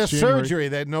 5 on months, this January. surgery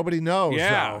that nobody knows.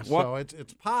 Yeah. Though. So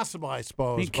it's possible, I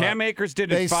suppose. I mean, but Cam Akers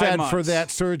did it they 5 said months. for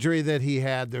that surgery that he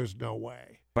had, there's no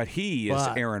way. But he is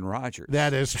But Aaron Rodgers.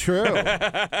 That is true.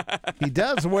 He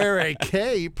does wear a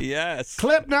cape. Yes.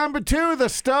 Clip number 2, the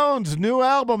Stones' new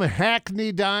album,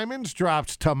 Hackney Diamonds,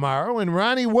 drops tomorrow, and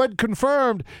Ronnie Wood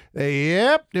confirmed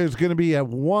that, there's going to be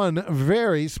one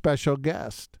very special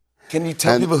guest. Can you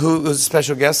tell people who was a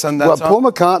special guest on that Well, song? Paul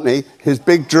McCartney, his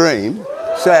big dream,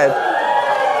 said...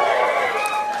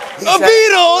 A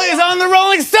Beatle is on the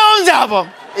Rolling Stones album.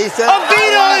 He said... A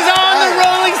Beatle is on the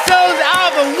Rolling Stones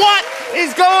album. What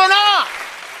is going on?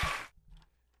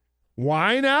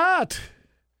 Why not?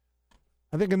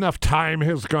 I think enough time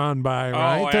has gone by,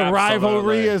 right? The absolutely.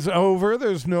 rivalry is over.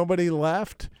 There's nobody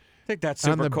left I think that's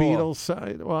on super the cool. Beatles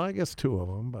side. Well, I guess 2 of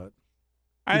them, but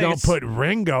I you think don't put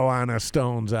Ringo on a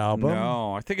Stones album.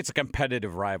 No, I think it's a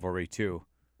competitive rivalry, too.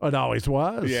 It always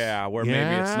was. Yeah, where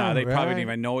maybe it's not. They probably right. didn't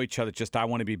even know each other. Just, I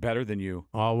want to be better than you.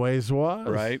 Always was.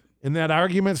 Right. And that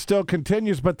argument still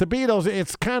continues. But the Beatles,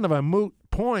 it's kind of a moot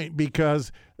point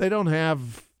because they don't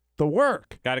have the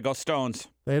work. Got to go Stones.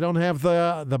 They don't have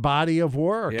the body of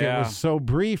work. Yeah. It was so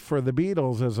brief for the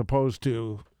Beatles as opposed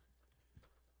to...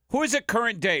 Who is it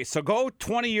current day? So go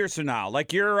 20 years from now.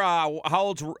 Like you're, how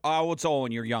old's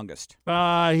Owen, your youngest?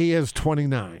 He is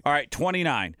 29. All right,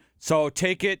 29. So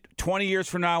take it 20 years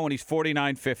from now when he's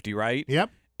 49, 50, right? Yep.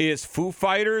 Is Foo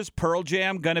Fighters, Pearl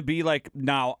Jam going to be like,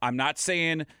 now I'm not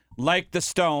saying like the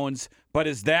Stones, but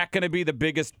is that going to be the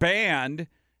biggest band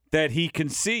that he can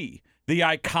see? The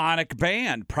iconic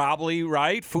band, probably,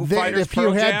 right? Foo Fighters, if you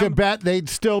Pearl had Jam? to bet, they'd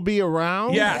still be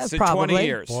around? Yes, in probably. 20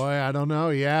 years. Boy, I don't know.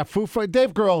 Yeah,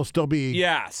 Dave Grohl will still be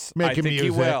Yes, making I think music.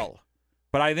 he will.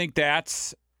 But I think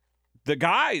that's the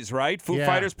guys, right? Foo Yeah.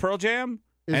 Fighters, Pearl Jam?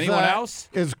 Is, Anyone else?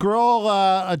 Is Grohl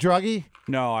a druggie?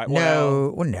 No.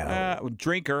 No.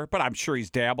 Drinker, but I'm sure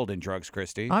he's dabbled in drugs,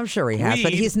 Christy. I'm sure he has,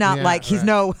 but Weed. he's not he's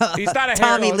no He's not a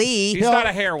Tommy heroin- Lee. He's not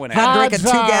a heroin Not addict.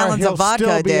 drinking 2 Odds are gallons he'll of vodka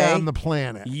still a be day. on the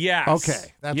planet. Yes.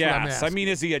 Okay, that's what I'm asking. I mean,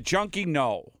 is he a junkie?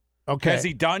 No. Okay. Has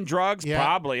he done drugs? Yeah.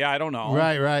 Probably. I don't know.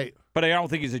 Right. But I don't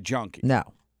think he's a junkie. No.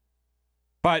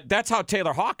 But that's how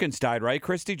Taylor Hawkins died, right,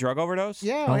 Christy? Drug overdose?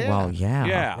 Yeah. Oh, well, yeah.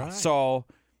 Yeah. Right. So,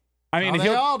 I mean, they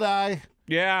all die.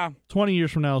 Yeah. 20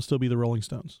 years from now, it'll still be the Rolling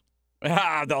Stones.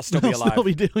 They'll still be They'll alive. still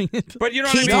be doing it. But you know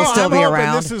Keith what I will mean? still I'm be hoping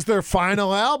around. This is their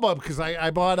final album because I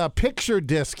bought a picture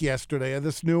disc yesterday of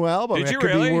this new album. Did it you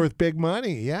could really? be worth big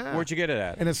money. Yeah. Where'd you get it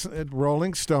at? And it's at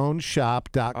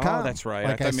RollingStoneShop.com. Oh, that's right.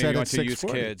 Like I thought maybe you went it's to Used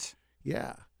 $6.40. Kids.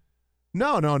 Yeah.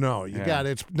 No. You Yeah. got it.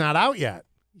 It's not out yet.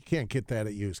 You can't get that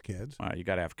at Used Kids. You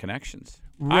got to have connections.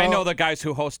 I know the guys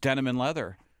who host Denim and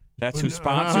Leather. That's who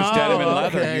sponsors Oh, Denim and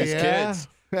Leather. okay, Used yeah. Kids.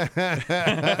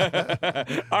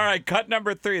 All right, cut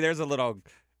number 3. There's a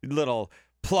little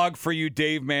plug for you,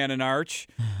 Dave Mann and Arch.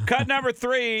 Cut number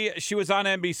 3. She was on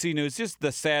NBC News. Just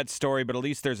the sad story, but at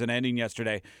least there's an ending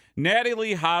yesterday.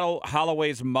 Natalie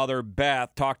Holloway's mother,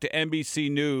 Beth, talked to NBC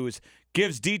News,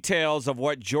 gives details of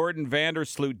what Jordan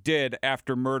Vandersloot did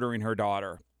after murdering her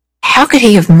daughter. how could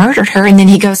he have murdered her? And then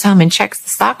he goes home and checks the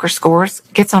soccer scores,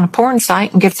 gets on a porn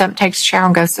site, and gets up, takes a shower,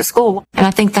 and goes to school. And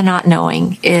I think the not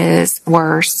knowing is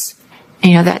worse.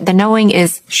 The knowing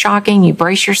is shocking. You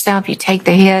brace yourself, you take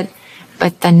the hit.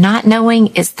 But the not knowing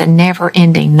is the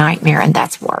never-ending nightmare, and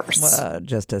that's worse.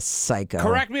 Just a psycho.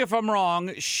 Correct me if I'm wrong.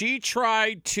 He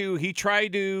tried to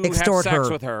extort have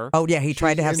sex with her. Oh, yeah, he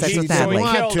tried to have sex with Natalie.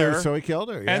 So he killed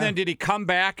her. Yeah. And then did he come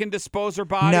back and dispose her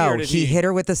body? No, or did he hit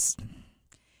her with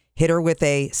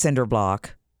a cinder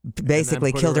block,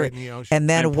 basically killed her, and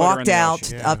then walked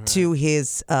out up to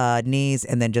his knees,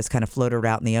 and then just kind of floated her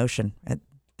out in the ocean.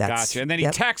 Gotcha. And then he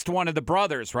texted one of the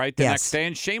brothers, right, the next day,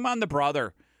 and shame on the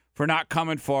brother for not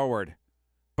coming forward.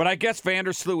 But I guess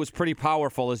Vandersloot was pretty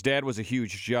powerful. His dad was a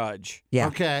huge judge. Yeah.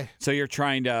 Okay. So you're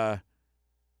trying to,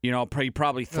 he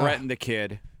probably threatened the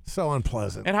kid. So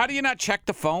unpleasant. And how do you not check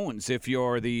the phones if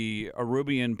you're the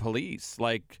Arubian police?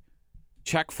 Like,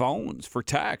 check phones for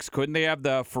texts. Couldn't they have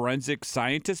the forensic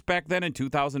scientists back then in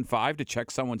 2005 to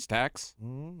check someone's texts?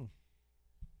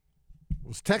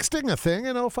 Was texting a thing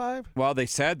in 2005? Well, they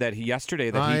said that he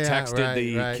texted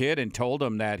the kid and told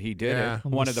him that he did it.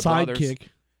 One of the brothers.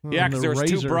 Yeah, because there was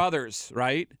two brothers,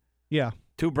 right? Yeah.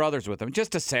 Two brothers with him.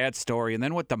 Just a sad story. And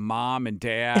then with the mom and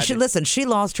dad. And she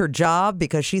lost her job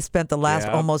because she spent the last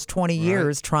almost 20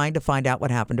 years trying to find out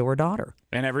what happened to her daughter.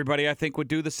 And everybody, I think, would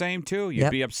do the same, too.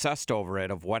 You'd be obsessed over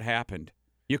it, of what happened.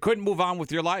 You couldn't move on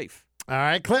with your life. All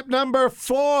right, clip number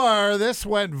 4. This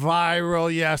went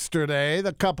viral yesterday.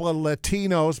 The couple of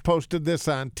Latinos posted this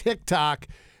on TikTok,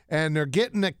 and they're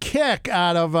getting a kick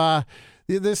out of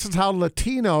this is how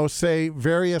Latinos say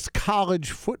various college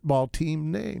football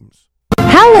team names.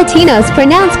 How Latinos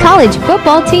pronounce college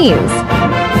football teams.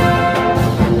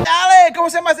 Dale, ¿cómo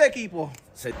se llama ese equipo?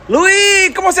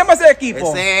 Luis, ¿cómo se llama ese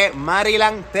equipo? Ese es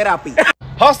Maryland Therapy.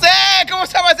 José, ¿cómo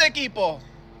se llama ese equipo?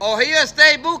 Ohio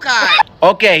State Buckeye.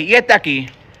 Ok, ¿y este aquí?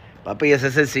 Papi, ese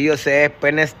es sencillo, ese es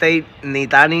Penn State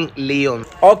Nittany Lions.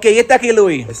 Ok, ¿y este aquí,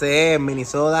 Luis? Ese es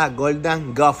Minnesota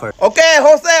Golden Gophers. Ok,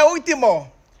 José,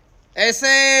 último.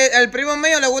 El primo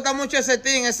mío le gusta mucho ese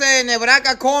team. Ese es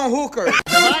Nebraska Cornhuskers.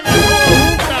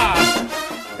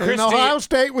 And Ohio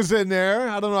State was in there.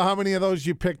 I don't know how many of those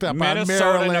you picked up.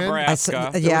 Minnesota, on Maryland.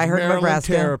 Nebraska. I heard Maryland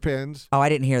Nebraska. Terrapins. Oh, I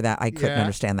didn't hear that. I couldn't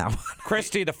understand that one.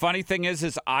 Christy, the funny thing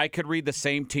is I could read the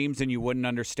same teams and you wouldn't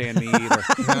understand me either.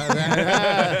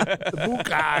 The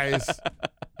Buckeyes.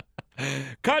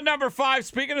 Cut number 5.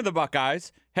 Speaking of the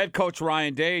Buckeyes, head coach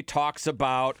Ryan Day talks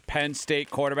about Penn State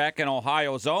quarterback and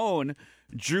Ohio's own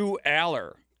Drew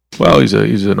Aller. Well, he's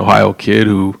an Ohio kid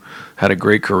who had a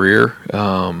great career.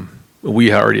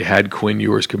 We already had Quinn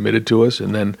Ewers committed to us,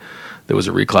 and then there was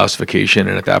a reclassification,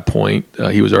 and at that point,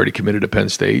 he was already committed to Penn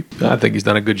State. I think he's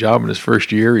done a good job in his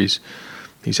first year. He's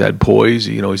had poise.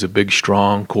 He's a big,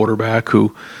 strong quarterback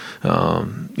who,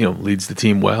 leads the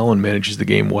team well and manages the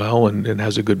game well and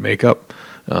has a good makeup.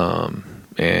 I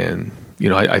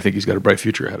think he's got a bright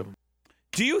future ahead of him.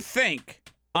 Do you think,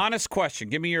 honest question,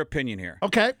 give me your opinion here.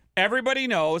 Okay. Everybody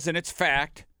knows, and it's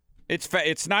fact,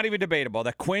 it's not even debatable,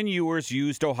 that Quinn Ewers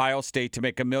used Ohio State to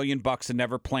make $1 million and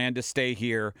never planned to stay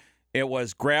here. It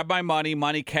was grab my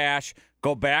money cash,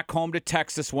 go back home to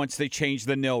Texas once they changed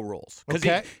the nil rules.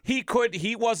 Because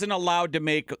he wasn't allowed to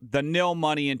make the nil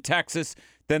money in Texas.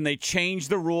 Then they changed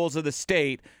the rules of the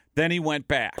state. Then he went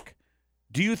back.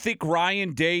 Do you think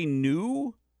Ryan Day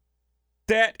knew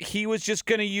that he was just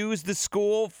going to use the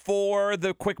school for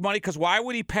the quick money? Because why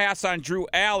would he pass on Drew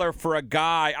Aller for a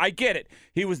guy? I get it.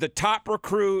 He was the top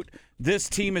recruit this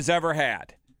team has ever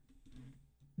had.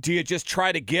 Do you just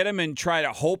try to get him and try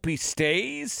to hope he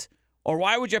stays? Or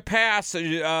why would you pass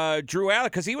Drew Aller?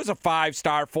 Because he was a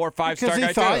 5-star, 4 or 5-star guy, Because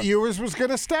he thought Ewers was going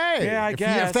to stay. Yeah, I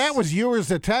guess. If that was Ewers'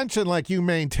 attention like you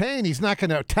maintain, he's not going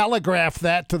to telegraph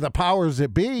that to the powers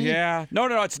that be. Yeah. No,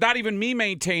 it's not even me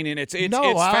maintaining. It's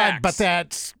facts. facts. But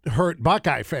that's hurt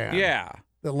Buckeye fans. Yeah.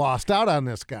 That lost out on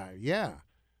this guy. Yeah.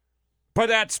 But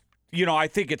that's, I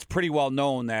think it's pretty well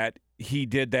known that he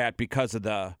did that because of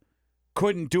the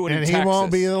couldn't do it in Texas. And he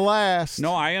won't be the last.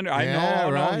 No, I know.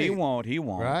 Right. No, he won't.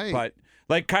 Right.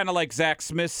 But kind of like Zach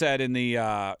Smith said in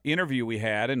the interview we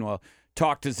had, and we'll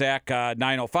talk to Zach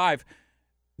 9:05,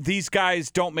 these guys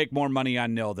don't make more money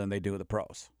on nil than they do the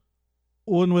pros.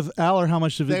 Well, and with Aller, how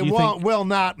much of it they do you think? will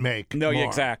not make No, more.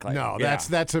 exactly. No, Yeah.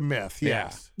 that's a myth,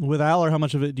 yes. With Aller, how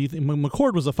much of it do you think?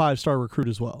 McCord was a 5-star recruit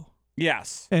as well.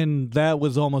 Yes. And that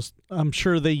was almost, I'm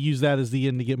sure they used that as the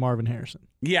end to get Marvin Harrison.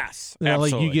 Yes,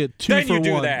 absolutely. Like you get 2 then for you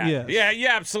do 1. that. Yes. Yeah, you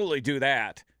absolutely do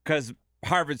that because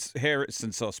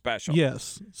Harrison's so special.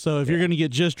 Yes. So if you're going to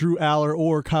get just Drew Aller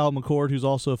or Kyle McCord, who's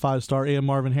also a 5-star, and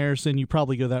Marvin Harrison, you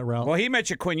probably go that route. Well, he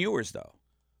mentioned Quinn Ewers, though.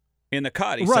 in the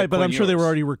cut. He right, said but Quinn I'm sure they were Ewers.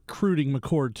 already recruiting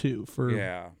McCord too for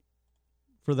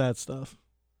that stuff.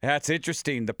 That's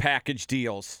interesting. The package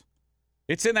deals.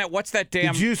 It's in that. What's that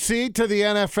damn? Did you see to the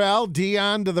NFL,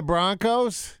 Dion to the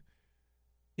Broncos?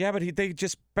 Yeah, but they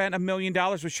just spent $1 million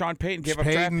with Sean Payton. Gave up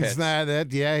draft Payton's picks. not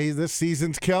that. Yeah, this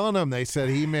season's killing him. They said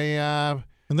he may. And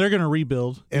they're going to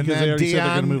rebuild. And because then they already said they're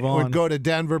Dion going to move on. would go to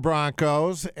Denver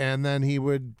Broncos, and then he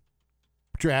would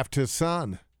draft his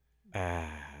son.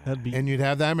 That'd be. And you'd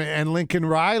have them and Lincoln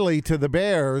Riley to the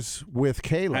Bears with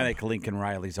Caleb. I think Lincoln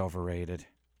Riley's overrated.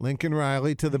 Lincoln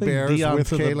Riley to the I think Bears Dion with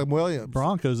to the Caleb Williams.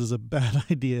 Broncos is a bad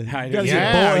idea. You I gotta do. get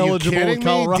Yeah, bowl are you eligible kidding with me?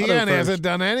 Colorado Dion first. hasn't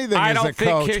done anything I as don't a think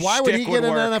coach. his Why would he shtick get would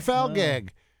an work. NFL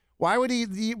gig? Why would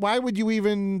he? Why would you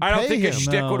even? I don't pay think him? his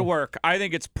shtick would work. I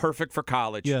think it's perfect for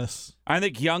college. Yes. I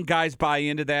think young guys buy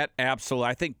into that. Absolutely.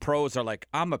 I think pros are like,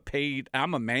 I'm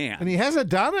a man. And he hasn't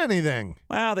done anything.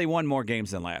 Well, they won more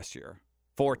games than last year.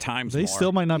 4 times They more.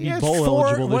 still might not He be has bowl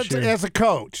eligible this year. As a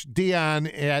coach, Dion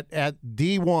at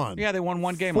D1. Yeah, they won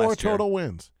 1 game 4 last year. total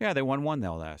wins. Yeah, they won 1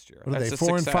 though last year. What are That's they? a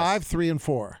 4 success. and 5, 3 and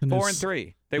 4. 4 and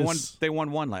 3. They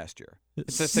won 1 last year.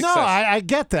 It's a success. No, I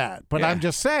get that, but Yeah. I'm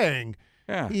just saying.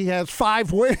 Yeah. He has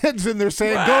 5 wins, and they're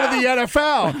saying, go to the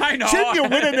NFL. I know. Shouldn't you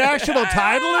win a national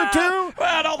title or 2?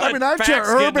 Well, don't I let mean, aren't you facts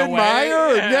get in the Urban way.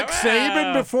 Meyer Yeah, and Nick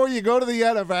Saban before you go to the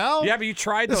NFL? Yeah, but you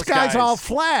tried This those guy's guys. all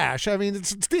flash. I mean,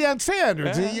 it's Deion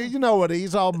Sanders. Yeah. You know what?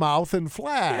 He's all mouth and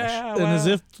flash. Yeah, And as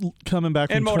well, if coming back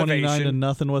and from 29 to motivation.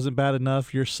 nothing wasn't bad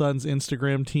enough, your son's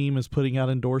Instagram team is putting out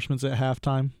endorsements at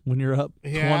halftime when you're up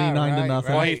 29 to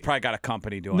nothing. Well, he's probably got a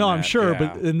company doing No, that. I'm sure,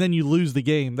 yeah. but and then you lose the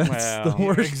game. That's Well, the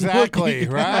worst. Exactly,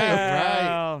 look. right.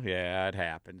 Well, yeah, it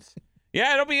happens.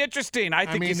 Yeah, it'll be interesting. I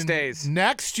think he stays.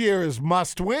 Next year is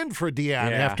must-win for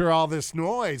Deion after all this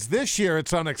noise. This year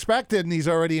it's unexpected, and he's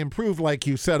already improved, like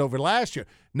you said, over last year.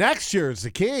 Next year is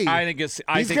the key. I think he's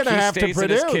going he to have to stays and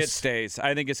produce. his kid stays.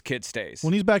 I think his kid stays.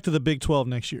 When he's back to the Big 12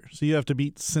 next year, so you have to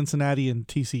beat Cincinnati and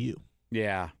TCU.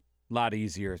 Yeah, a lot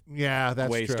easier. Yeah, that's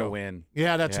ways true. to win.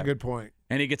 Yeah, that's a good point.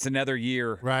 And he gets another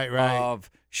year right. of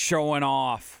showing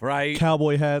off, right?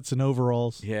 Cowboy hats and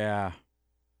overalls. Yeah.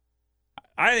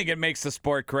 I think it makes the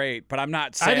sport great, but I'm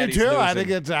not sad I do he's too.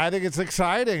 losing. I think it's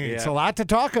exciting. It's Yeah. a lot to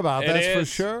talk about. That's for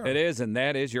sure. It is, and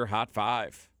that is your Hot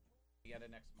 5.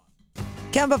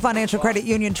 Kemba Financial Credit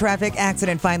Union traffic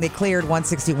accident finally cleared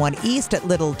 161 east at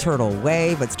Little Turtle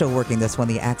Way, but still working this one.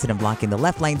 The accident blocking the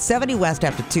left lane, 70 west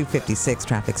after 256.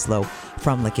 Traffic slow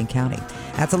from Licking County.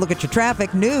 That's a look at your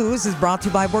traffic. News is brought to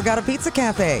you by Borgata Pizza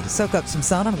Cafe. Soak up some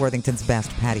sun on Worthington's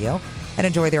best patio and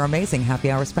enjoy their amazing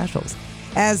happy hour specials.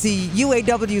 As the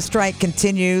UAW strike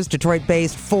continues,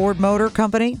 Detroit-based Ford Motor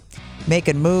Company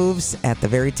making moves at the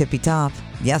very tippy top.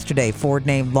 Yesterday, Ford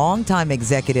named longtime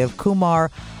executive Kumar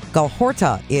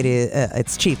Galhorta,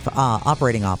 its chief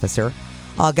operating officer.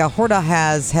 Galhorta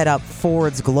has head up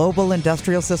Ford's global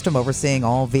industrial system, overseeing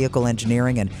all vehicle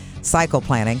engineering and cycle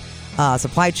planning,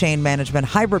 supply chain management,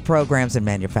 hybrid programs, and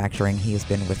manufacturing. He has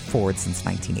been with Ford since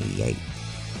 1988.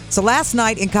 So last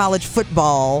night in college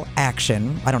football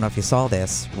action, I don't know if you saw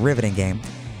this, riveting game,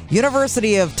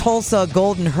 University of Tulsa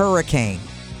Golden Hurricane.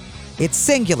 It's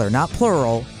singular, not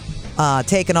plural,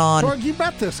 taking on... Torg, you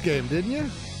bet this game, didn't you?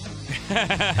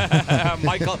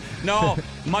 Michael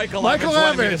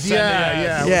Evans,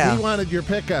 yeah. He wanted your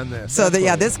pick on this. So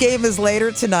this game is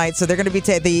later tonight. So they're going to be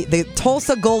the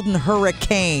Tulsa Golden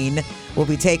Hurricane will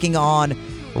be taking on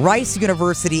Rice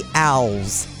University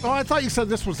Owls. Oh, I thought you said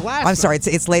this was last. I'm sorry,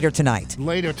 it's later tonight.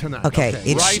 Later tonight. Okay.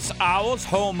 Rice Owls,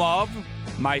 home of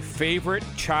my favorite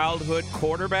childhood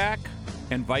quarterback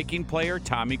and Viking player,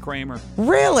 Tommy Kramer.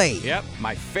 Really? Yep,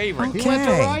 my favorite. Okay. He went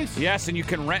to Rice? Yes, and you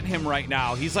can rent him right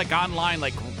now. He's like online,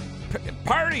 like,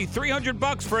 party,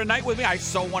 $300 for a night with me. I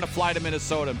so want to fly to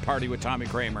Minnesota and party with Tommy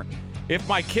Kramer. If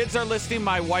my kids are listening,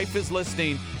 my wife is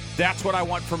listening, that's what I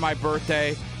want for my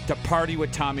birthday, to party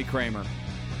with Tommy Kramer.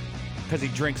 Because he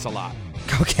drinks a lot.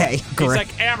 Okay, great. He's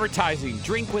like advertising,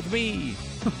 drink with me.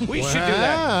 We should do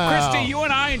that. Christy, you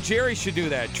and I and Jerry should do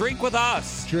that. Drink with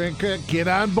us. Get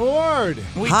on board.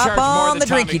 We Hop charge more on than the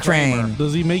Tommy drinky Kramer. train.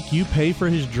 Does he make you pay for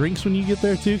his drinks when you get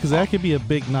there too? Because that could be a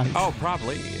big night. Oh,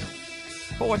 probably.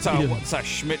 But what's a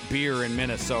Schmidt beer in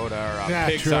Minnesota or a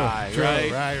Pig's true, Eye, true.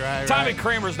 right? Right. Tommy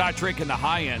Kramer's not drinking the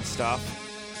high-end stuff.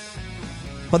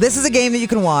 Well, this is a game that you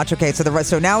can watch. Okay,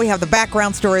 so now we have the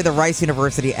background story of the Rice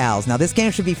University Owls. Now, this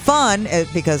game should be fun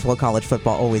because, well, college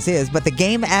football always is, but the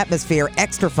game atmosphere,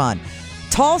 extra fun.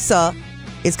 Tulsa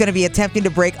is going to be attempting to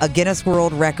break a Guinness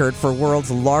World Record for world's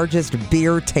largest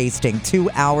beer tasting 2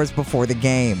 hours before the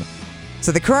game.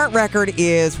 So the current record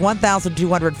is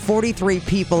 1,243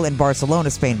 people in Barcelona,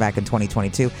 Spain, back in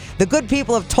 2022. The good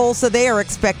people of Tulsa, they are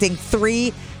expecting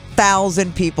 3,000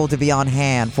 1,000 people to be on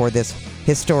hand for this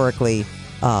historic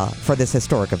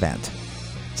event.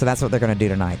 So that's what they're going to do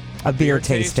tonight. A beer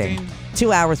tasting.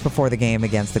 2 hours before the game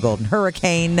against the Golden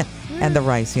Hurricane and the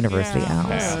Rice University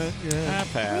Owls.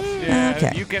 Pass. Yeah.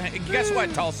 Okay. You can. Guess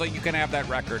what, Tulsa? You can have that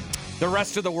record. The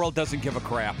rest of the world doesn't give a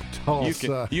crap.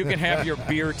 Tulsa. You can have your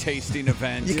beer tasting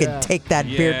event. You can take that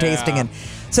beer tasting. And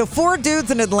so 4 dudes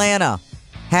in Atlanta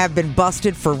have been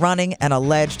busted for running an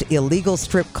alleged illegal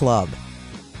strip club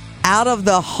out of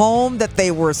the home that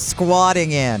they were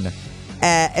squatting in.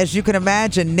 As you can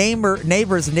imagine,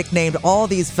 neighbors nicknamed all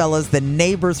these fellas the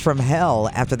neighbors from hell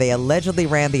after they allegedly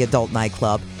ran the adult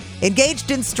nightclub,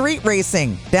 engaged in street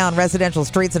racing down residential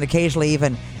streets, and occasionally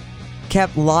even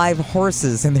kept live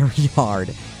horses in their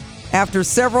yard. After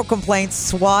several complaints,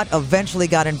 SWAT eventually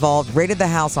got involved, raided the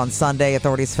house on Sunday.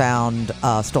 Authorities found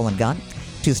a stolen gun,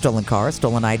 2 stolen cars,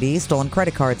 stolen IDs, stolen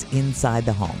credit cards inside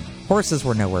the home. Horses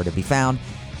were nowhere to be found.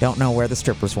 Don't know where the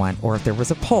strippers went or if there was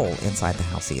a pole inside the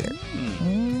house either.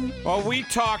 Well, we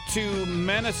talked to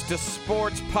Menace to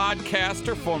Sports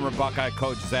podcaster, former Buckeye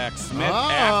coach Zach Smith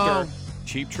after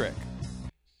Cheap Trick.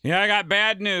 Yeah, I got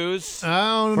bad news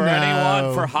for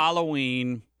anyone for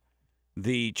Halloween.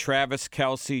 The Travis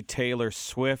Kelce, Taylor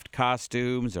Swift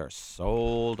costumes are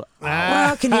sold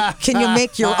out. Well, can you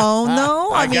make your own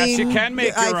though? I guess you can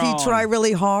make your own. If you try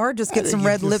really hard, just get some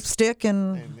red lipstick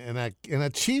and a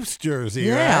Chiefs jersey.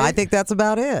 Yeah, right? I think that's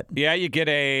about it. Yeah, you get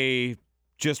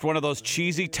just one of those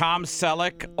cheesy Tom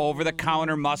Selleck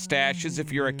over-the-counter mustaches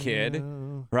if you're a kid,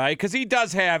 right? Because he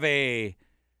does have I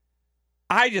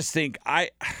just think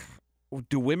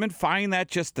do women find that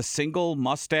just the single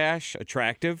mustache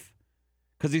attractive?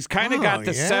 Because he's kind of got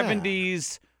the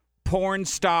 70s porn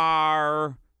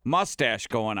star mustache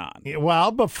going on.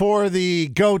 Well, before the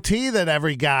goatee that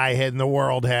every guy in the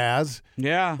world has.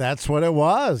 Yeah. That's what it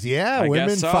was. Yeah,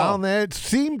 women found that it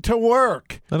seemed to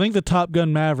work. I think the Top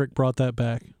Gun Maverick brought that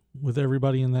back with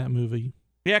everybody in that movie.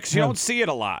 Yeah, because you don't see it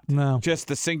a lot. No. Just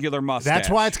the singular mustache. That's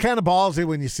why it's kind of ballsy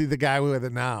when you see the guy with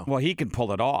it now. Well, he can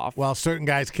pull it off. Well, certain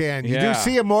guys can. You do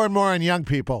see it more and more on young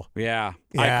people. Yeah.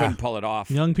 I couldn't pull it off.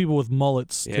 Young people with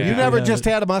mullets. Yeah. You never just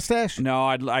had a mustache? No,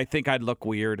 I think I'd look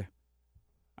weird.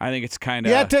 I think it's kind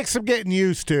of... Yeah, it takes some getting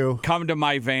used to. Come to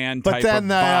my van but type then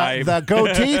of vibe. the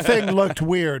goatee thing looked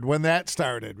weird when that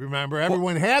started. Remember,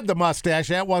 everyone had the mustache.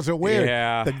 That wasn't weird.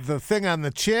 Yeah. The thing on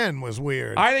the chin was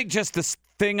weird. I think just this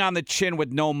thing on the chin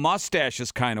with no mustache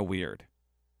is kind of weird.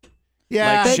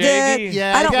 Yeah, like shaggy.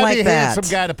 Yeah, I don't you gotta like be a that.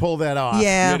 handsome guy to pull that off.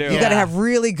 Yeah, you got to have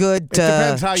really good It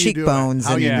depends how cheekbones.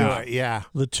 You do it. How and you do it, yeah.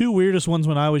 The 2 weirdest ones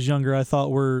when I was younger, I thought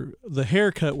were the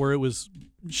haircut where it was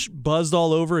buzzed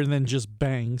all over and then just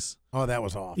bangs. Oh, that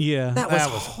was awful. Yeah. That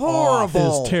was horrible. It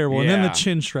was terrible. Yeah. And then the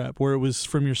chin strap where it was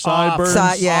from your sideburns.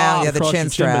 Yeah, the across chin your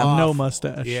strap. but no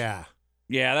mustache. Yeah.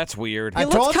 Yeah, that's weird. It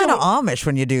looks kind of Amish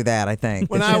when you do that, I think.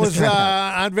 When I was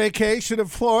on vacation in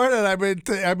Florida, and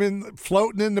I've been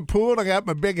floating in the pool, and I got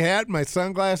my big hat and my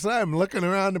sunglasses on. I'm looking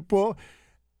around the pool.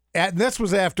 And this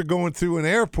was after going through an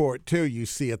airport, too. You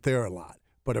see it there a lot.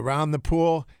 But around the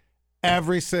pool,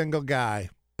 every single guy,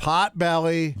 pot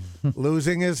belly,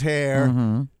 losing his hair,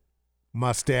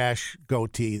 mustache,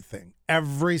 goatee thing.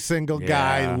 Every single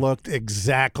guy looked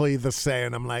exactly the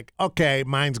same. I'm like, okay,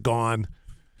 mine's gone.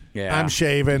 Yeah. I'm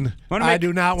shaving. I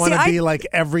do not want to be like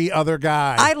every other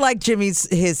guy. I like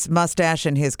his mustache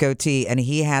and his goatee, and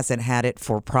he hasn't had it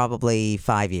for probably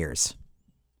 5 years.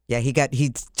 Yeah, he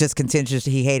just continues.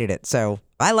 He hated it, so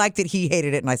I liked it. He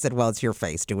hated it, and I said, "Well, it's your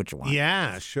face. Do what you want."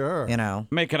 Yeah, sure. You know,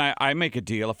 I make a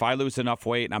deal. If I lose enough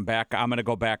weight and I'm going to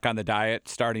go back on the diet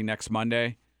starting next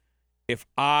Monday. If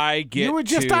I get you were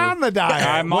just on the diet.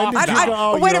 I'm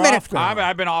off. Wait a minute.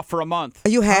 I've been off for a month.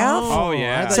 You have? Oh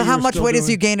yeah. So how much weight has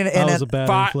you gained in That was a bad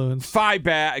influence. 5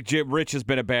 back. Rich has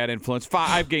been a bad influence.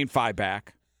 I've gained 5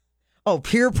 back. Oh,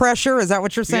 peer pressure? Is that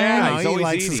what you're saying? Yeah, he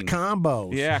likes his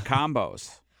combos. Yeah,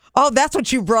 combos. Oh, that's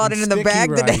what you brought in the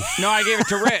bag today. No, I gave it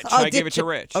to Rich. Oh, I gave it to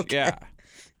Rich. Okay. Yeah.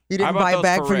 You didn't buy a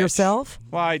bag for yourself?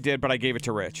 Well, I did, but I gave it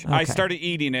to Rich. Okay. I started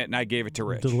eating it, and I gave it to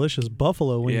Rich. Delicious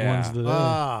buffalo wings today.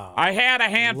 I had a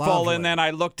handful, lovely. and then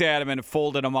I looked at them and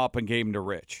folded them up and gave them to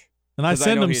Rich. And I 'Cause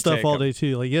send know them he'd stuff take all 'em. day,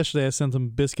 too. Like yesterday, I sent them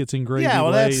biscuits and gravy. Yeah,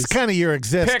 well, that's Lays. kind of your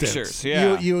existence. Pictures,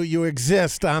 yeah. You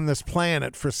exist on this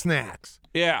planet for snacks.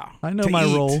 Yeah. I know To my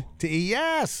eat. role. To eat,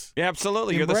 yes. Yeah,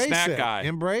 absolutely. You're the Embrace snack it. guy.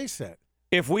 Embrace it.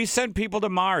 If we send people to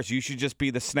Mars, you should just be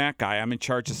the snack guy. I'm in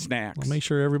charge of snacks. I'll make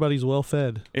sure everybody's well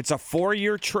fed. It's a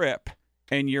 4-year trip,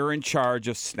 and you're in charge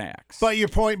of snacks. But your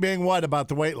point being what about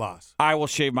the weight loss? I will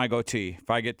shave my goatee if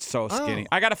I get so skinny.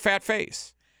 I got a fat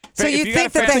face. So If you got think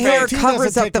a that fat the hair face-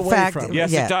 covers up the fact?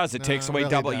 Yes, yeah. it does. It takes away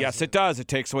really double. doesn't. Yes, it does. It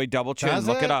takes away double chin. Does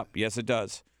Look it? it up. Yes, it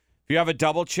does. If you have a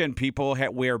double chin, people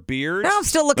wear beards. No, I'm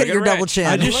still looking at your double chin.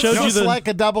 I just showed you like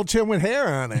a double chin with hair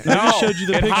on it. I just showed you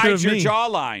the it picture hides of your me.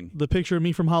 jawline. The picture of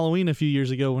me from Halloween a few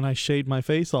years ago when I shaved my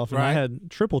face off and I had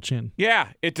triple chin. Yeah,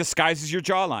 it disguises your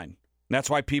jawline. That's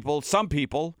why some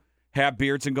people have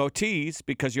beards and goatees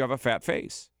because you have a fat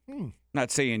face. Not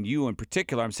saying you in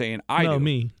particular. I'm saying I do.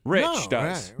 Me. Rich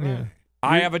does. Right. Yeah.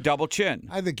 I have a double chin.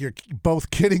 I think you're both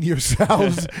kidding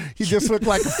yourselves. You just look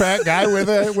like a fat guy with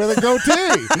a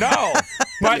goatee. No,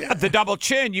 but the double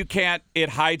chin, you can't. It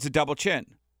hides a double chin.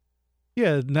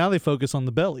 Yeah, now they focus on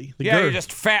the belly. The Yeah, girth. you're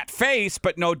just fat face,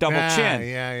 but no double chin.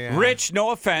 Yeah. Rich,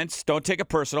 no offense. Don't take it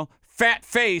personal. Fat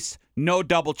face, no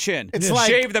double chin. It's like-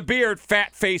 shave the beard,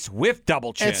 fat face with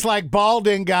double chin. It's like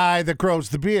balding guy that grows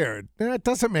the beard. It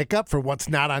doesn't make up for what's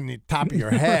not on the top of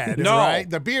your head. No. Right?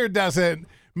 The beard doesn't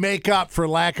make up for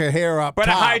lack of hair up But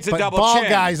it top. hides a double bald chin.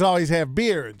 guys always have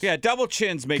beards. Yeah, double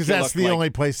chins make you Because look that's the like... only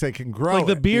place they can grow like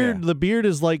the it. beard. The beard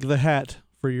is like the hat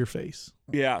for your face.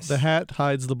 Yes. The hat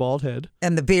hides the bald head.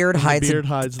 And the beard hides the beard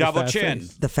hides double the fat chin.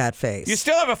 face. the fat face. You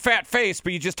still have a fat face,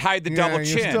 but you just hide the double You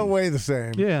chin. still weigh the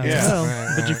same. Yeah,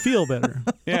 well, but you feel better.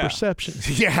 Yeah. Perception.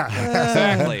 Yeah.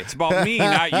 Exactly. It's about me,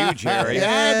 not you, Jerry.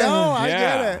 Yeah, I know. I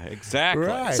get it. Exactly.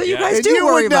 Right. So you Yeah. guys And do you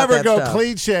worry would about never that go stuff.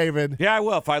 clean shaven. Yeah, I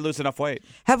will if I lose enough weight.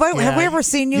 Have we ever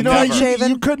seen you know, clean shaven?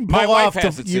 You couldn't pull My wife off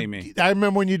hasn't seen me. I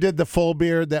remember when you did the full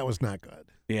beard. That was not good.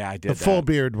 Yeah, I did The full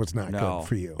beard was not good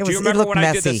for you. It Do you was- it remember looked when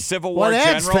I did messy. the Civil War Well, it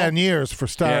adds General? 10 years for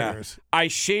starters. Yeah. I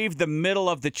shaved the middle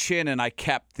of the chin and I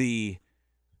kept the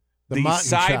mutton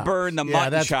sideburn, chops. the Yeah,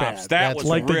 mutton that's chops. bad. That That's was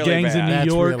like the really gangs bad. in New That's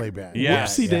York. really bad. Yeah.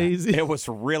 Whoopsie daisy. It was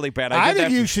really bad. I did think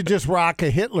that you for- should just rock a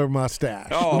Hitler mustache.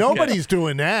 Oh, okay. Nobody's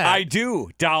doing that. I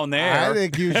do down there. I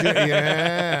think you should.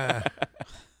 Yeah.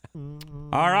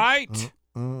 All right.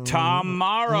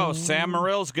 Tomorrow, Sam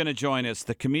Morrill's going to join us,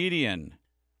 the comedian.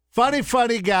 Funny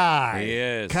guy. He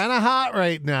is. Kind of hot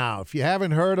right now. If you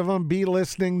haven't heard of him, be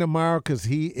listening tomorrow because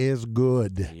he is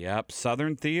good. Yep,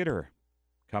 Southern Theater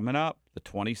coming up the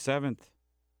 27th.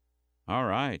 All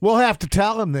right. We'll have to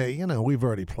tell him that, we've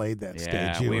already played that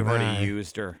Yeah, stage. You we've and already I.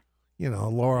 used her.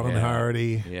 Laurel and Yeah.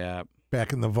 Hardy. Yeah.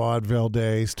 Back in the vaudeville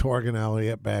days. Torg and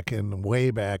Elliott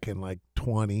way back in like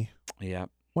 20. Yep.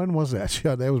 When was that?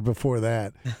 Yeah, that was before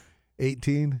that.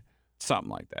 18?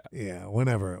 Something like that. Yeah,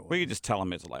 whenever it was. We could just tell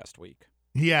him it's last week.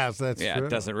 Yes, that's Yeah, true. it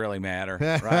doesn't really matter,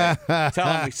 right? Tell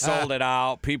him we sold it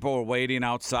out. People were waiting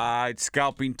outside,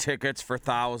 scalping tickets for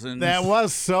thousands. That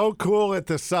was so cool at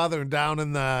the Southern down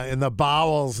in the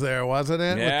bowels there, wasn't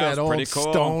it? Yeah, With it that was old pretty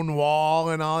cool. stone wall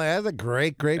and all that. It was a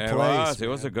great place. It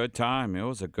was a good time. It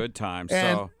was a good time.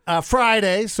 And So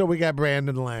Friday, so we got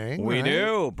Brandon Lang. we right?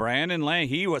 do. Brandon Lang,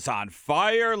 he was on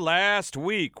fire last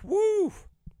week. Woo!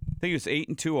 I think he was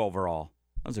 8-2 overall.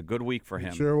 That was a good week for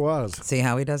him. Sure was. See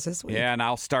how he does this week. Yeah, and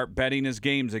I'll start betting his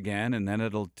games again, and then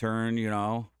it'll turn,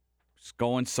 just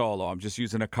going solo. I'm just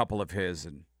using a couple of his,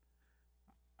 and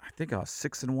I think I was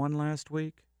 6-1 last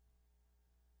week.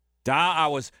 I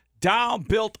was down,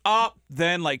 built up,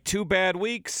 then like 2 bad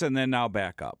weeks, and then now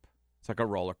back up. It's like a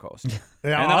roller coaster.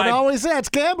 Yeah, And then always that's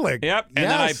gambling. Yep, and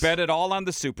then I Yes. bet it all on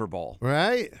the Super Bowl.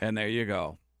 Right. And there you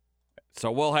go. So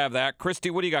we'll have that. Christy,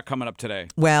 what do you got coming up today?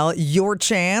 Well, your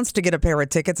chance to get a pair of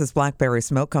tickets as Blackberry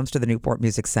Smoke comes to the Newport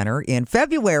Music Center in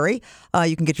February.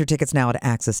 You can get your tickets now at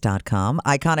Axis.com.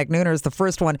 Iconic Nooner is the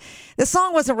first one. The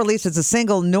song wasn't released as a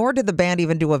single, nor did the band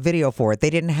even do a video for it. They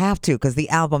didn't have to because the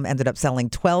album ended up selling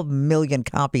 12 million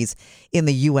copies in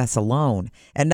the U.S. alone. And